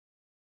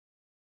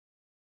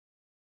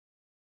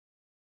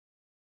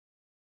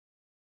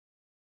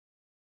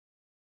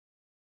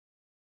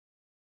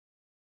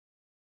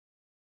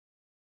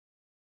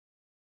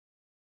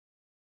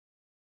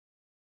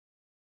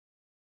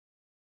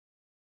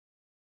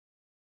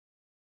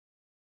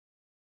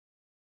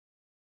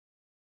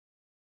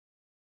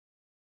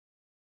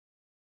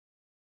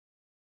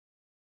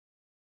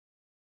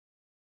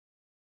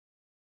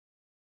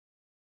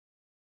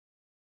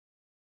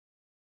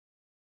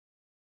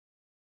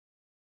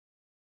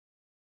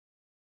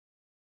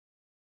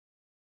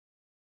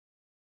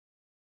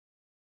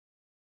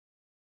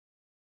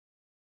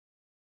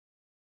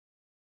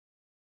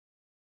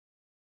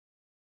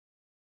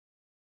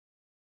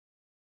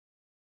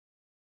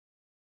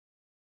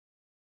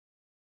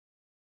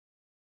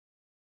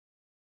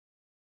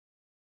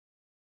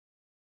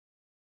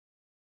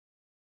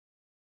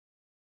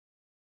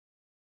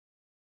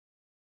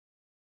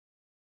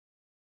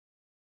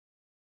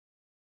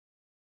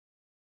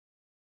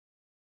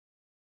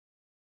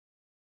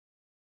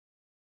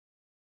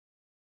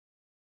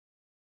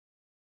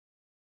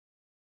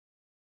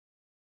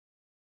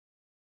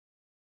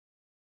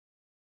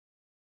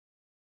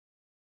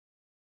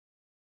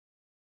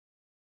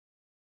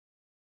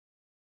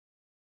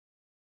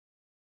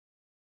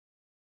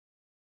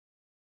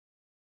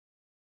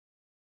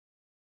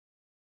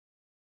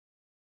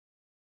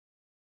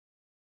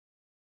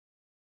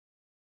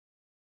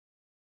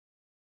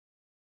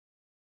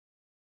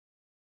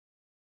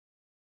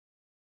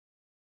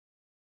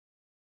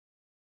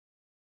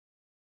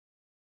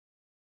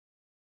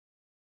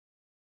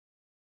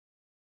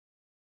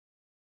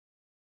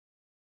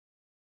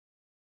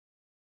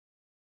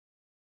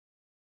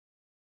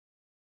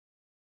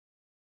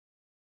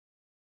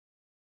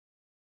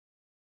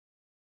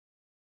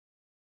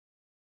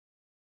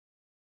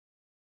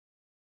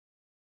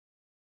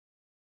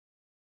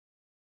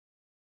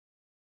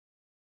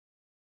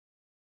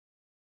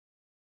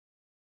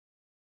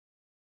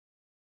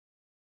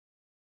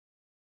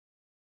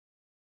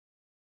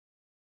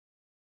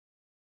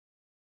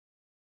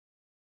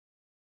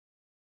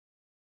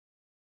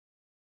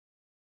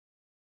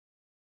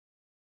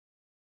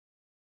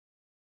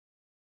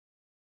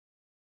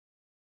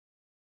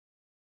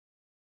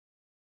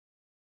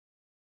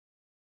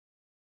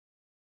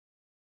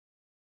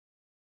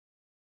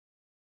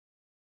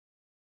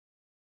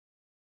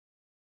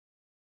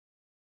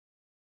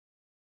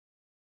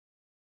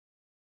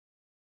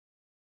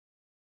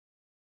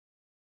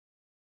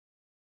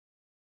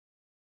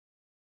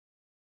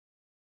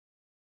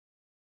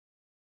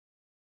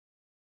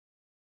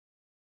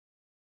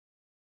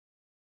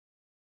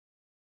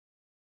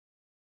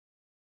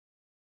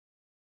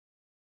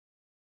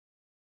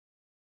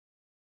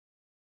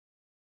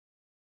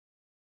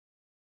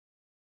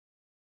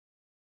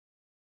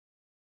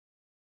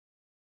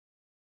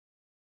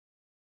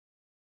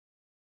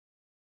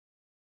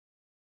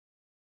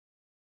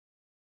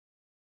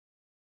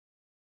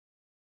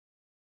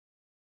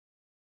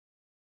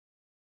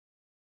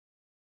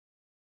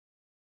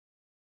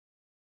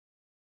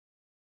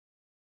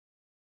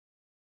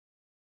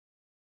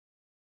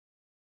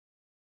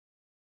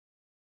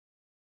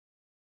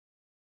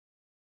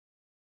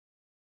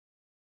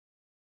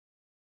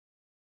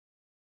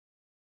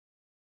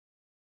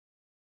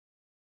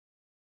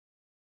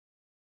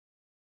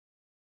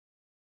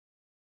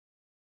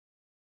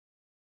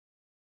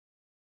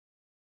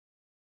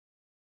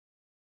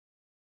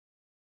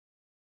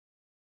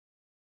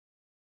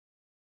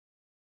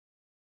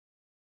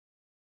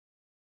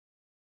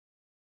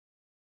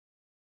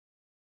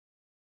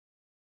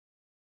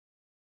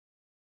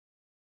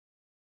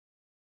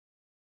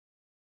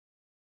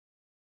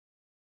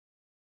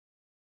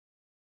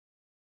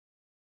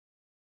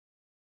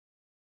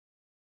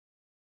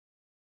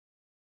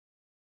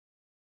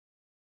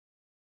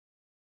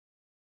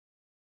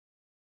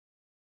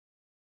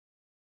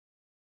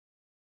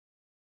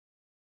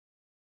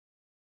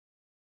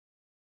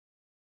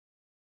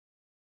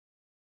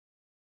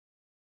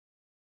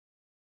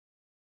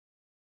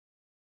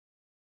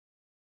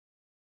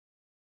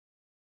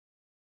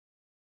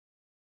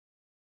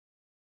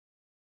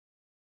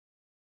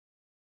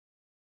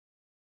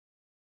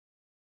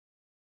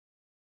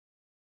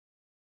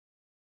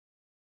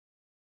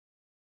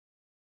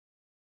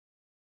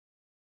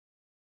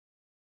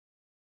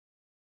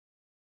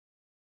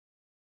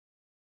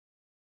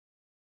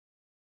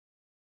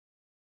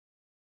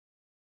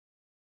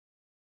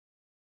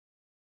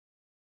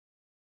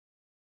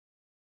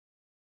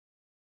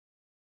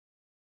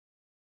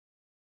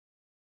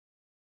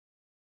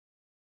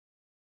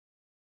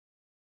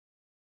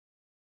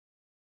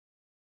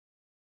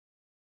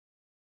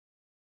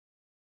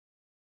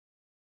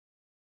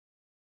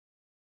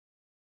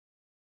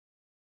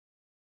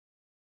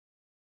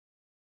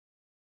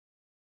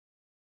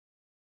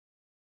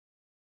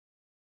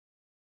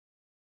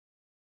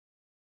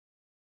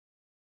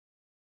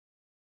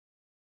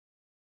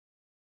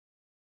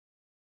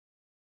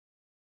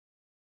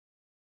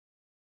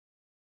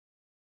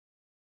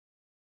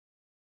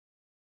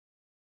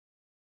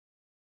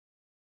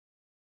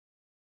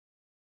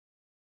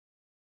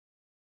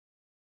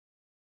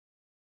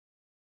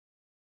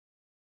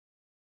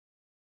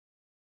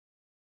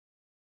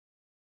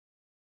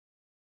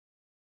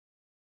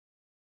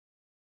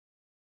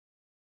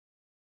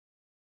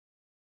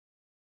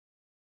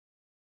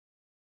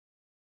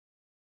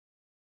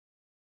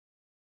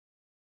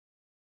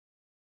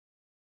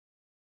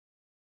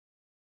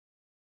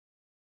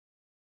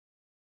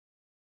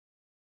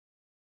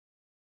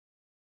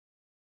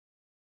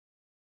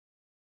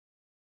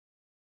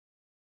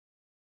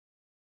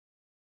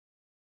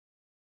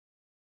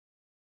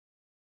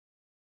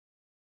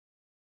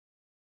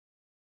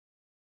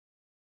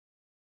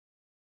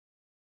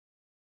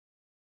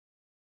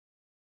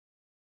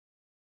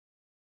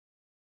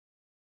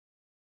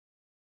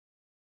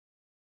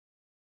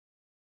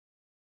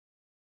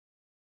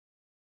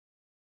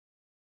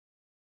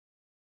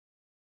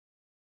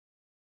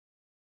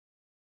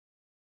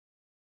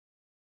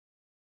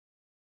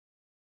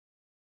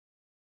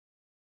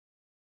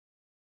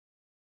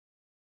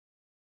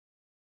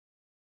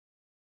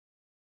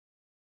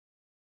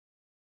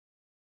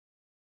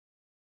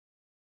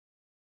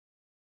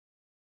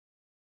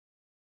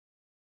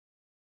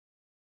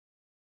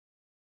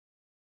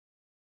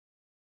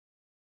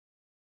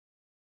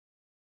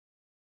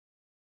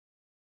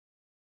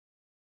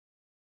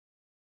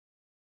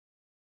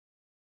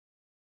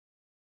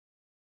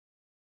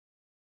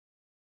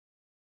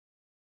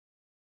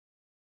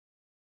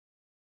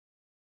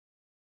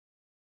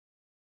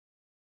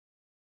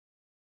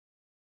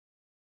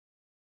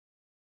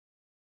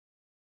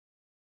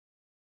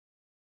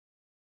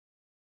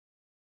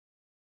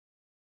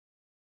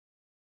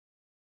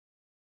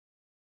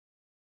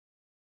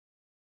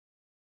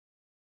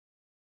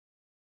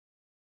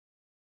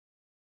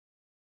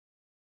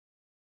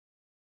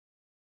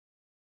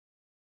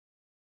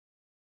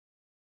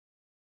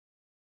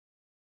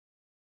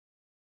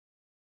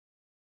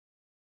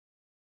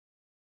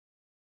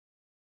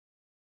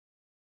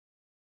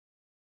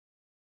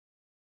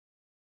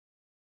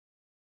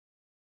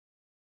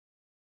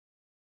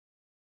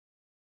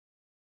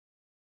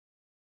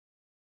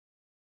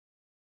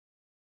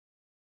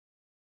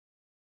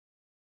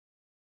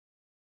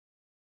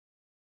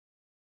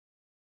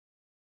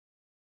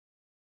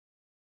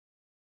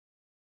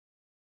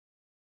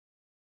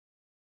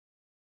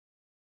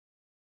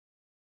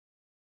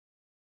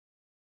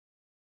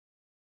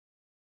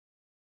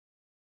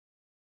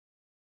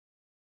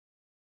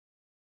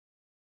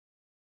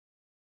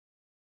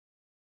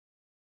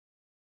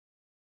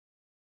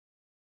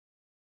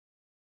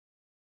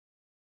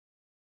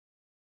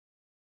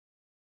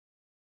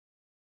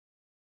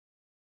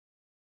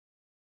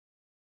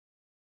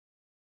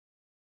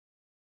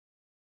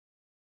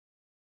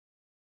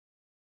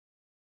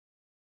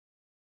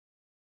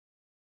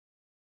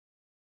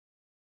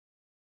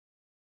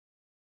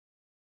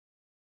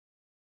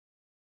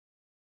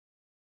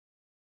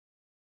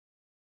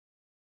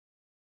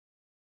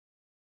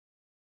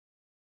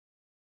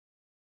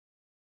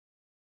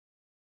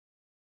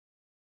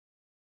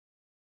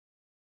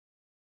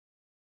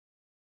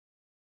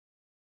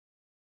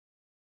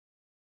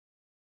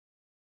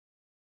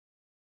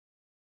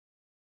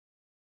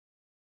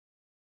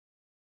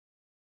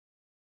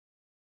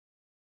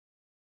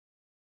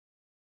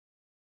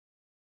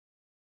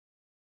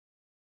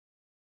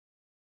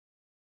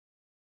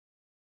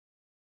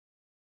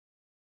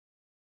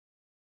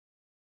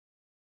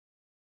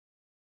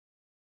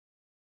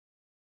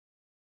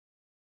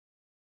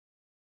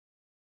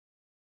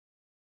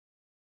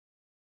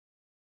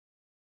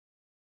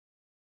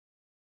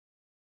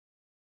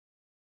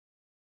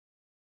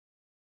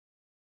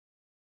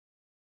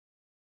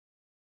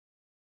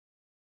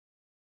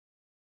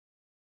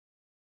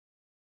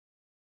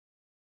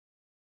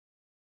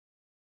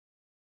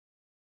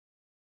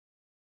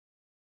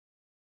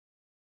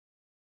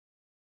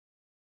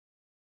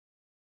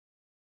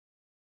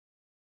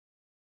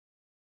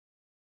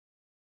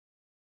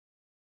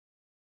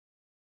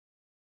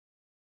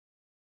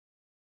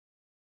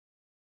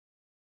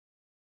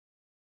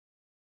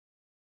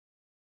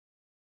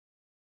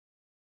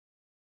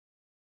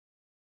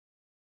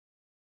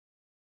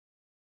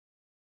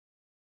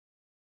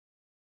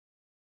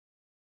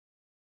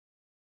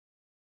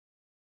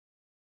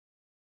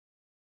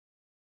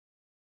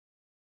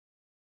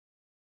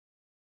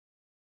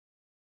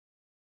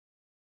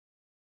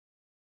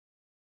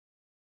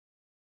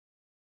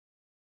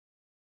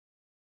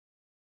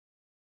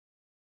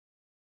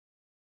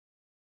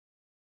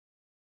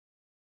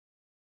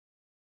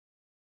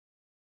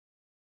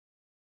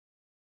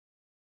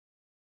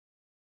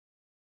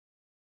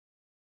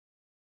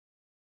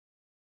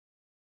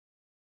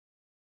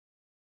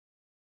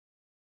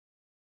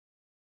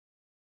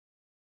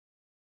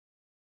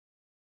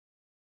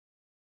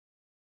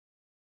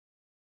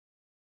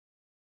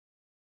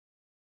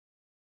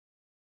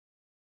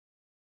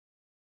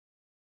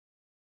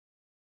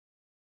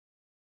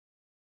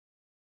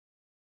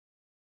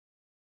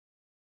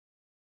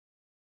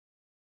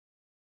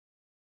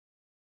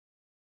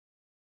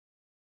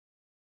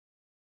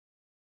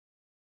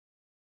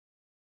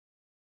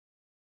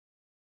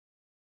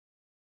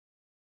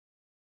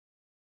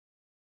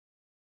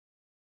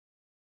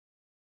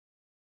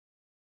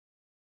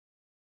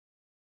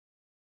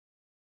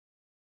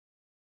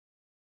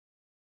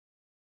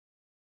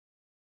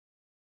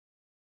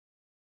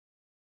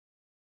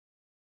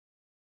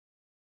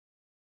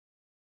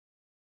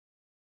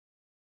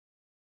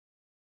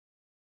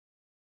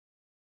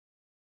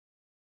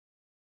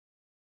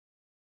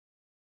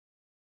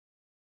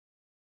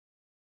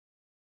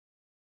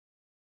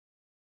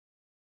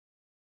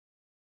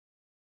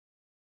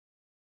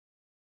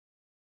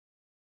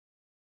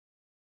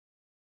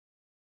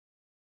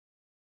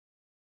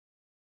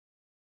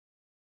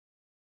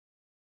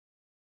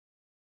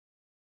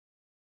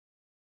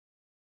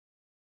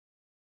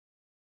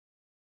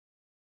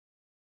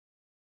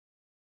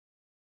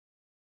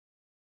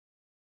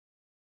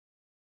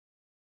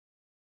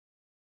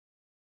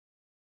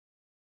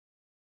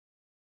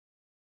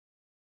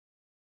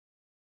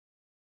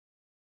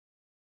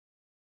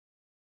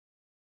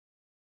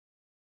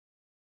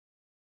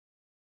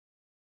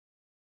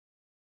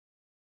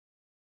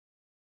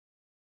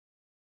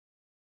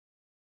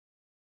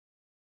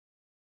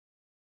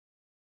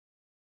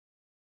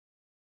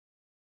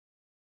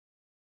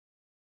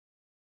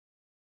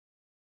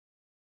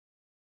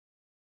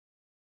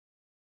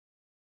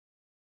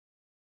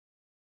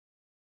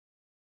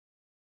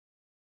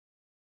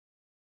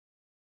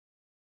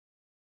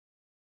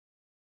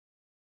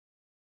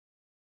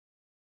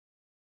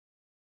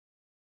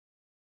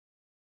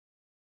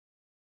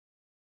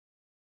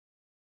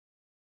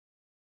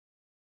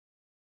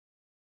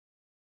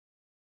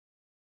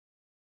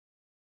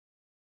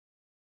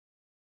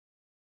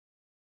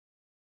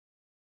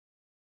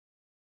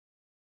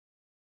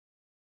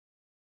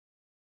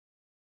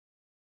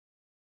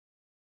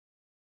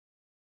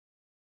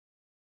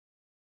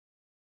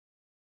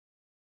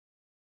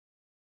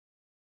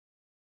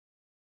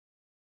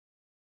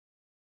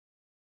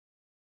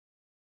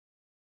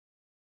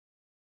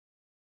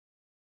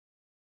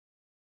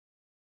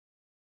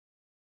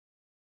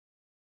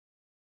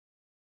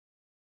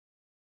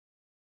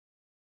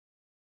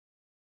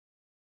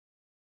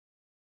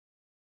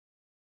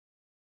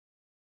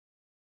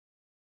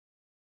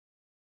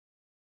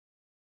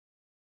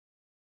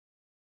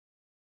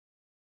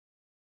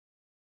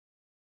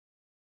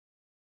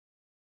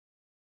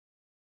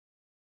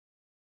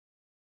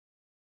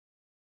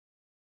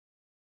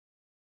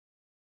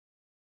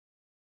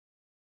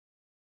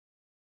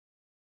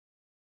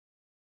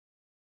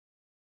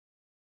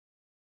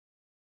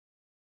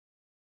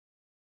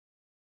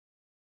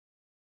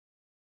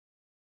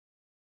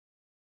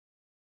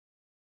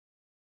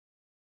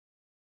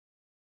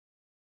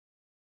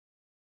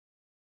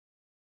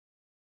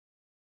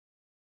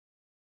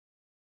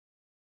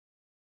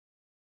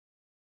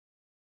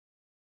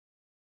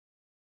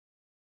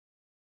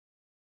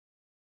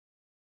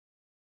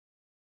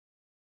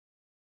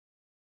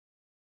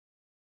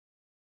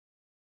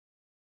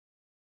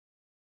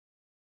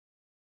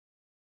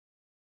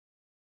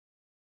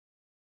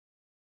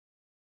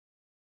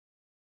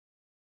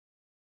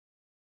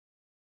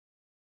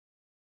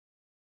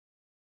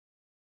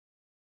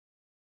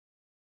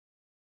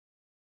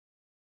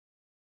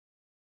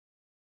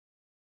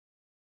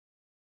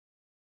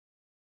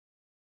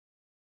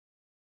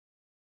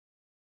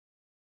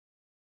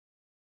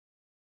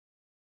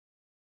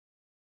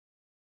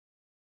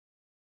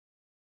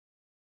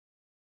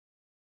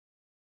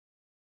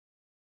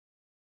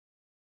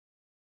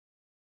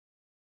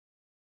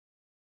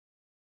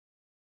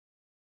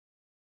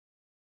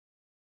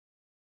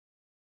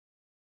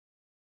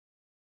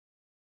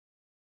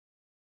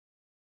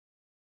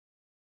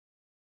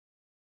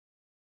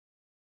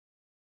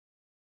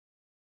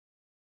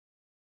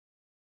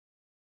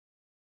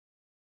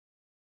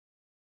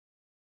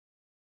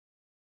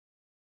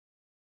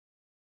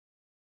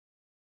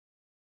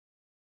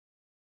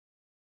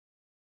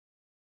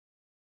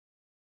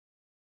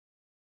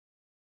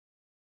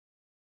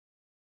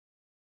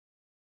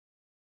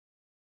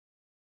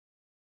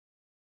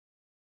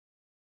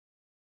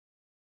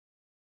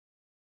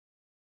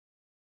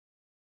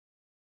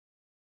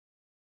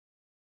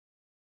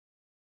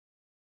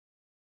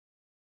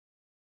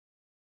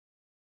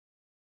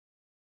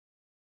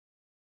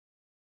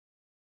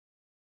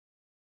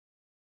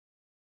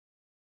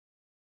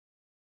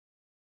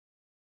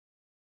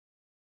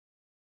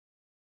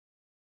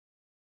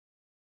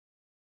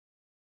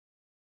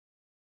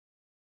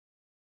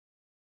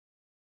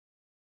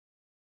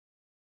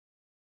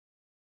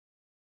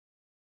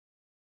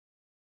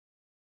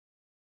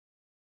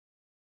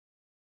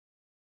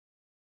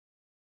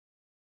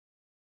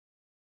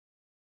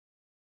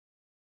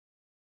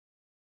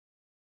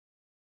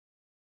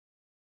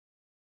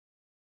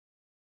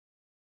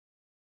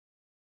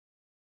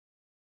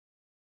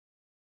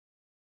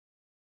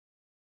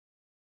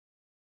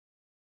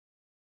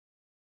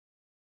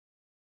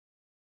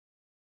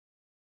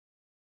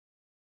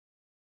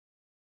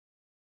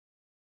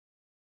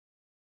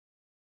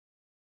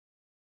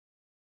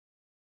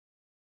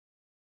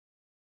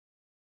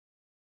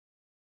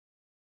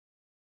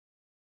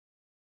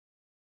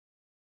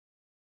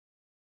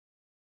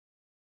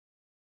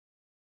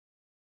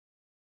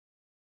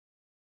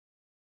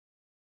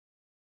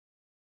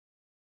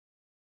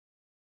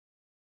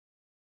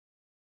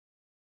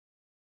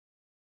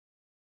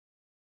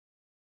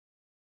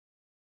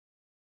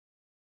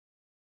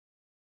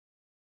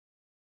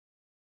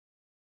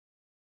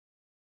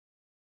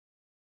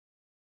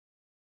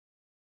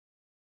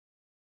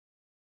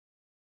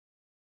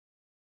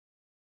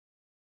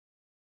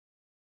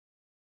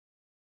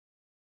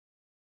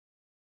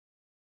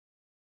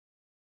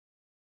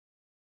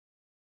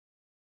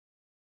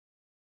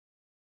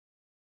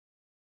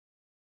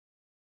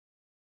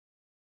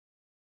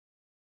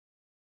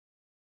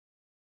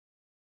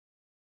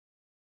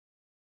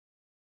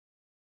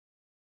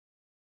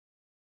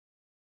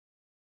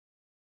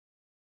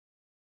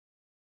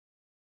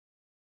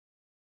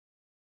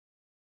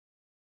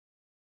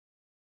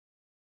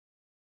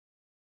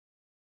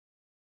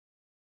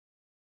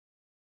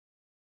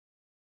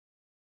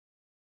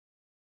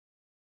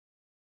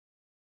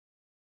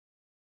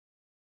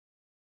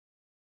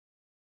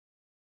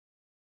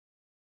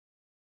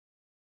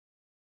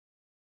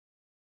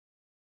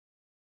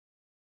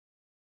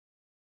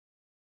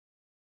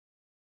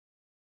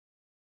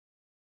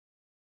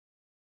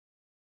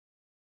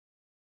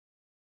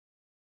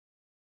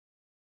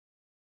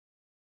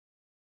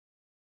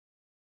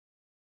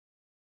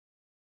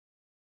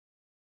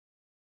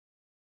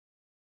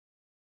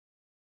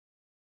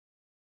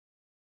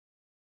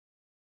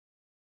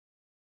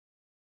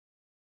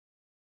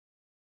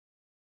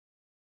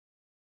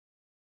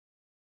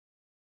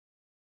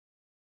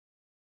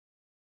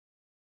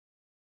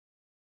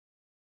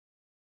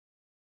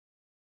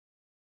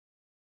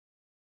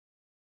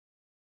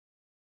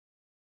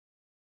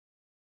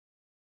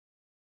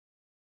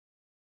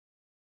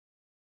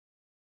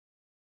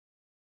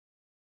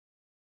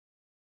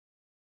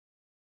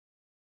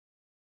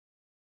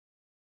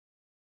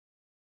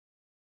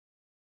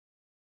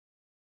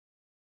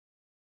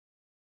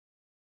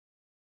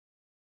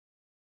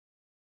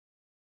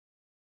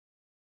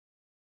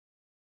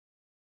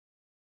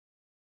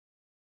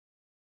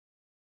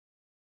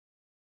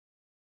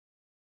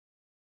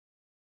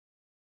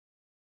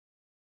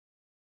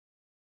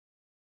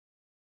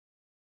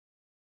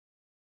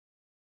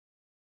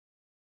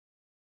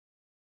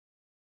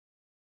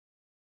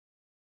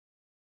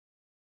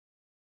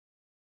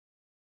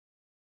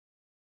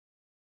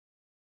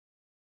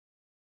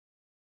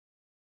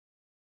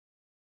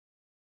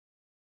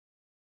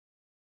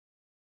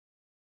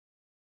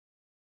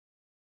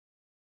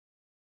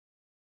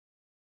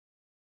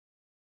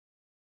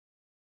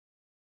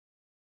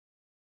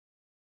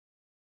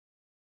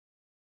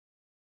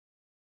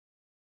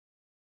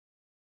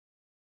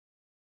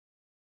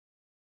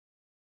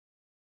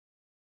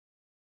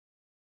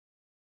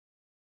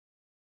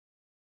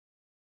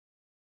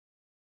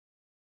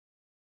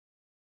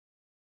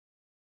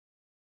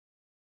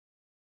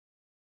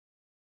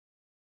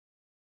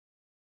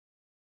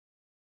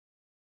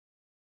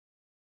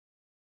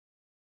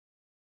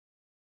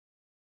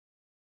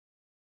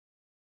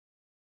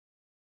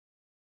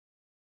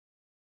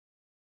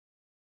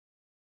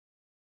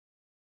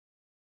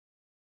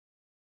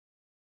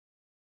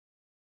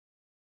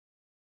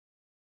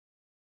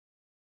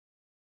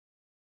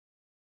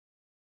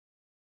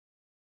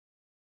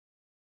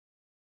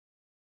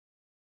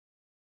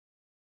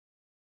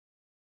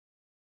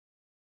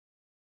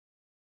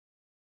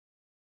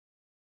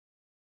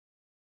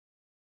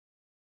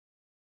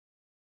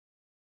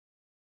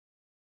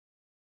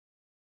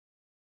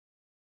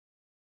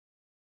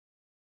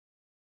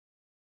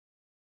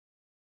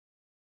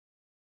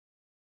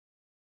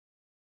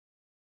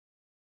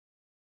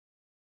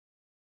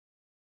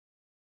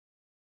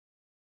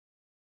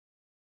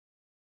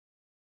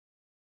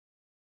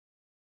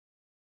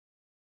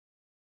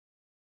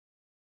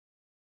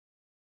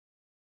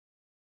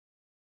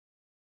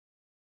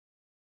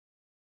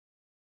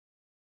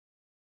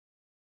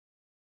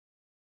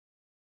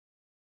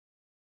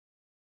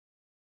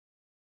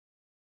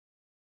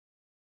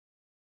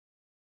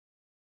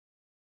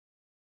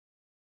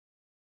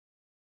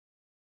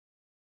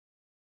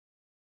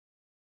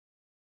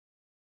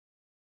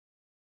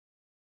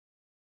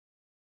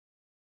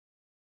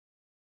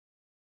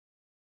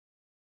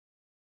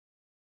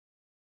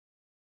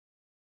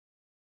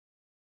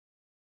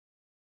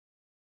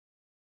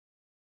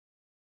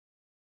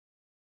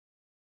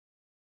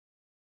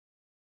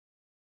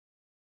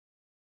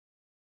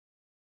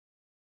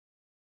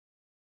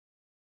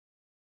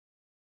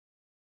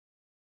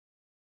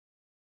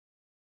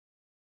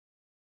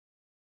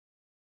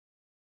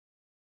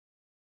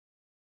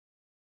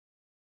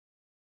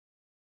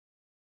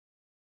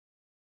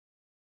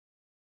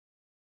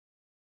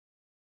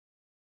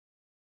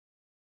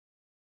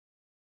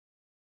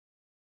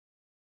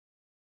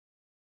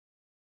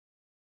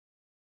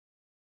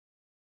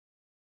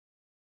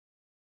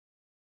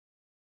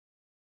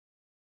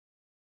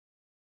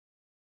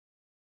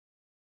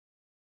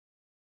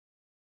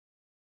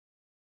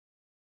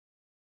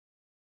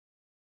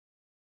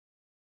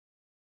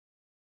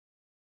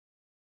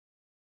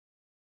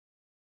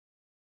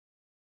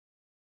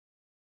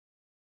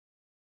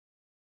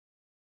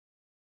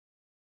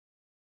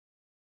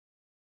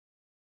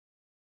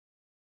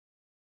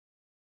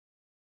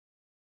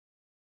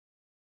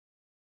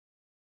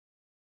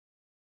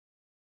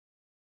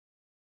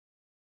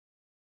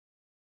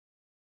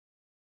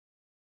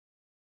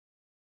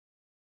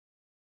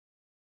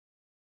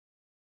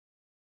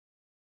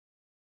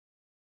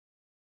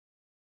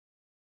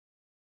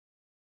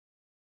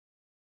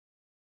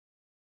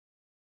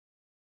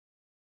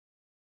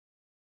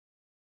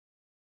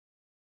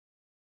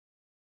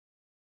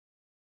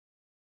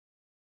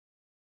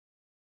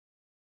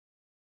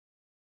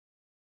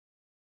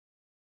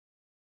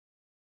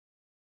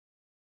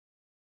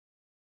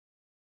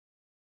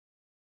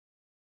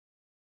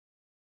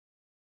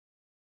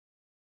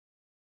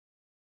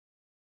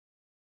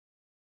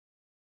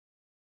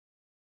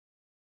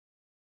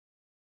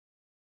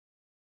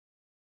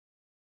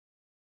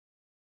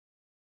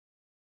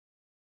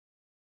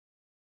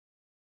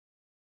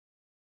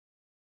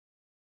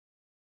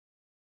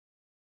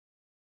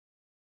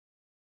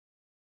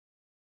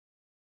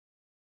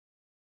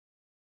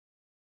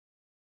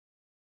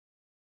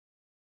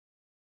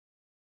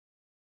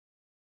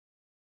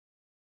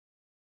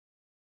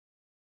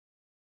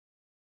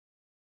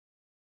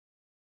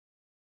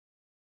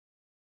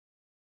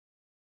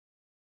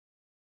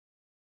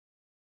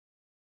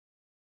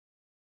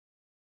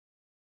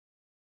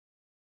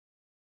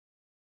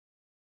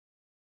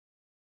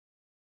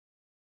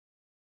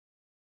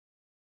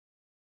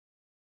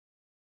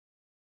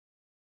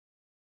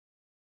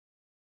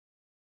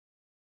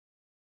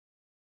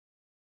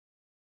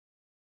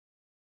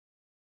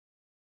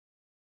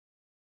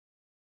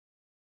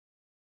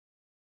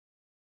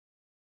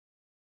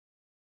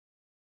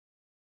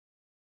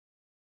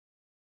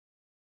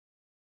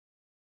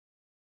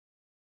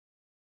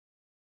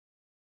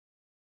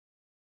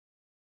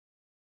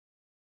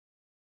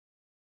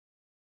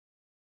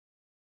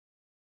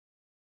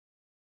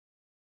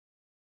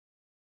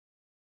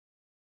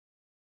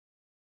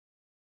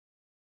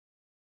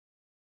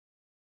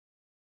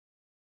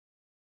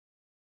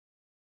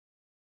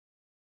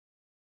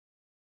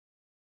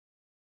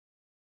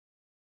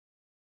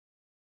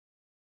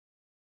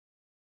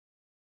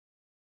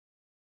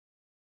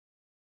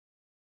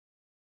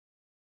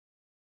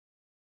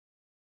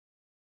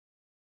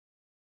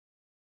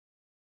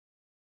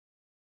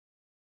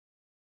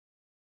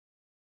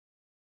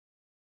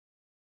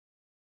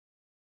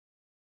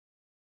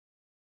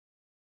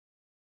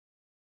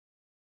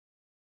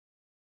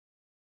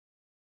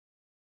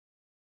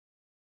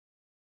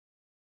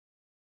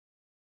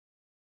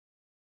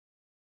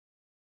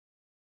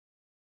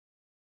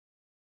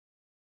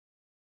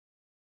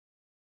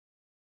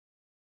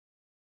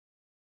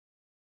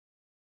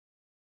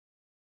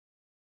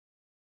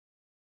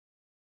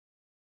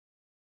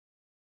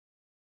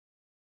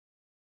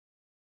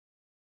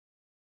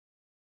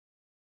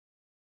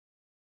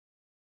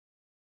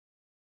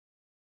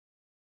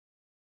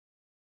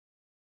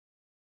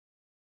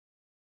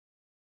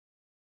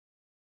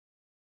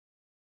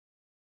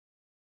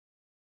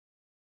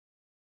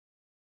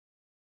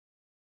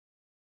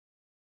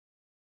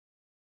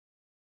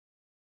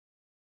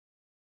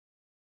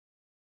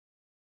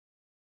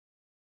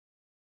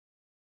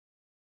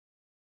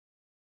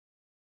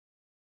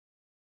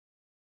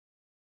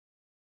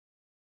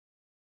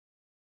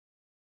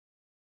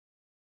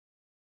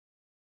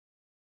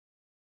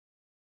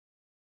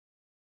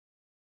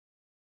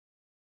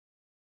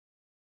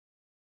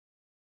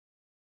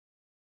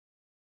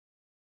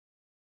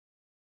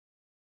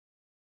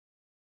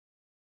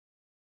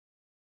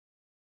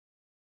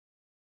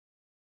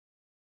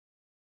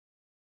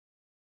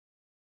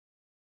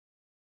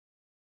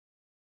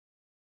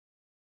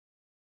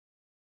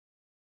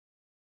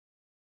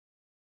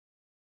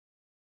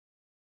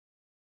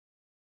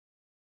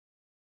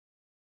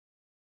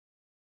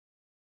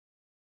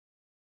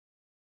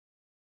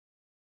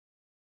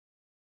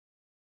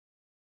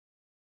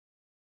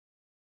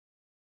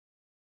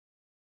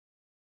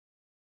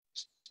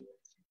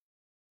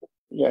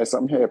 Yes,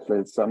 I'm here,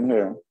 please. I'm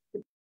here.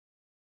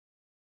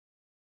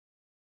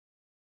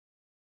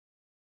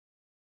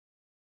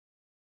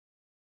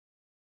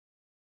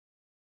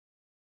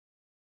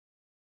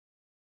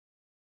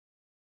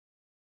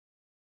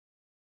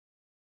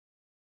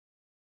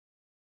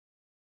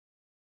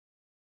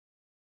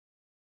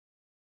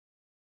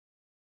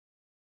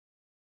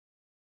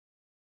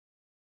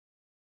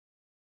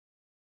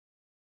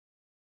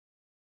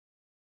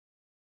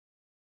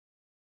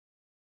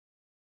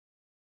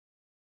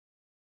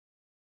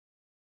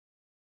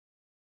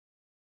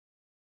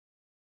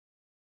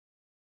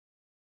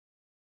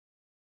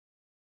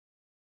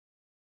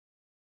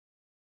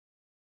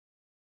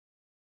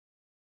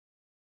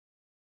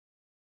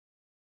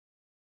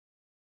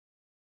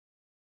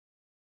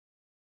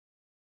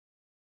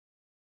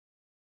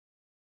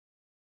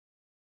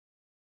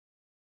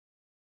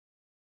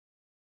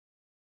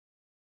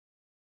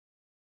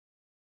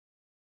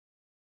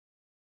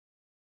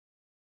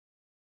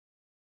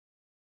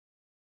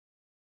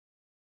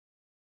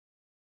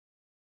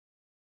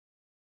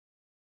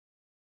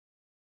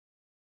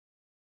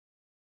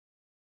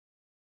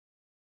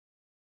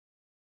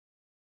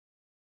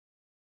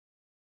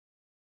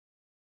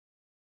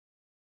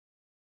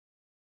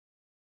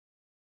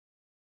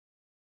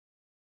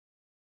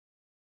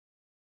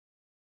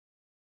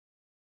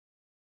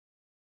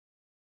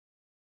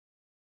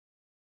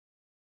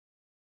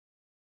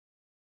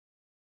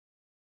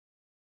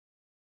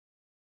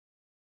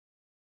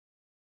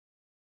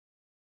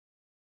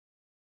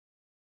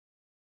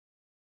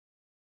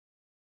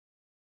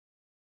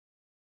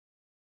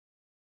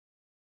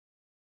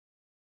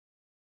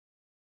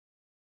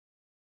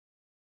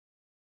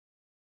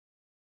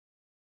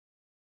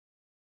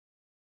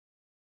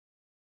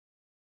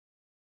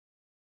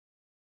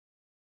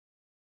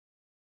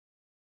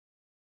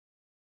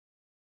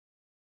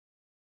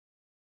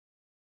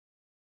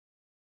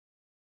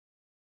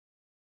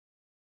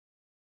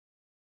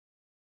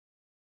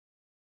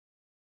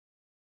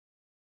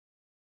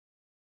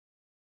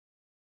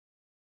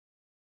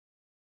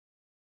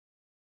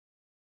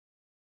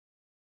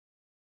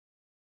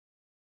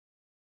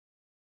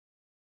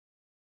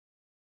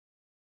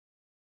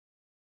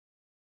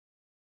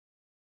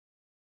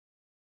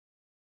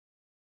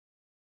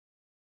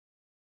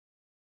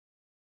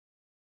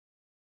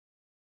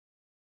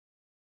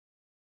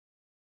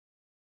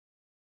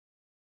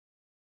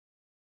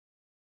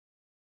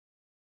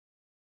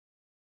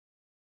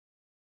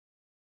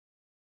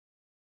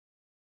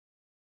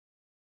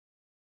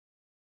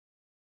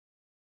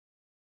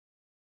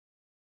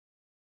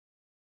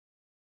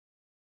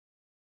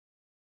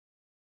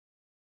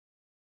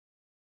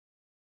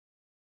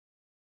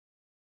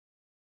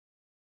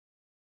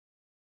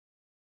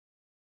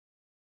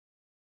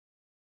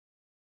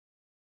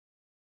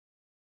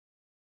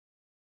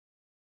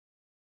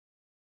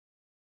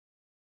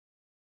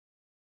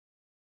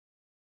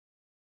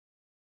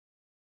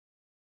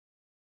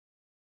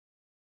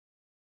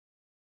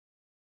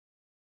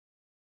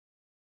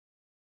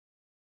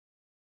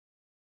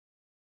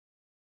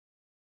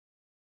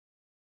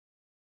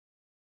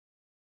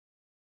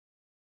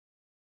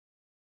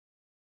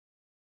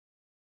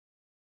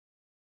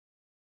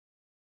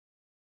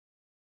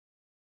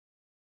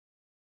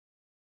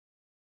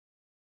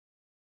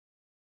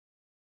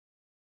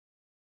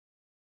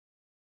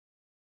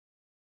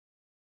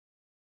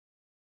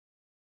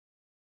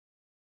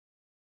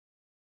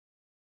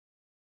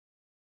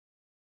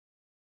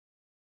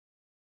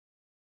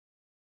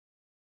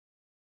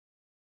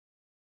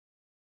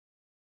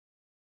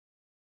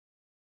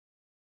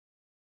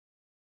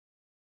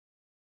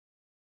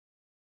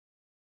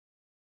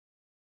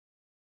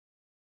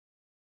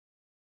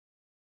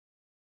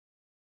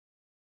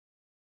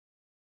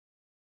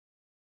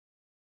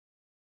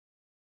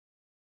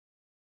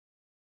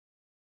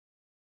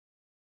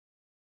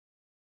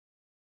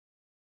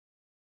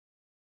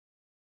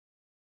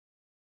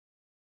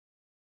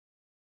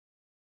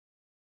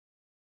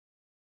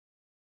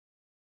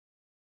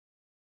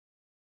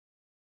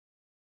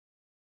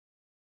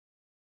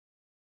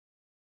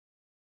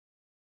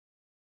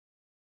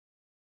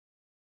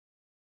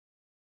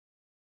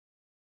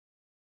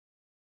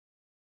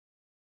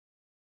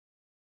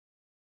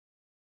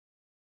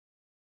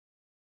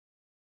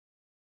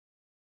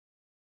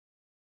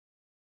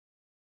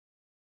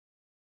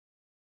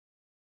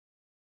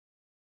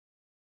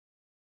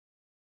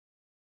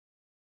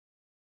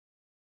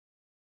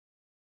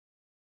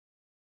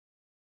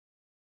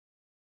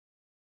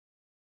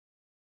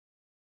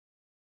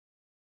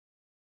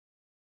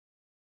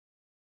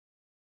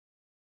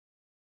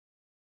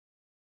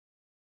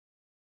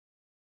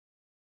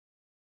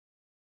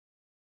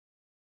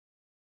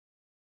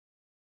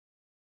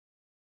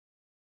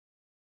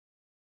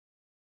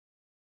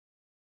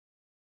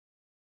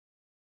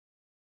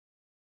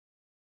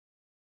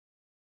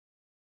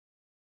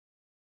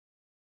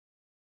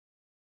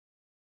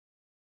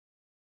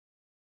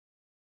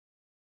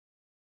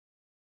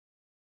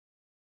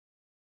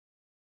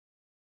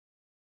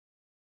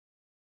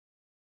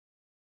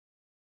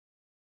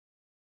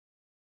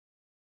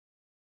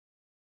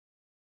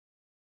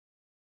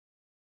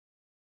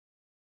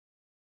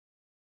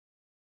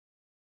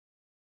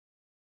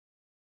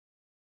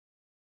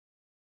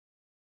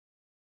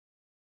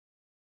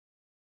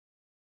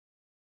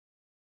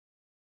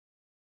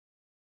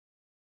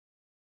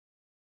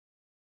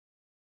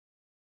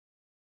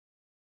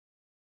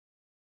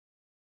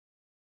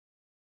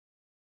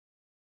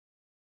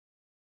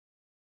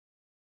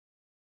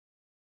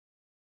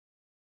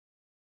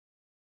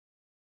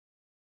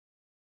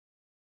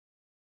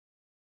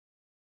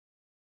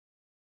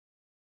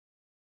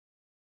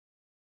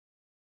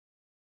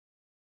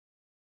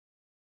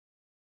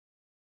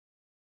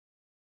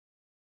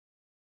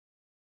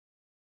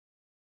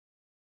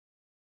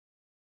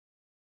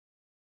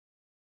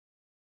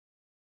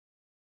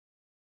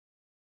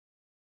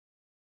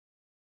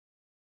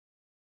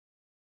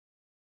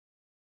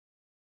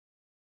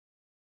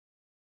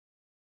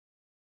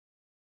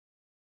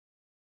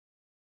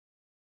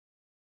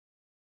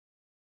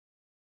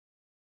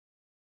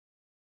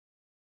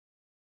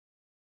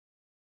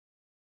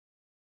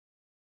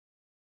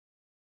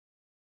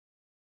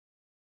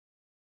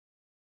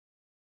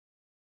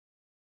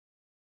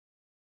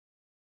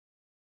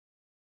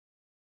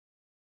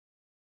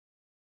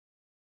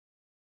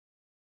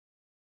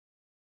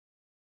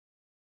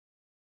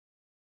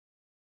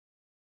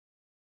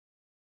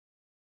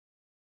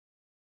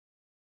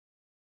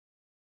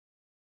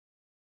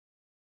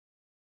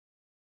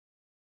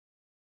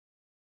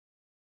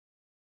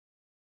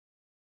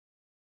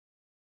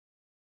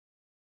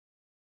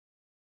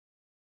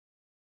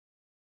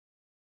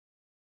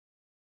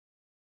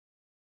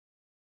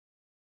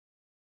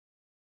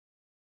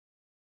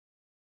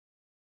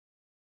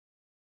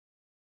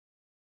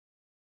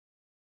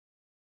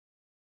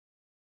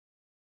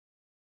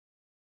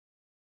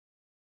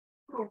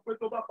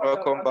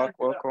 Welcome back.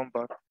 Welcome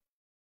back.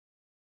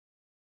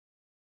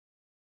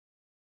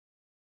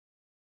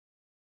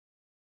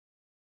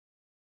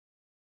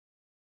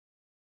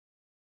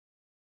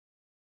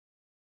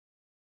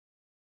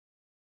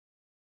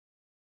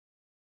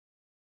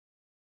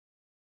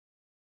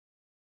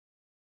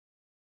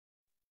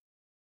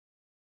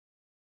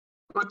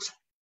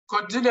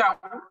 Coach Julia,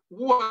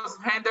 who was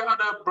handed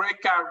the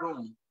breakout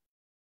room?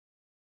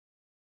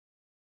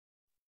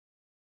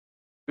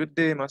 Good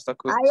day, Master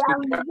Coach. I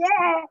am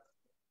there.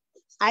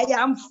 I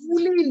am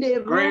fully in the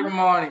room. Great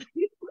morning.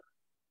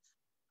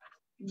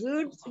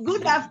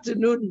 Good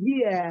afternoon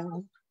here.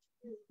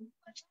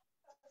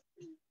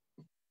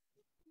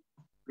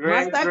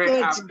 Master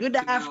Coach, good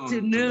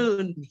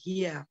afternoon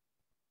here.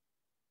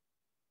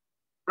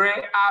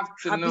 Great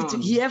afternoon. Happy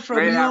to hear from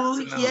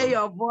you, hear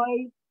your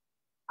voice,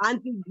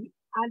 and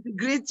to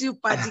greet you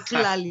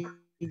particularly.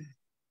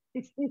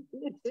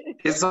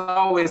 It's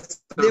always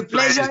the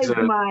pleasure is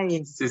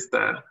mine,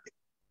 sister.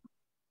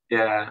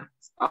 Yeah,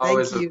 it's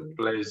always a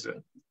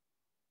pleasure.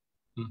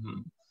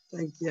 Mm-hmm.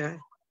 Thank you.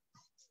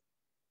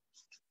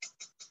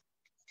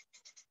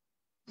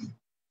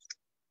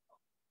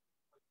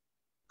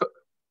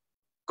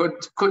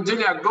 Could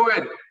Julia go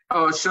ahead,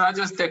 or should I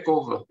just take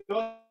over?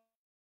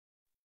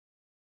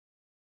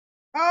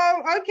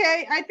 Oh,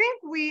 okay. I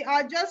think we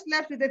are just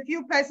left with a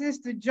few persons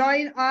to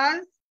join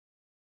us.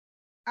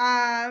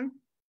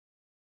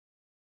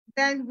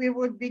 Then we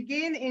would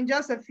begin in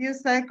just a few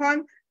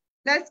seconds.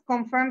 Let's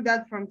confirm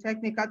that from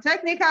technical.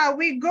 Technical, are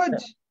we good?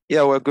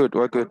 Yeah, we're good.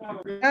 We're good.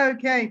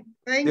 Okay,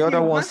 thank you. The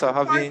other ones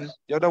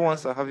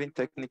are having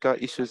technical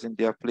issues in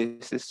their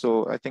places,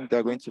 so I think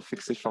they're going to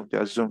fix it from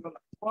their Zoom.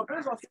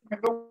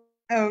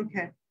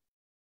 Okay.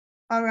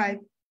 All right.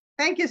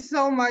 Thank you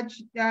so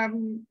much.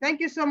 Thank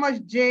you so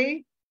much,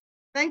 Jay.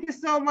 Thank you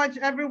so much,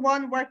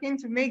 everyone working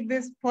to make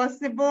this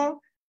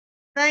possible.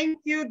 Thank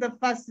you, the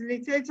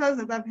facilitators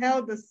that have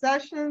held the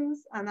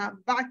sessions and are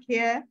back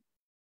here.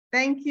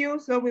 Thank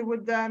you. So we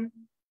would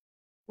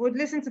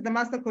listen to the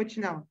Master Coach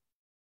now.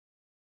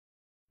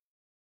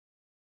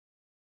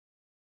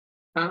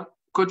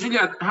 Coach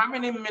Julia, how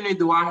many minutes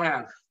do I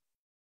have?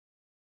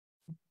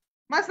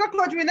 Master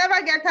Coach, we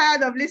never get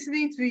tired of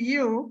listening to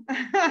you.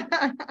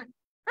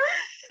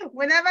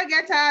 We never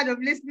get tired of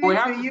listening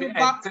to you.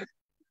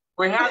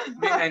 We have to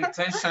be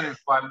intentional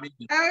for a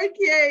minute.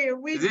 Okay,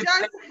 we just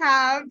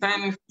have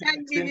 10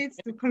 minutes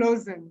to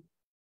closing.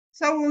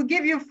 So we'll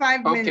give you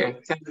 5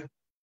 minutes.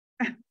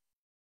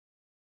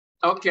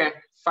 Okay,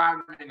 5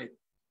 minutes.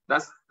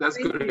 That's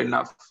good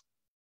enough.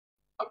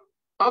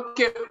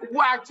 Okay, we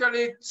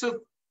actually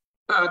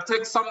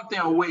take something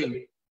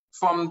away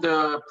from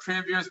the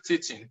previous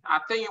teaching. I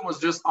think it was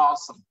just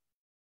awesome.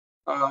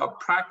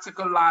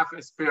 Practical life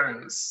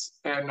experience.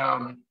 And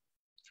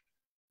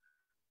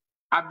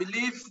I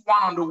believe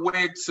one of the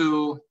way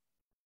to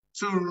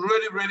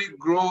really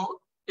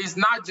grow is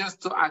not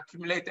just to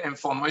accumulate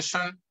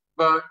information,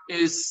 but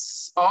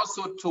is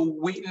also to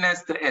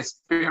witness the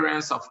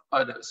experience of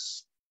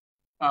others.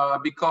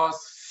 Because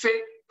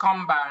faith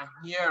comes by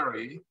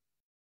hearing.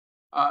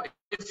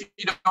 If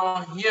you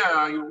don't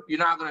hear, you're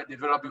not going to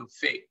develop your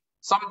faith.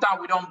 Sometimes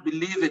we don't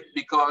believe it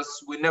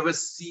because we never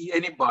see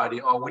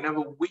anybody or we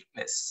never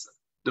witness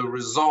the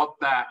result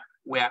that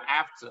we're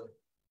after.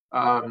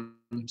 I'm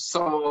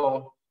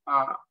so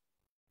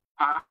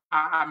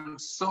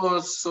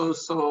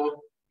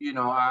you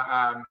know,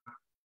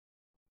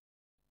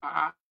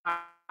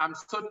 I'm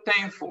so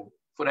thankful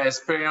for the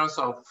experience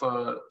of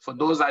for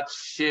those that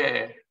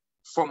share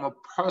from a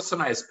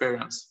personal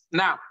experience.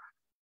 Now,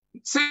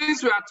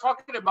 since we are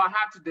talking about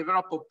how to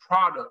develop a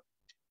product,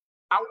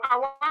 I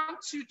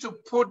want you to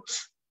put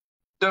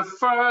the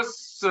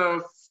first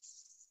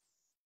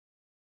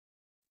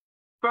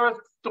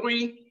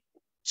 3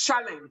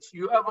 challenges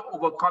you ever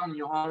overcome in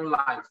your own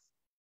life.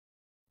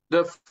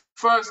 The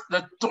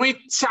 3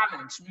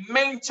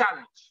 main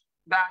challenge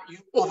that you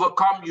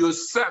overcome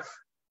yourself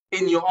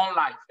in your own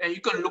life. And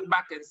you can look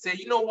back and say,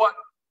 you know what?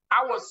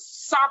 I was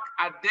sucked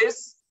at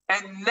this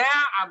and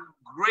now I'm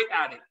great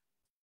at it.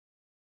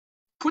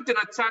 Put in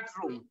a chat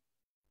room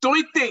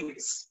 3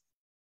 things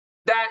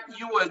that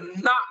you were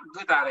not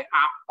good at it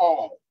at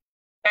all.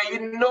 And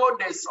you know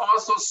there's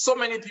also so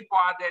many people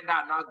out there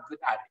that are not good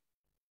at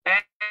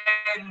it.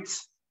 And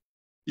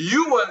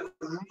you were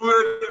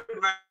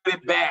really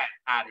bad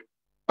at it.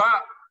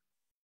 But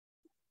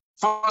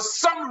for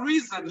some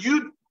reason,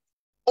 you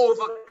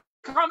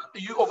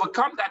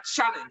overcome that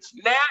challenge.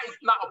 Now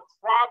it's not a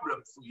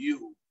problem for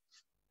you.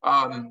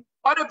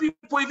 Other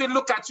people even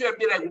look at you and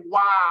be like,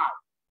 wow,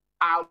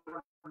 I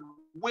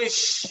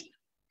wish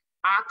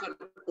I could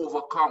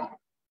overcome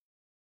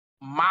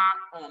my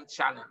own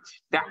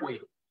challenge that way.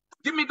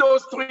 Give me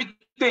those 3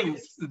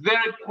 things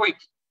very quick.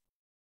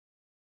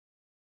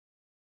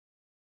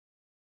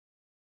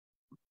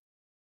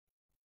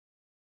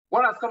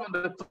 What are some of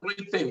the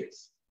 3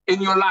 things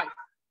in your life?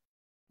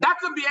 That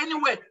could be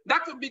anywhere.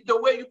 That could be the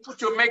way you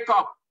put your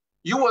makeup.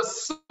 You were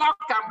stuck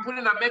and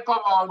putting a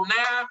makeup on.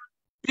 Now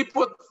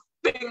people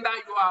think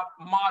that you are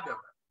modern.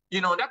 You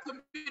know, that can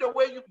be the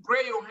way you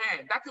braid your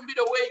hair. That can be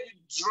the way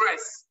you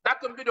dress. That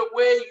can be the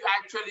way you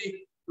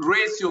actually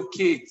raise your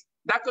kids.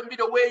 That can be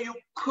the way you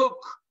cook.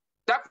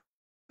 That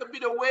can be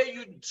the way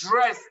you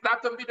dress.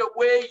 That can be the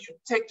way you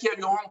take care of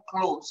your own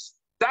clothes.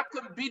 That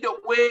can be the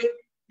way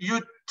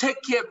you take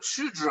care of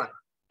children.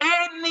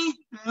 Any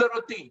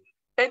little thing.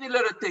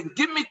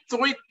 Give me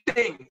 3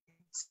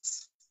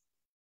 things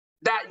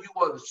that you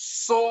were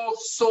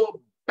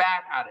so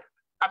bad at it.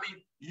 I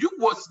mean, you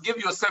was give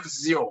yourself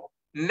 0.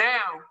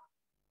 Now,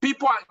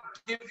 people are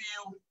giving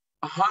you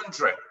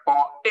 100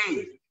 or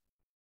 80.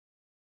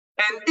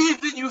 And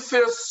even you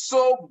feel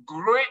so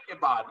great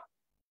about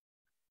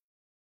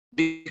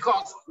it.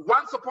 Because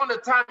once upon a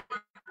time,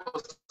 you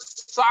was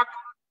sucked,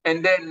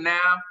 and then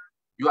now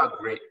you are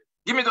great.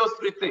 Give me those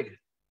 3 things.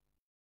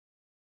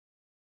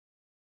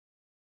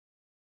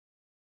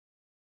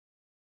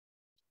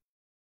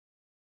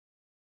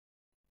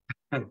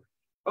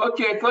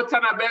 Okay, Coach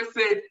Annabelle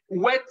said,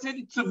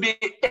 waiting to be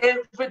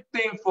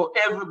everything for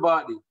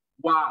everybody.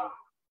 Wow.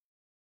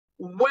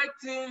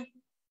 Waiting,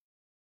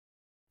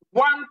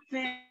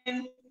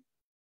 wanting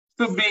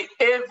to be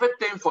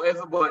everything for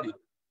everybody.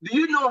 Do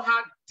you know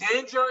how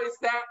dangerous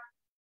that?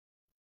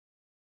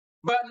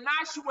 But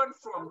now she went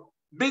from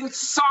being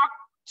sucked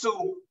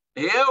to,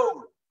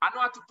 yo, I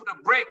know how to put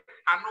a break.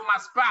 I know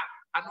my spot.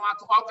 I know how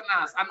to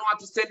organize. I know how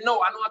to say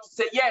no. I know how to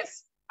say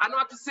yes. I know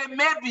how to say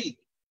maybe.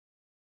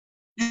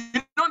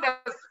 You know,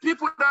 there's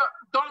people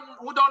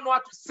who don't know how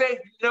to say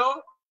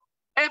no.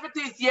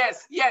 Everything is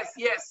yes, yes,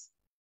 yes.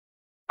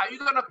 Are you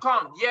gonna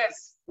come?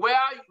 Yes. Where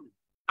are you?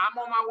 I'm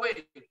on my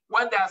way.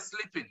 When they are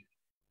sleeping.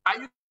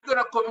 Are you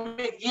gonna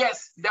commit?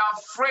 Yes. They're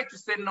afraid to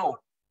say no.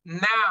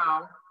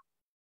 Now,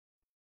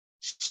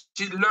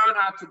 she learned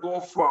how to go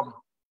from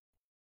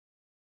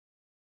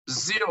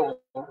 0,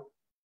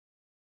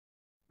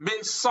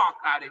 being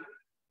sucked at it,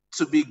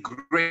 to be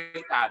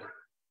great at it.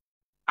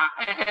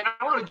 And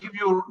I want to give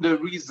you the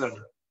reason.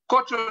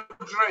 Coach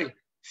Dre,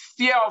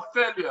 fear of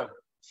failure,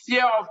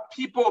 fear of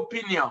people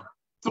opinion.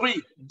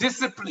 3,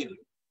 discipline.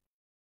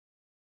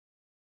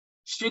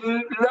 She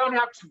learned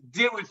how to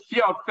deal with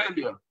fear of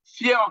failure,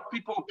 fear of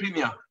people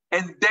opinion,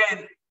 and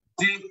then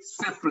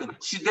discipline.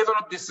 She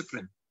developed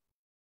discipline.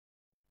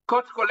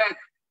 Coach Colette,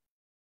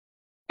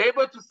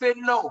 able to say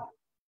no.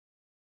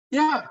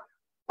 Yeah,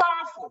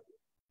 powerful.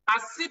 I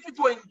see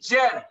people in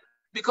jail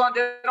because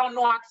they don't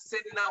know how to say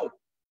no.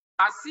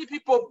 I see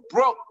people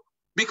broke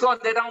because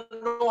they don't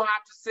know how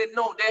to say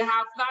no. They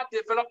have not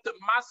developed the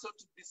muscle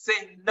to be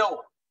saying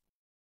no.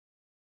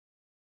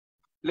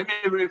 Let me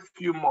read a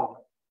few more.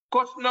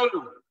 Coach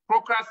Nolu,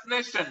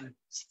 procrastination,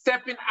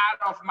 stepping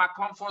out of my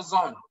comfort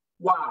zone.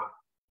 Wow.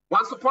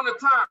 Once upon a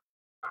time,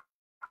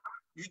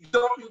 you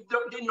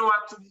didn't know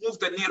how to move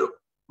the needle,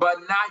 but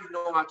now you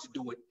know how to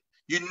do it.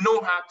 You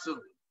know how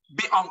to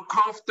be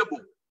uncomfortable,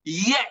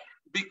 yet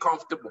be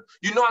comfortable.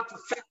 You know how to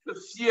face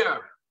the fear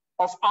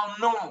of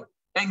unknown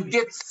and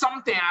get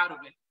something out of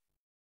it.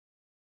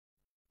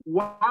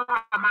 Why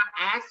am I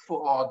asked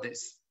for all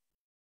this?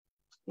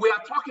 We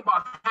are talking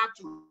about how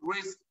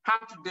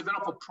to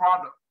develop a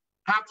product,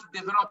 how to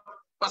develop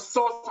a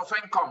source of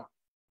income,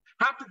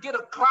 how to get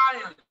a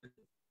client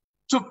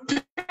to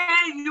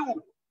pay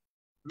you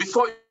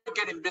before you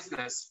get in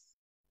business.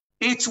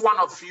 Each one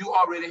of you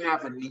already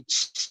have a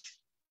niche.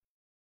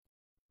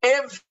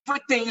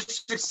 Everything you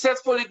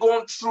successfully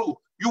gone through,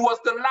 you was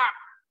the lab.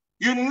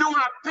 You knew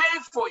how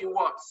painful it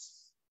was.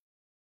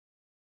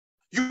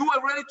 You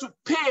were ready to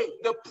pay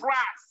the price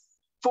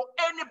for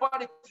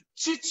anybody to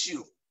cheat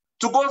you,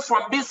 to go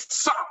from being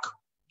sucked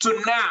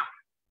to now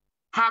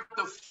have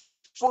the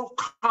full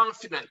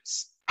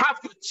confidence, have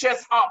your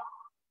chest up,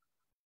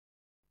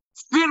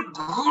 feel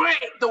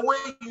great the way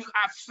you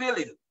are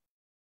feeling.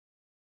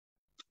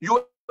 You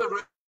were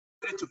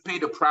ready to pay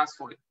the price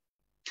for it.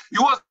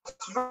 You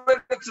were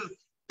ready to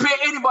pay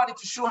anybody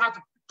to show how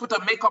to put a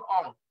makeup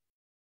on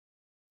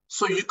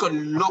so you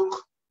can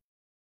look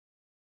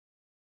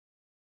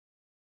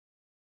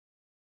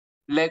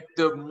like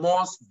the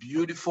most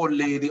beautiful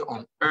lady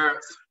on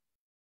earth.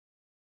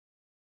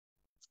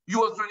 You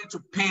was ready to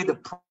pay the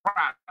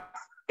price,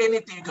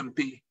 anything you can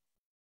pay.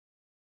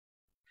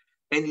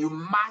 And you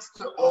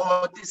master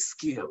all this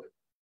skill.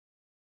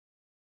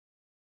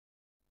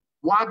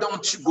 Why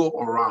don't you go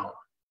around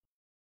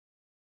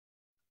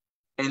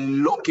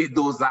and look at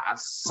those that are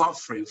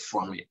suffering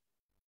from it?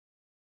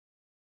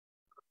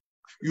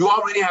 You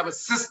already have a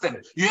system,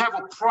 you have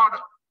a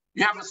product,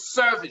 you have a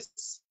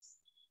service.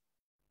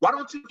 Why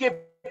don't you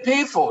get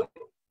paid for it?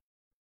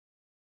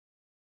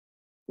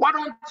 Why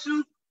don't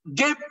you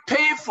get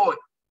paid for it?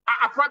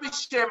 I probably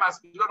share my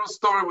little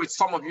story with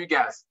some of you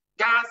guys.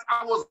 Guys,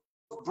 I was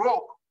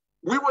broke.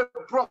 We were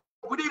broke.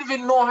 We didn't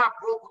even know how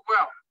broke we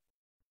were.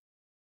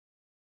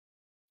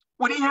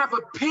 We didn't have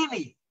a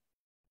penny.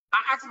 I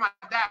asked my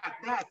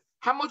dad,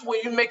 how much were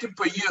you making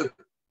per year?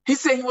 He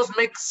said he was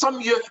making,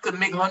 some year he could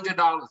make $100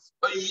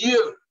 a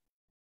year.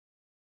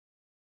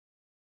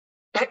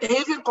 He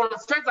even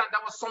confessed that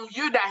there was some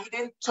year that he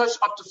didn't touch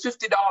up to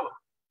 $50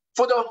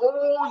 for the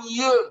whole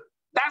year.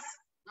 That's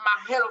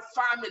my head of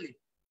family,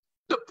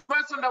 the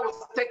person that was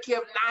taking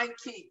care of 9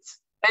 kids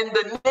and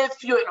the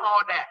nephew and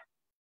all that,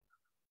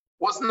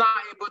 was not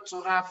able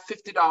to have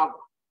 $50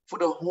 for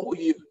the whole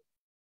year.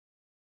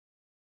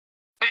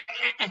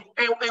 And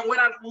when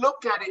I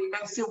look at it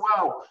and say,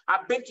 wow,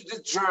 I've been to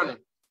this journey,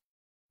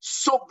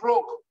 so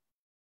broke.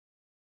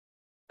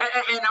 And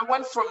I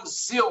went from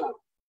zero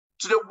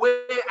to the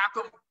way I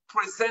can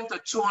present a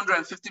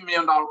 $250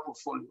 million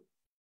portfolio.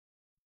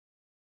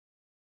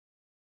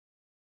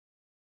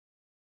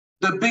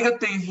 The bigger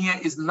thing here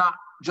is not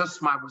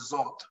just my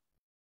result.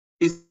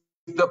 It's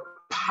the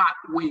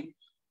pathway.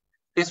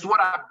 It's what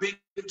I've been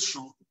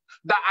through,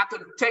 that I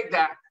can take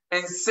that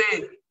and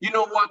say, you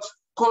know what,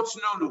 Coach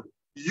Nolu,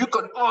 you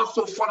can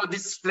also follow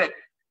this step.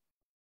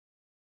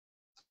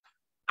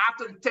 I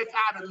can take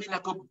out of me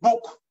like a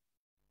book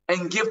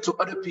and give to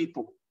other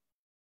people.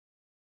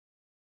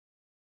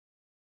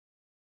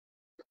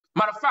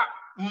 Matter of fact,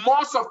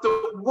 most of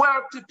the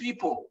wealthy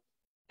people,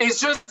 it's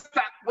just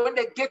that when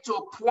they get to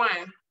a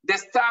point, they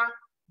start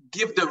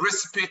give the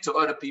recipe to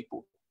other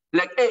people.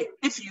 Like, hey,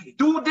 if you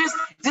do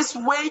this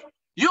way,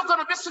 you're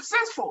gonna be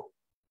successful.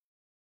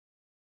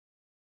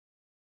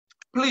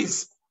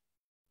 Please,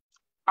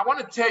 I want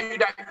to tell you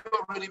that you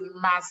already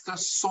master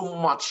so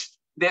much.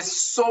 There's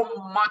so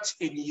much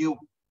in you.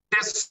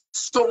 There's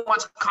so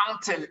much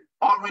content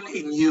already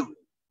in you.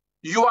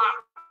 You are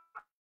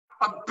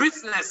a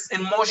business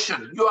in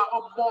motion. You are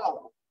a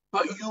mall,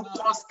 but you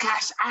must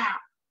cash out.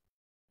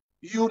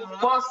 You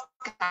must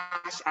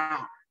cash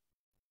out.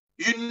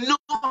 You know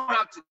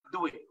how to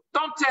do it.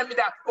 Don't tell me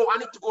that, oh, I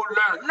need to go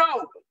learn.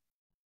 No,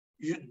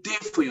 you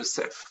did for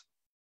yourself.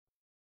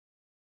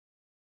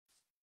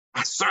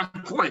 At a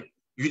certain point,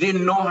 you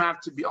didn't know how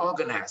to be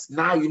organized.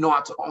 Now you know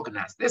how to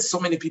organize. There's so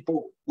many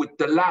people with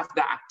the life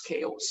that are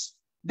chaos.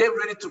 They're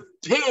ready to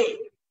pay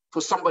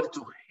for somebody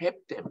to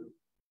help them.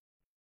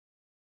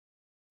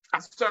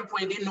 At a certain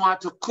point, you didn't know how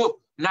to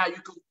cook. Now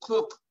you can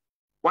cook.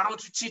 Why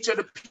don't you teach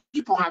other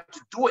people how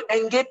to do it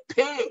and get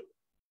paid?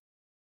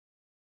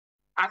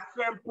 At a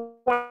certain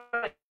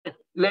point,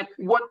 like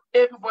what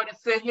everybody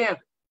say here,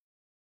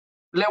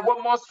 like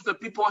what most of the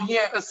people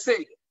here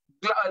say,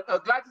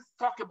 Gladys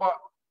talk about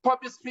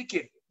public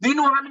speaking. Do you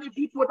know how many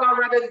people that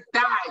already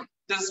died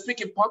than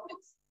speak in public?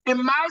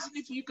 Imagine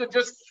if you could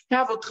just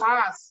have a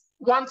class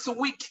once a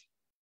week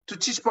to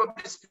teach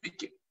public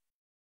speaking.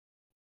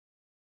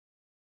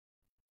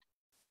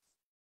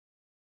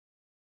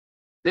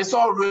 That's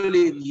all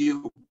really in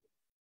you.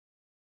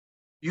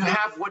 You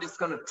have what it's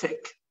going to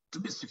take to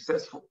be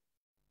successful.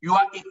 You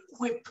are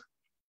equipped.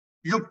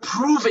 You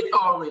prove it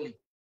already.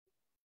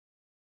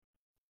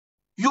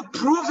 You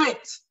prove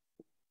it.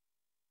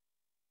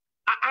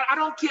 I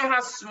don't care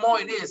how small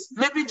it is.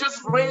 Maybe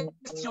just raise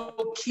your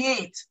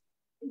kid,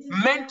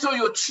 mentor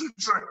your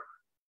children.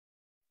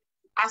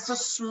 As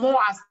small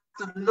as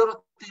the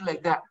little thing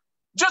like that.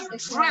 Just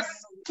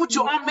dress, put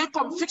your own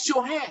makeup, fix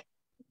your hair.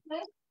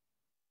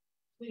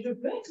 You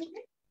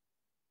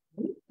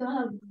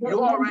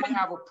already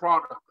have a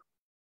product.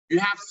 You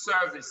have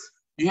service.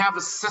 You have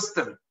a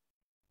system.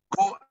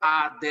 Go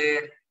out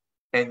there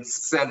and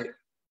sell it.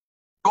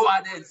 Go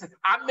out there and say,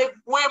 I make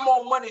way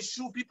more money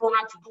show people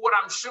how to do what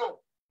I'm showing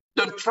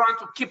than trying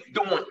to keep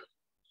doing.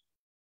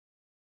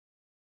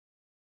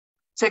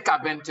 Take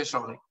advantage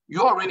of it.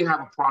 You already have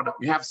a product,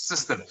 you have a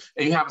system,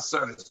 and you have a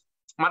service.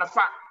 Matter of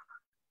fact,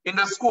 in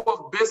the School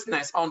of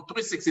Business on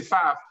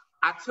 365,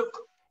 I took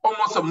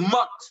almost a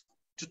month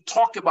to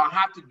talk about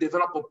how to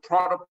develop a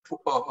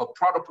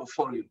product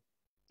portfolio.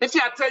 If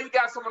I tell you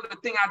guys some of the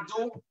things I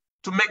do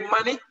to make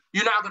money,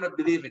 you're not going to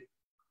believe it.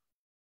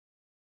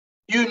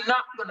 You're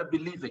not going to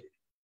believe it.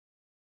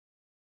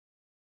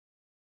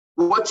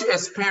 What you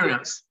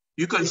experience,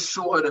 you can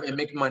show them and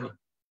make money.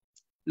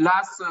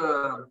 Last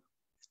year,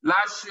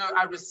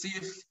 I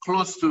received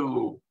close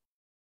to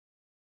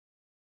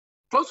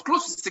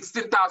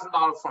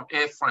 $16,000 from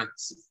Air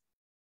France.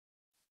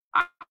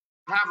 I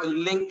have a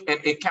link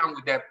and account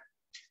with them.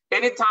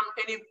 Anytime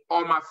any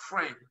of my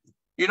friends,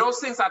 you know,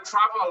 since I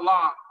travel a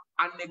lot,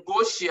 I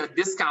negotiate a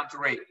discount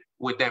rate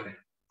with them.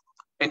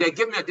 And they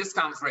give me a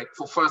discount rate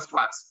for first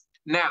class.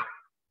 Now,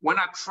 when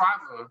I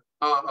travel,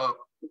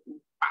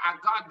 I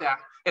got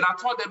that. And I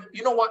told them,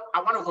 you know what?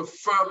 I want to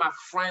refer my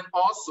friend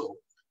also.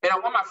 And I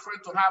want my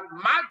friend to have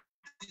my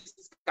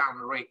discount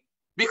rate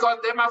because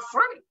they're my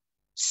friend.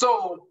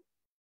 So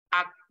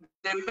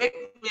they make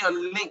me a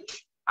link.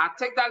 I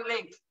take that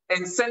link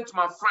and send to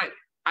my friend.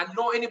 I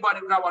know anybody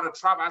that want to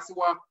travel. I say,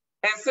 well,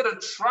 instead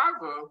of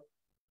travel,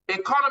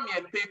 economy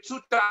and pay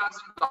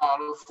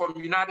 $2,000 from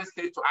the United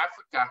States to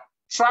Africa,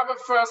 travel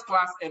first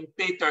class and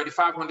pay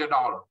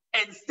 $3,500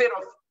 instead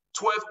of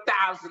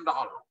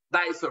 $12,000.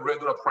 That is the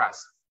regular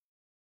price.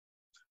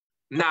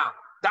 Now,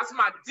 that's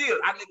my deal.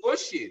 I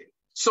negotiated.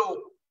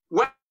 So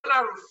when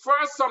I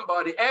refer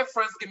somebody, Air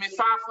France give me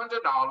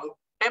 $500,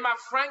 and my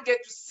friend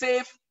get to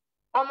save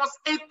almost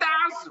 $8,000.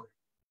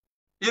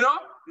 You know,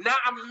 now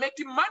I'm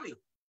making money.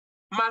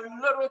 My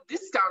little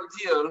discount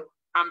deal,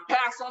 I'm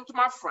passing on to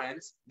my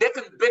friends. They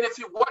can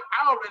benefit what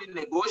I already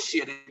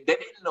negotiated. They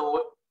didn't know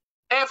it.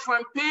 a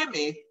friend pay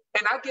me,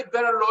 and I get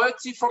better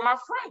loyalty from my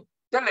friend.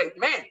 They're like,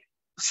 man,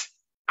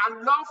 I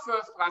love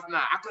first class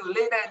now. I can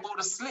lay there and go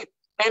to sleep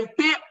and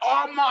pay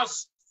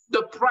almost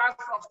the price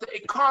of the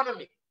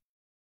economy.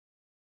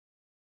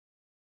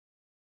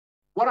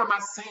 What am I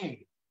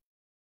saying?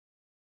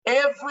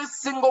 Every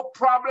single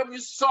problem you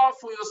solve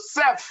for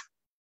yourself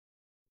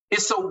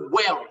is a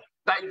well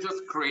that you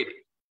just created.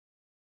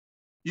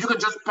 You can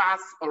just pass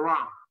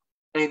around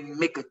and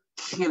make a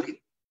killing.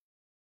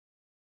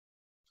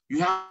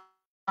 You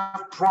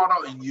have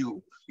product in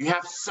you. You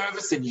have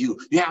service in you.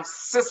 You have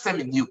system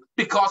in you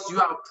because you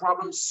are a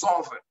problem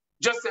solver.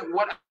 Just like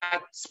what a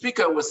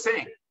speaker was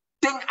saying.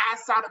 Think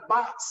outside the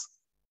box.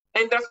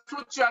 And that's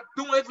what you are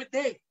doing every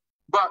day.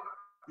 But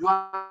you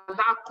are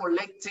not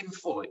collecting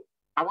for it.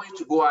 I want you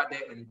to go out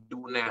there and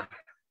do now.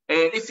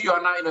 And if you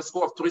are not in a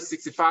school of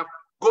 365,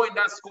 go in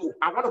that school.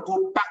 I want to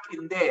go back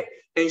in there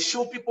and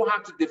show people how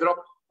to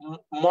develop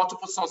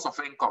multiple sources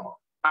of income.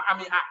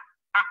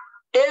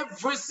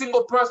 Every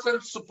single person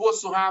is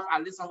supposed to have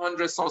at least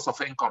 100 sources of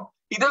income.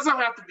 It doesn't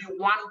have to be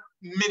 $1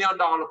 million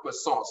per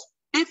source.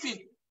 If it,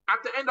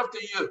 at the end of the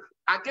year,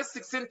 I get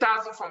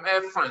 16,000 from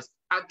Air France,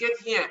 I get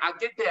here, I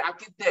get there, I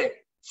get there.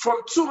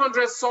 From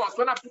 200 sources,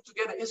 when I put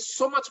together, it's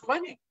so much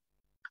money.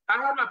 I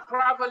have my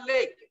private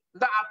lake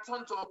that I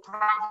turned to a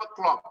private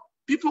club.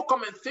 People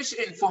come and fish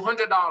in for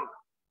 $100.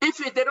 If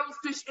they don't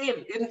fish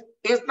in,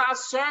 it's not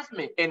serve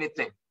me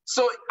anything.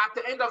 So at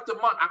the end of the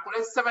month, I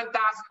collect $7,000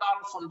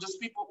 from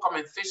just people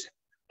coming fishing.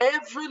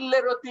 Every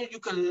little thing you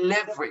can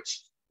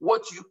leverage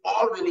what you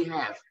already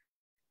have.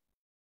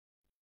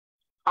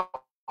 I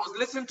was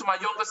listening to my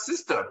younger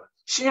sister.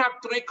 She had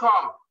 3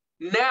 cars.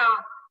 Now,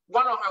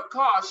 one of her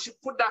cars, she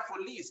put that for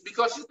lease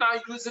because she's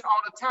not using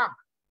all the time.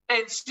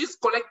 And she's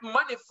collecting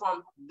money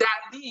from that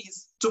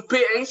lease to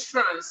pay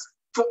insurance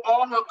for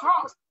all her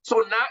cars. So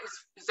now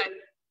it's a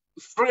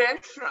free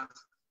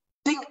insurance.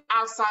 Think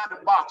outside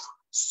the box.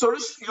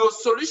 Your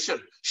solution,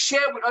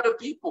 share with other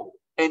people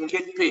and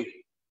get paid.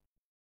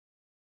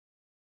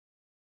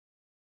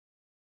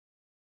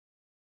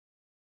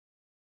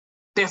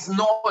 There's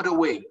no other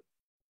way.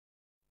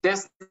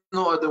 There's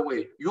no other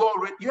way.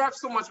 You have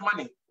so much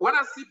money. When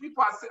I see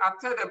people, I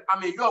tell them, I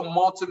mean, you're a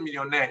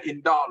multi-millionaire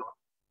in dollars.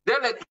 They're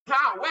like,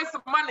 how? Where's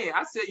the money?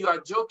 I say, you are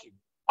joking.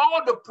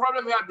 All the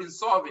problems you have been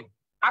solving,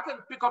 I can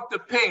pick up the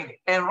pen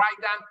and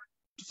write down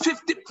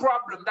 50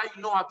 problems that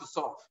you know how to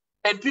solve.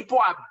 And people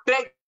are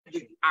begging,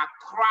 are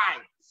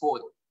crying for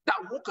it. That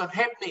who can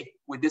help me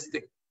with this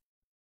thing?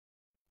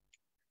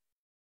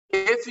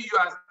 If you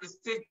are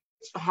still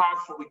hard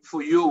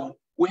for you,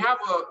 we have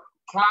a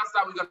class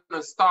that we're going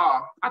to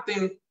start, I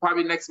think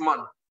probably next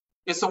month.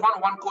 It's a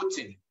one-on-one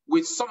coaching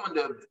with some of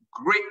the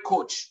great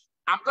coach.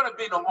 I'm going to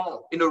be in a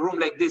home, in a room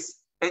like this,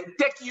 and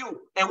take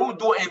you, and we'll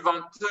do an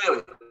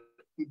inventory.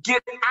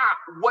 Get out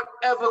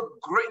whatever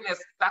greatness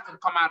that can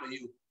come out of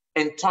you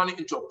and turn it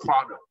into a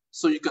product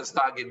so you can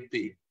start getting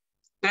paid.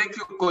 Thank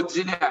you, Coach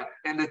Gilead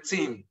and the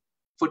team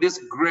for this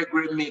great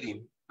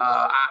meeting.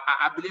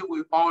 I believe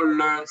we all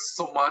learned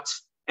so much,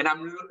 and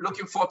I'm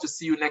looking forward to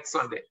see you next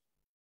Sunday.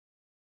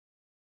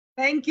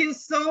 Thank you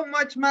so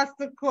much,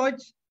 Master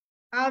Coach.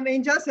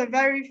 In just a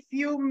very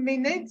few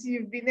minutes,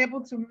 you've been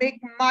able to make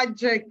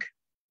magic.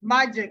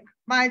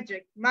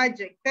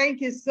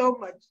 Thank you so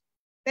much.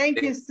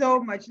 Thank you so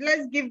much.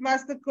 Let's give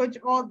Master Coach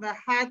all the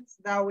hats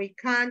that we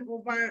can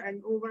over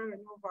and over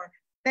and over.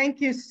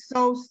 Thank you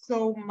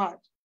so much.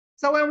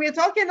 So when we're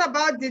talking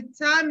about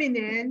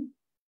determining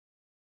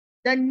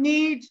the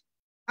need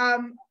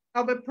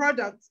of a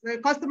product, the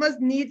customer's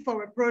need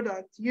for a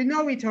product, you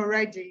know it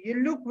already.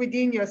 You look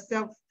within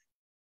yourself.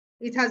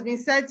 It has been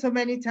said so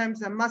many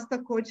times, and Master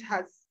Coach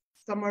has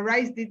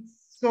summarized it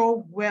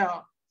so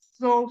well,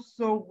 so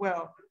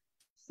well.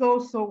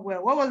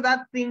 What was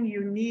that thing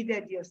you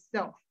needed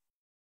yourself?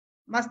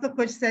 Master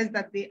Coach says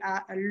that there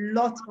are a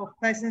lot of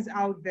persons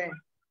out there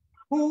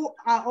who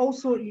are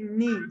also in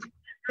need,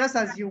 just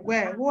as you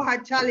were, who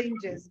had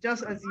challenges,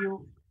 just as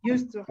you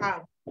used to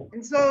have.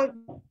 And so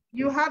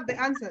you have the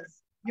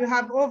answers, you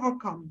have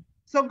overcome.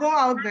 So go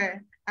out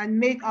there and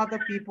make other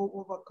people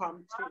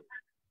overcome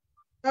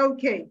too.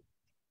 Okay,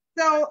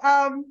 so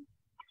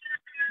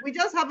we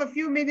just have a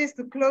few minutes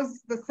to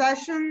close the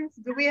session.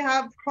 Do we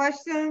have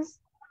questions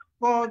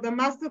for the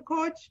Master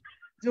Coach?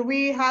 Do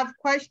we have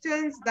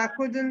questions that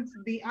couldn't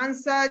be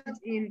answered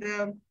in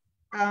the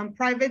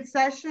private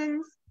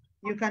sessions?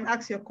 You can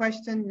ask your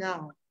question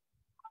now.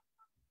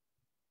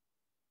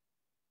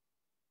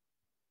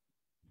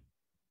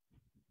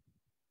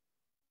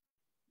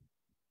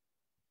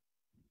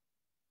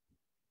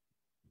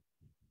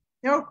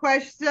 No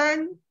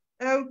question?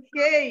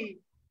 Okay.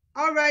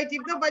 All right,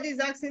 if nobody's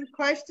asking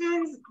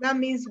questions, that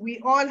means we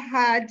all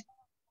had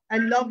a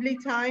lovely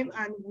time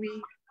and we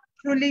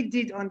truly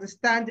did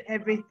understand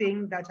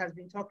everything that has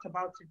been talked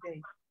about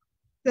today.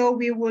 So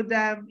we would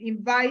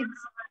invite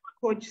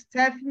Coach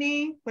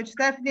Stephanie. Coach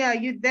Stephanie, are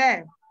you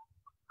there?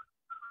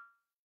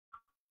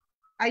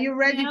 Are you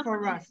ready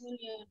for us?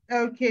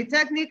 Okay,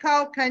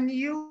 technical, can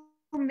you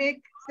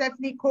make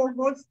Stephanie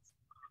co-host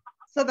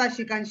so that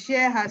she can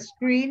share her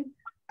screen.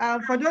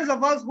 For those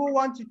of us who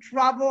want to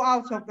travel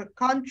out of the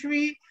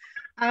country,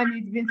 and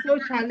it's been so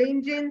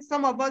challenging.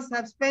 Some of us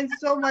have spent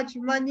so much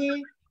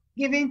money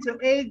giving to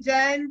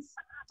agents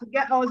to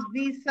get us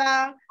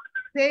visa,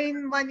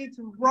 paying money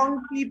to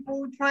wrong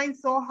people, trying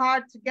so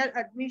hard to get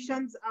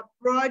admissions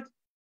abroad.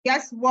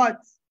 Guess what?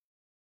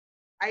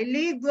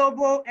 iLead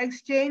Global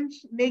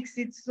Exchange makes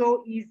it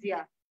so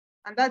easier.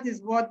 And that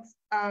is what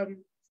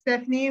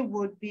Stephanie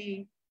would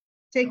be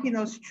taking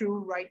us through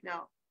right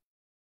now.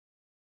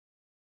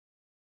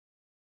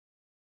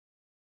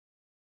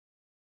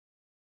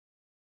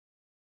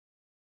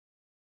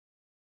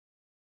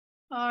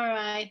 All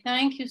right,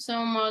 thank you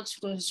so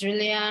much, Coach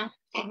Julia.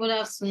 Good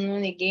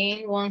afternoon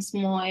again, once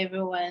more,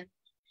 everyone.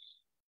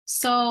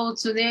 So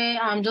today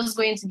I'm just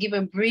going to give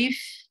a brief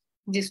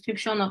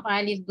description of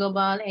iLead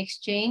Global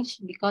Exchange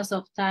because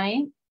of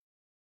time.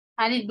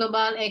 iLead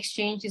Global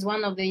Exchange is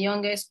one of the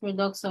youngest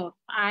products of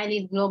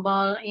iLead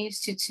Global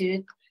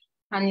Institute,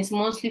 and is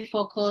mostly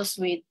focused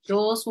with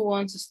those who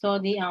want to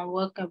study and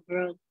work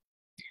abroad.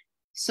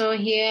 So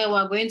here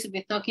we're going to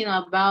be talking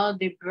about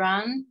the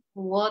brand,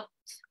 what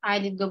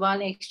iLead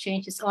Global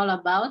Exchange is all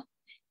about,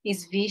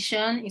 its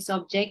vision, its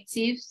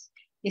objectives,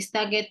 its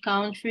target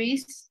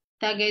countries,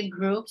 target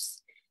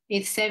groups,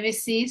 its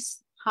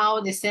services,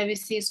 how the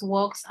services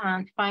works,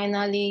 and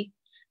finally,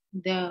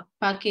 the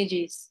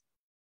packages.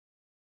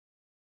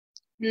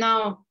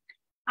 Now,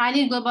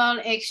 iLead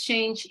Global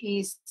Exchange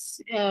is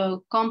a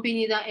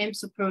company that aims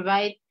to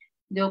provide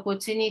the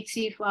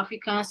opportunity for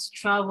Africans to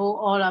travel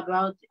all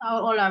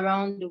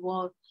around the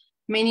world,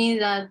 meaning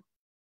that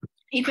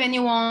if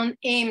anyone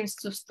aims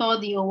to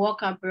study or work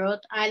abroad,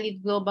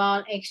 iLead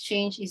Global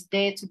Exchange is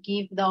there to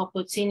give the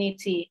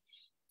opportunity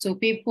to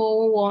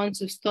people who want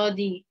to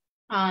study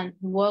and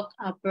work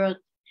abroad.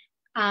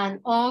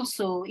 And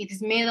also, it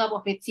is made up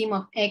of a team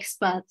of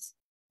experts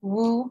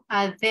who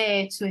are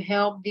there to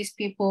help these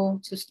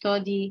people to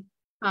study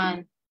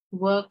and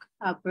work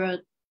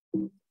abroad.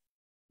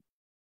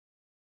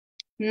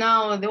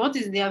 Now, what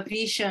is their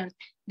vision?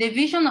 The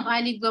vision of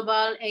iLead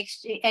Global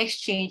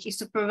Exchange is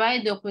to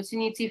provide the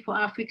opportunity for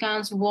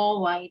Africans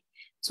worldwide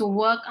to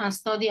work and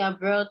study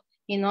abroad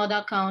in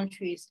other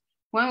countries.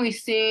 When we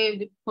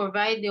say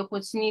provide the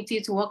opportunity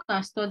to work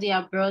and study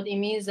abroad, it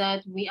means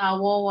that we are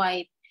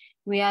worldwide.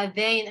 We are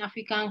there in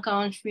African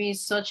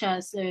countries such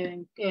as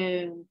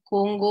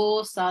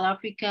Congo, South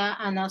Africa,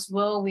 and as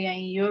well we are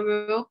in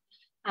Europe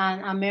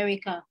and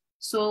America.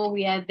 So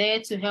we are there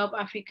to help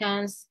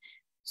Africans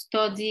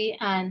study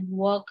and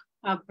work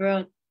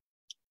abroad.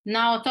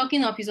 Now,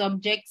 talking of its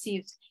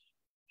objectives,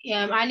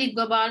 iLead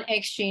Global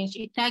Exchange,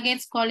 it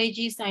targets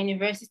colleges and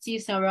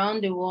universities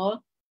around the world,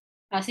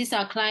 assists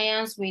our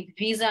clients with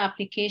visa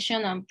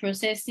application and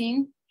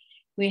processing.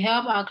 We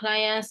help our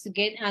clients to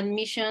get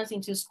admissions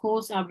into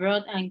schools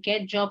abroad and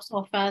get jobs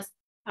offers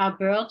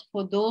abroad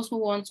for those who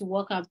want to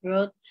work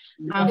abroad.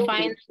 And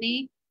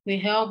finally, we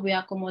help with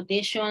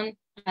accommodation,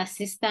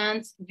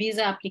 assistance,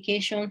 visa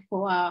application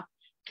for our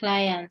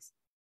clients.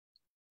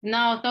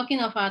 Now, talking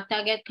of our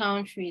target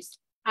countries,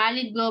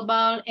 iLead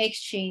Global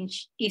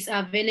Exchange is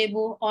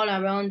available all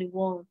around the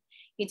world.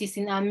 It is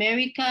in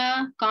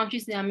America,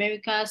 countries in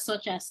America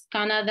such as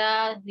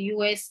Canada, the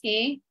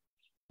USA.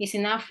 It's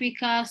in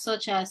Africa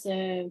such as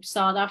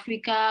South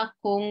Africa,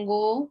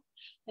 Congo.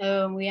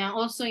 We are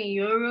also in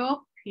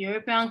Europe,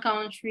 European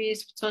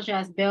countries such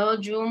as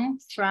Belgium,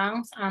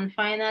 France, and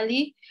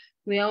finally,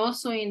 we are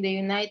also in the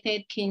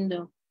United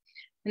Kingdom.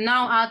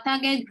 Now, our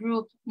target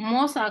group,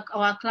 most of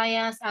our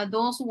clients are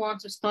those who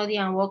want to study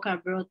and work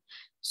abroad.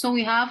 So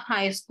we have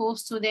high school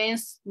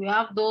students, we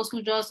have those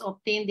who just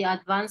obtained the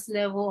advanced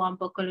level on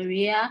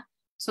baccalaureate.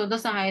 So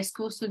those are high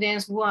school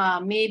students who are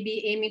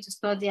maybe aiming to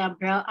study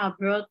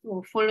abroad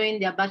or following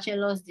their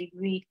bachelor's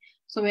degree.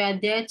 So we are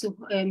there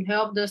to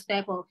help those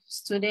type of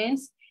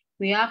students.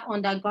 We have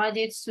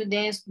undergraduate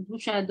students,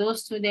 which are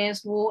those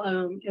students who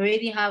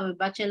already have a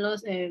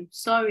bachelor's,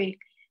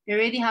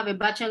 already have a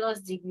bachelor's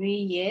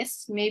degree,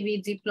 yes,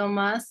 maybe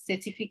diplomas,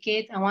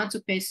 certificate, and want to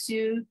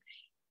pursue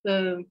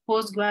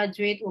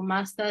postgraduate or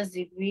master's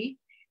degree.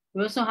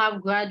 We also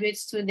have graduate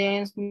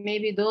students,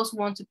 maybe those who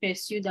want to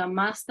pursue their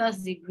master's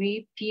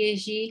degree,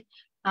 PhD,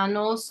 and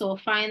also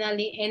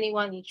finally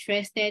anyone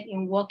interested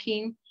in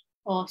working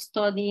or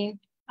studying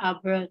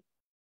abroad.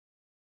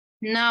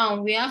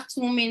 Now we have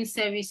two main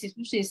services,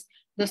 which is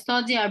the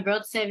study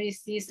abroad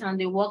services and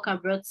the work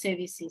abroad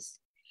services.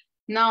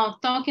 Now,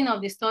 talking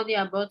of the study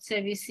abroad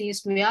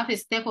services, we have a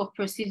step of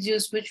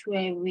procedures which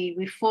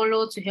we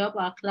follow to help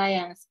our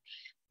clients.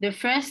 The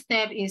first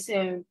step is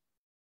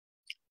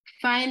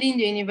finding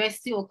the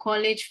university or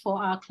college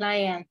for our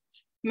client,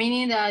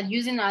 meaning that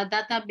using our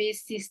database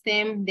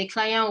system, the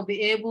client will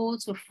be able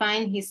to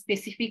find his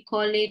specific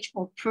college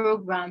or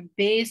program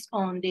based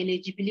on the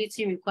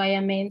eligibility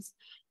requirements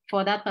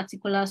for that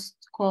particular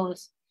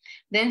course.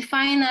 Then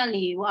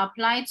finally, we'll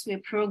apply to a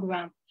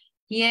program.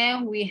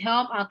 Here, we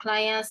help our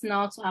clients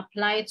now to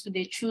apply to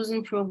the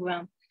chosen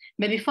program.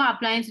 But before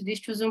applying to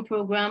this chosen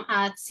program,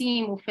 our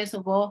team will first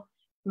of all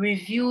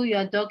review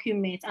your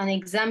documents and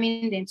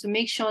examine them to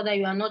make sure that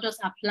you are not just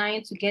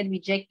applying to get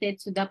rejected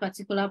to that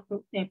particular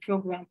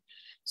program.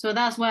 So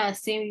that's why I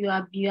say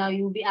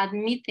you'll be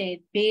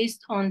admitted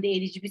based on the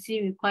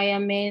eligibility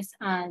requirements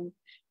and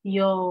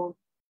your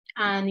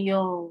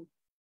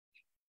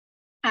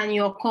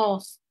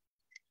course.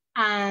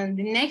 And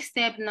the next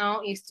step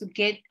now is to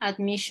get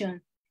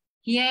admission.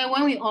 Here,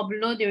 when we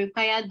upload the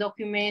required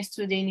documents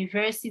to the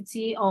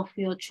university of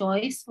your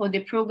choice or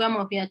the program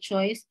of your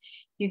choice,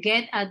 you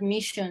get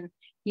admission.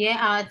 Here,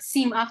 our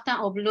team, after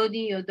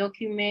uploading your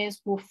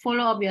documents, will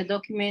follow up your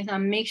documents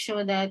and make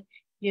sure that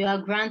you are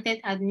granted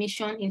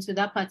admission into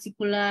that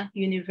particular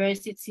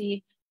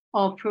university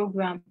or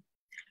program.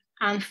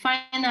 And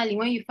finally,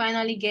 when you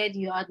finally get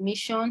your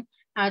admission,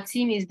 our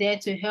team is there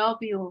to help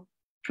you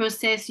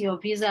process your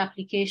visa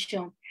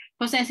application.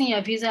 Processing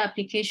your visa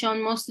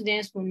application, most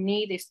students will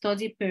need a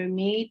study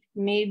permit,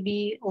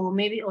 maybe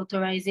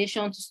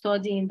authorization to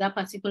study in that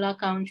particular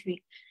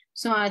country.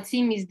 So our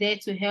team is there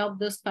to help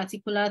those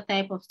particular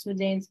type of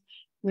students.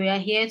 We are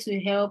here to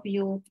help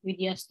you with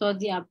your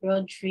study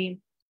abroad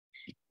dream.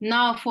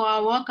 Now, for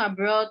our work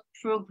abroad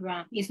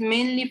program, it's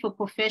mainly for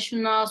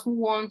professionals who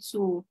want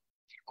to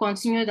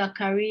continue their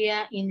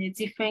career in a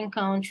different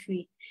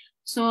country.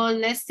 So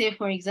let's say,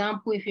 for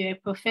example, if you're a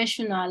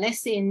professional,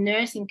 let's say a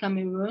nurse in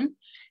Cameroon,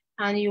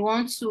 and you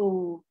want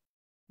to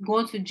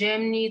go to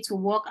Germany to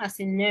work as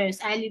a nurse,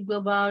 iLead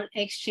Global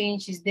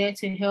Exchange is there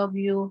to help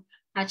you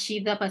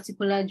achieve that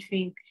particular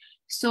dream.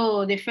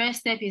 So the first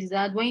step is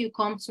that when you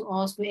come to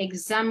us, we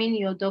examine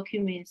your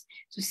documents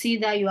to see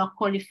that you are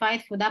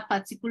qualified for that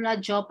particular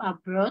job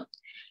abroad.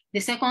 The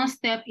second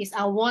step is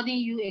awarding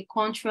you a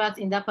contract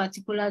in that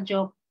particular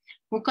job.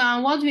 We can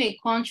award you a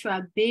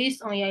contract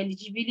based on your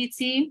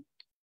eligibility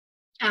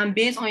and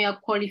based on your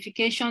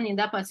qualification in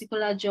that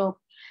particular job.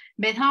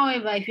 But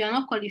however, if you are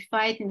not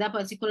qualified in that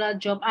particular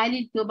job,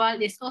 iLead Global,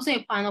 there's also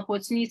an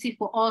opportunity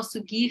for us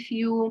to give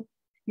you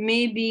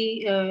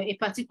maybe a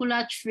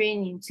particular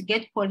training to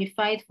get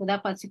qualified for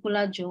that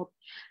particular job,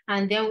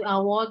 and then we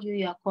award you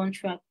your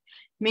contract.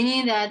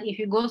 Meaning that if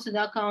you go to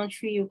that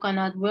country, you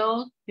can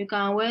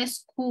wear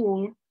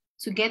school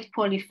to get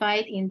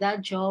qualified in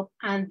that job,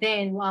 and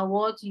then we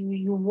award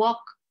you work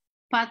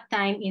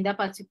part-time in that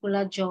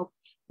particular job,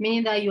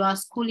 meaning that you are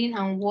schooling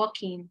and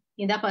working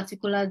in that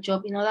particular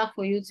job in order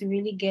for you to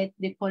really get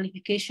the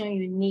qualification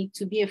you need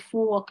to be a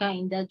full worker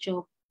in that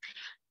job.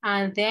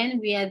 And then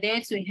we are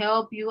there to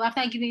help you.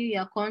 After giving you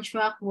your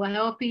contract, we're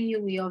helping you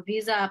with your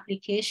visa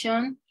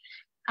application.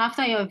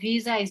 After your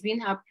visa is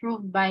being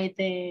approved by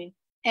the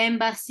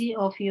embassy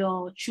of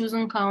your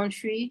chosen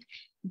country,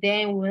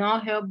 then we'll now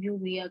help you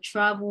with your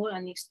travel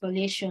and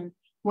installation.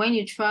 When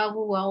you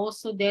travel, we're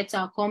also there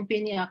to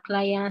accompany our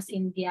clients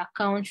in their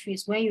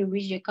countries. When you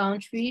reach your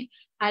country,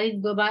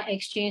 iLead Global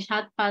Exchange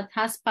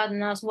has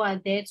partners who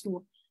are there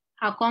to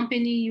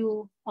accompany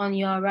you on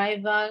your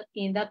arrival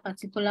in that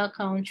particular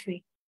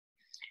country.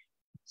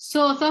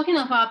 So talking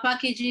of our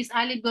packages,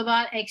 iLead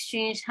Global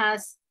Exchange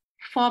has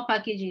 4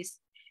 packages.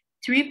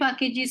 3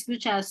 packages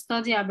which are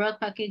study abroad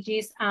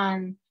packages,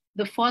 and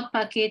the 4th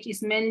package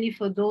is mainly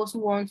for those who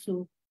want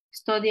to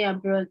study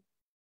abroad.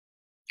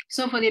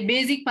 So for the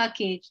basic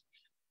package,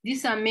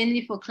 these are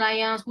mainly for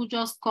clients who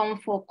just come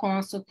for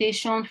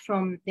consultation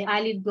from the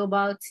iLead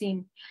Global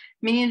team,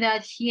 meaning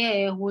that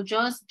here we'll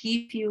just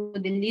give you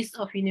the list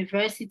of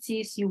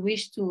universities you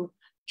wish to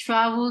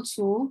travel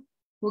to.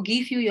 We'll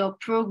give you your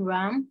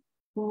program.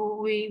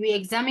 We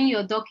examine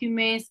your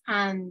documents,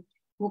 and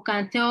we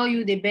can tell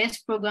you the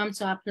best program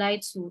to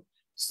apply to.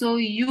 So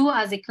you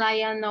as a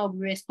client now be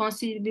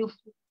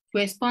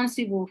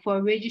responsible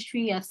for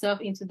registering yourself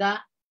into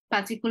that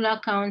particular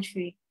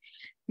country.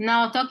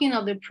 Now, talking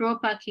of the pro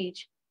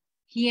package,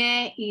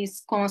 here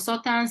is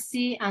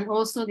consultancy and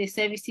also the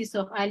services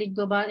of iLead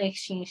Global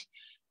Exchange.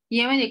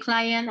 Here, when the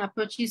client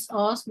approaches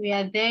us, we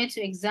are there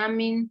to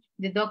examine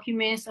the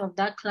documents of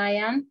that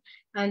client,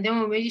 and then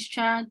we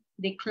register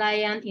the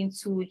client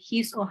into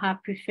his or her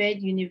preferred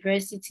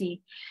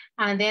university.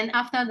 And then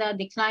after that,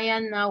 the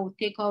client now will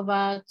take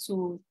over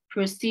to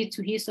proceed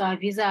to his or her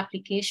visa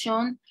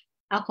application,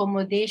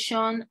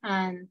 accommodation,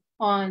 and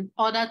on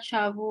other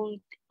travel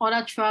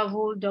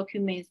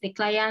documents. The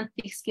client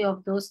takes care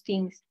of those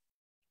things.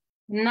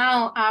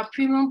 Now, our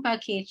premium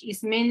package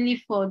is mainly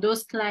for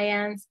those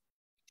clients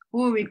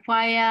who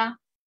require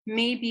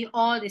maybe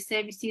all the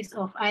services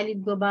of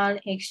iLead Global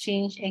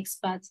Exchange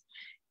experts,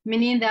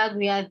 meaning that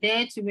we are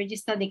there to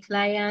register the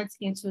clients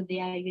into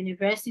their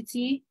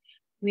university.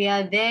 We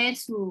are there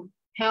to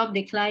help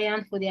the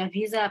client for their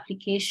visa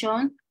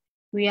application.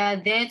 We are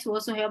there to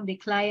also help the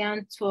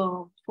client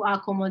for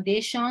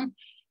accommodation.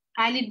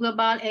 iLead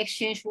Global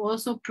Exchange will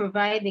also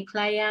provide the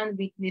client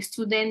with the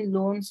student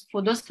loans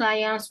for those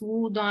clients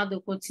who don't have the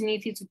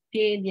opportunity to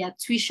pay their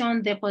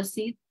tuition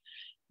deposit.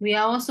 We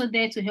are also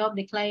there to help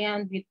the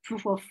client with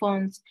proof of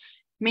funds,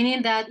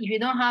 meaning that if you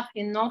don't have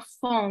enough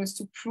funds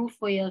to prove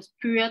for your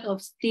period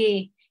of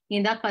stay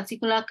in that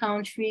particular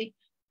country,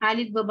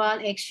 iLead Global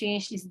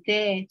Exchange is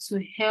there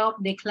to help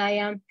the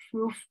client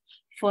prove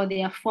for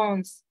their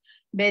funds.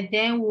 but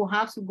then we'll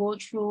have to go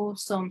through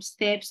some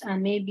steps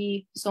and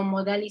maybe some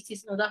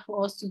modalities in order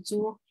for us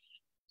to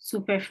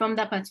perform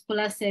that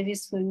particular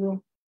service for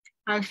you.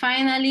 And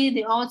finally,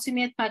 the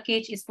ultimate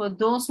package is for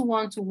those who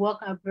want to work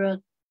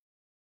abroad.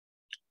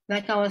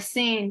 Like I was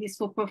saying, it's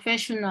for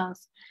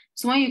professionals.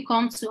 So when you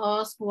come to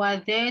us, we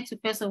are there to,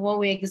 first of all,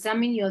 we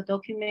examine your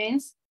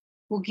documents.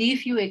 We'll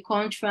give you a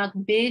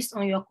contract based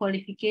on your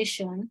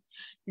qualification.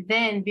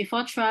 Then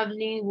before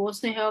traveling, we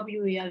also help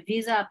you with your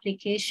visa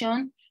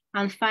application.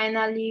 And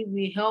finally,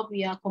 we help with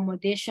your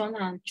accommodation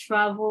and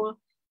travel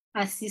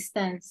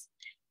assistance.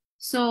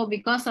 So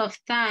because of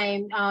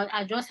time,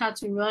 I just had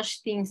to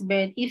rush things.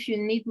 But if you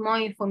need more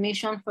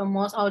information from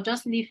us, I'll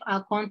just leave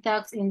our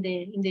contacts in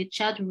the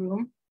chat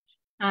room,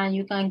 and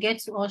you can get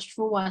to us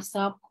through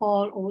WhatsApp,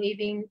 call, or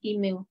even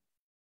email.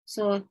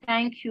 So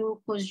thank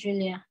you, Coach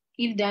Julia.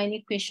 If there are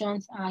any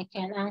questions, I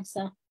can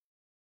answer.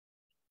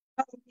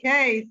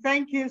 Okay,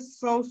 thank you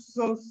so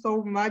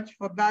much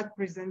for that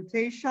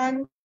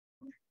presentation.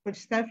 Coach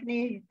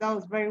Stephanie, that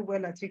was very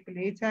well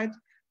articulated.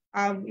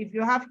 If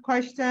you have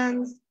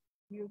questions,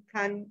 you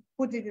can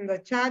put it in the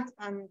chat,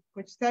 and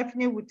Coach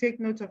Stephanie would take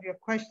note of your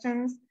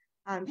questions,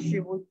 and she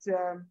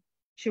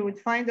would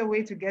find a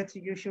way to get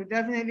to you. She would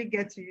definitely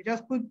get to you.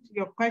 Just put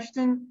your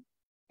question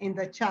in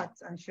the chat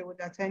and she would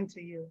attend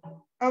to you.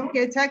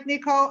 Okay,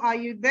 Technical, are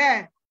you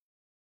there?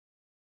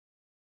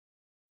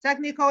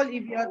 Technical,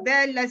 if you're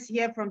there, let's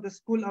hear from the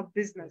School of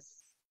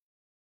Business.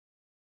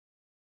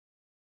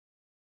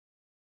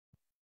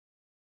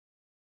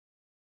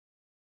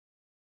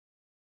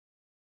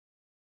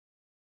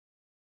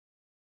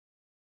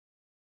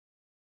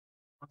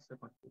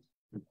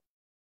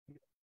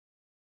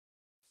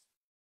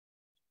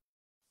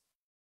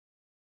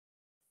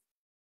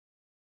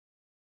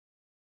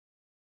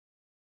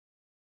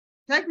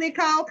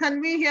 Technical, can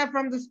we hear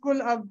from the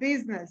School of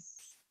Business?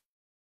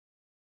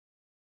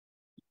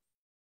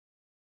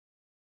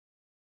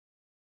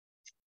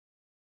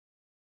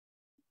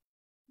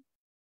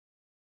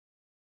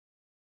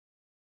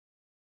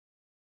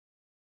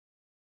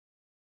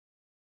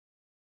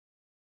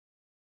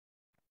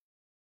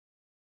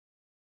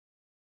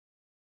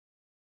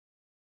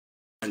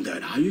 And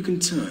that how you can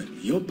turn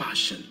your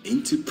passion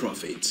into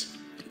profit.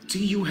 Do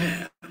you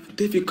have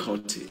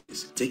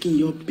difficulties taking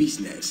your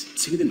business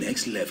to the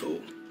next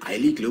level?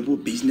 iLead Global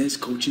Business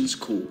Coaching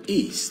School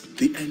is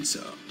the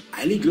answer.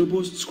 iLead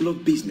Global School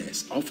of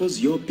Business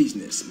offers your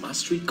business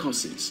mastery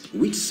courses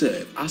which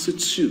serve as a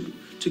tool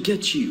to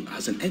get you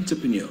as an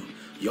entrepreneur,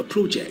 your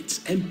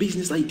projects and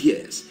business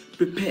ideas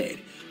prepared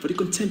for the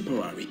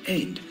contemporary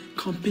and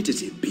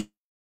competitive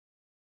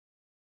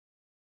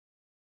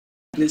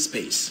business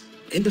space.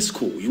 In the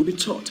school, you will be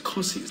taught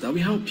courses that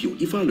will help you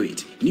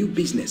evaluate new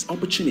business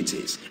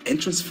opportunities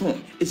and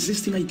transform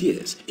existing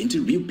ideas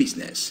into real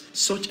business,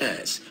 such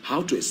as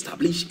how to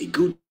establish a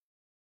good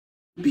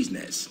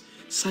business,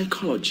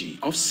 psychology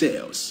of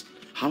sales,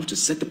 how to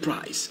set the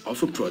price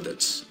of a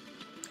product,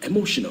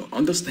 emotional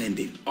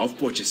understanding of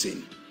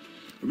purchasing,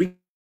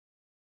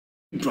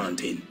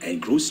 rebranding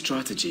and growth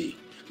strategy,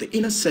 the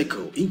inner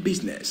circle in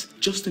business,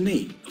 just to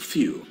name a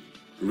few.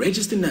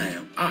 Register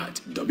now at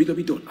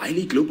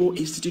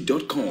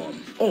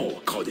www.ileadglobalinstitute.com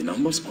or call the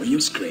numbers on your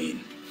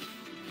screen.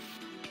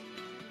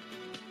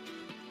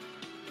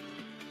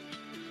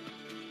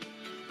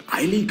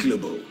 iLead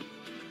Global,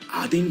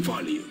 adding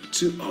value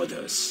to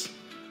others.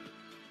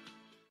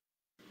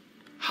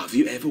 Have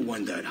you ever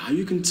wondered how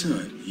you can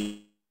turn?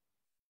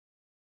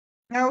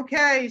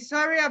 Okay,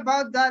 sorry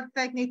about that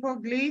technical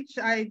glitch.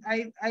 I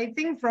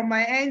think from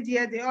my end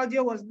here, the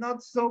audio was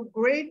not so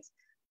great.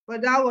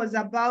 But that was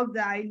about the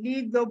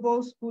iLead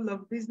Global School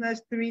of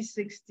Business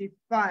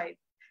 365,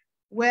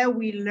 where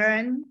we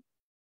learn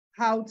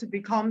how to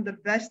become the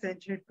best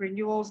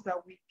entrepreneurs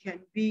that we can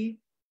be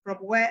from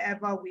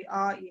wherever we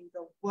are in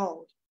the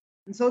world.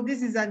 And so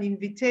this is an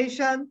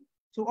invitation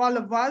to all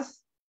of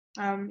us.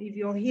 If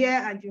you're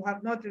here and you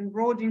have not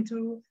enrolled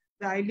into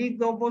the iLead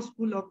Global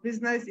School of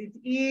Business, it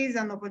is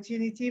an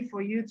opportunity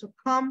for you to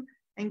come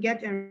and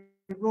get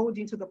enrolled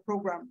into the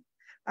program.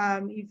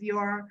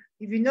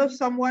 If you know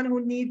someone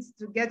who needs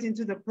to get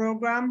into the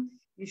program,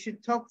 you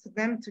should talk to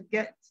them to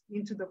get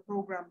into the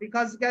program,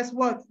 because guess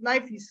what?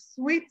 Life is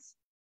sweet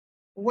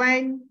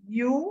when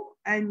you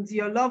and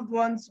your loved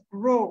ones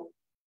grow.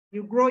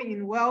 You grow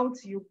in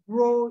wealth, you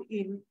grow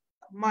in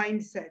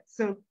mindset.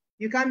 So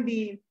you can't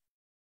be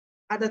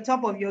at the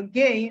top of your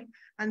game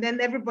and then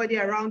everybody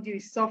around you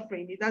is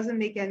suffering. It doesn't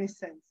make any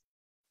sense.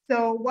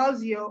 So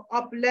whilst you're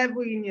up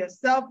leveling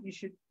yourself, you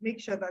should make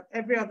sure that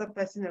every other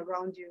person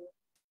around you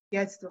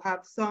gets to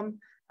have some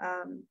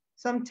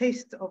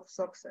taste of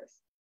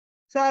success.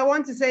 So I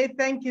want to say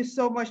thank you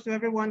so much to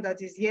everyone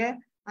that is here.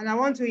 And I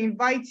want to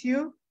invite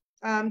you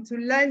to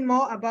learn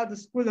more about the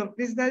School of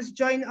Business.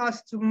 Join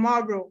us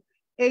tomorrow,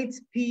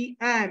 8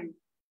 p.m.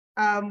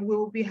 We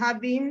will be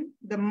having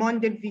the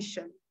Monday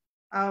Vision.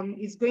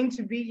 It's going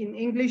to be in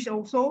English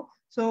also.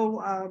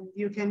 So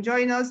you can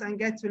join us and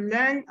get to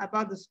learn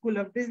about the School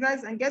of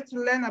Business and get to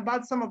learn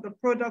about some of the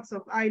products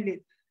of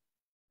iLead.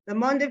 The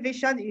Monday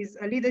Vision is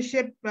a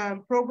leadership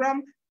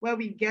program where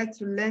we get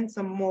to learn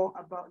some more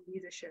about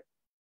leadership.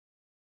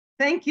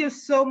 Thank you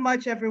so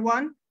much,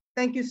 everyone.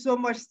 Thank you so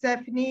much,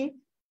 Stephanie,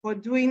 for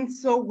doing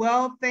so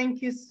well.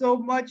 Thank you so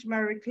much,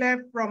 Marie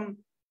Claire from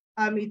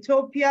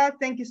Ethiopia.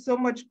 Thank you so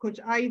much, Coach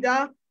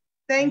Ida.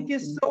 Thank you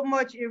so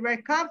much,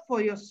 Ireka,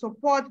 for your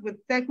support with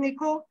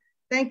technical.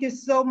 Thank you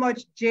so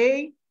much,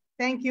 Jay.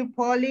 Thank you,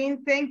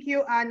 Pauline. Thank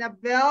you,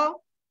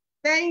 Annabelle.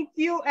 Thank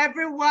you,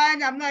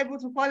 everyone. I'm not able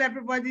to call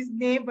everybody's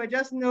name, but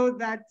just know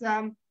that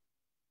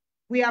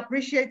we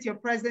appreciate your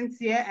presence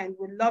here and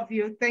we love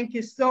you. Thank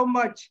you so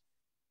much,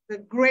 the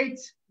great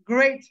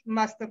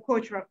Master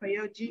Coach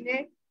Raphael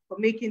Djine, for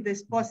making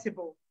this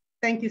possible.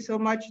 Thank you so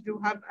much. Do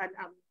have an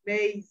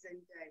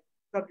amazing day.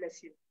 God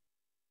bless you.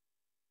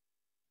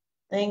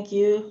 Thank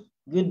you.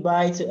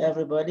 Goodbye to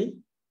everybody.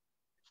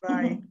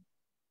 Bye.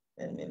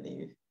 Let me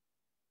leave.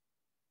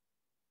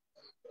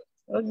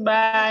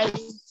 Goodbye.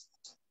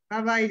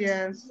 Bye-bye,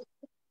 dear.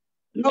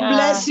 God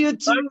bless you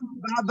too.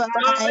 Bye-bye.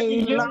 How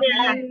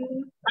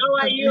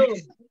are you?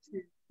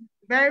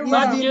 Very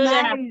well.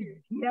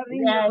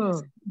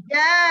 Yes.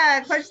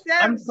 Yeah, Coach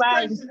I'm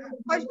fine.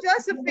 Coach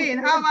Josephine,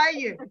 how are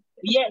you?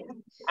 Yes,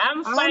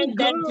 I'm fine.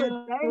 Good. Thank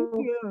you. Thank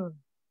you.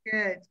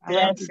 Good.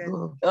 Yes.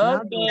 Good.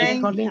 Okay.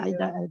 Thank you.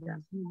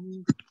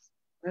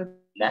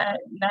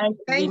 Nice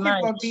Thank you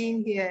for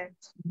being here.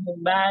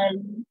 Bye.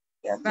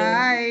 Okay.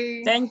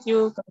 Bye. Thank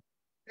you.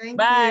 Thank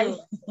Bye.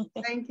 you.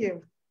 Thank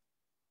you.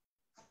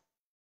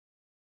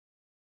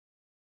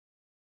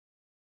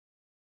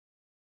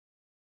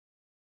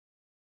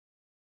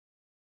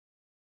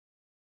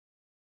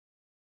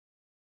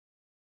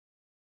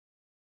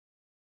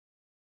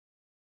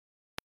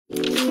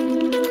 Thank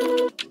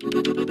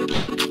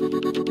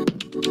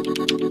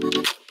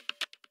you.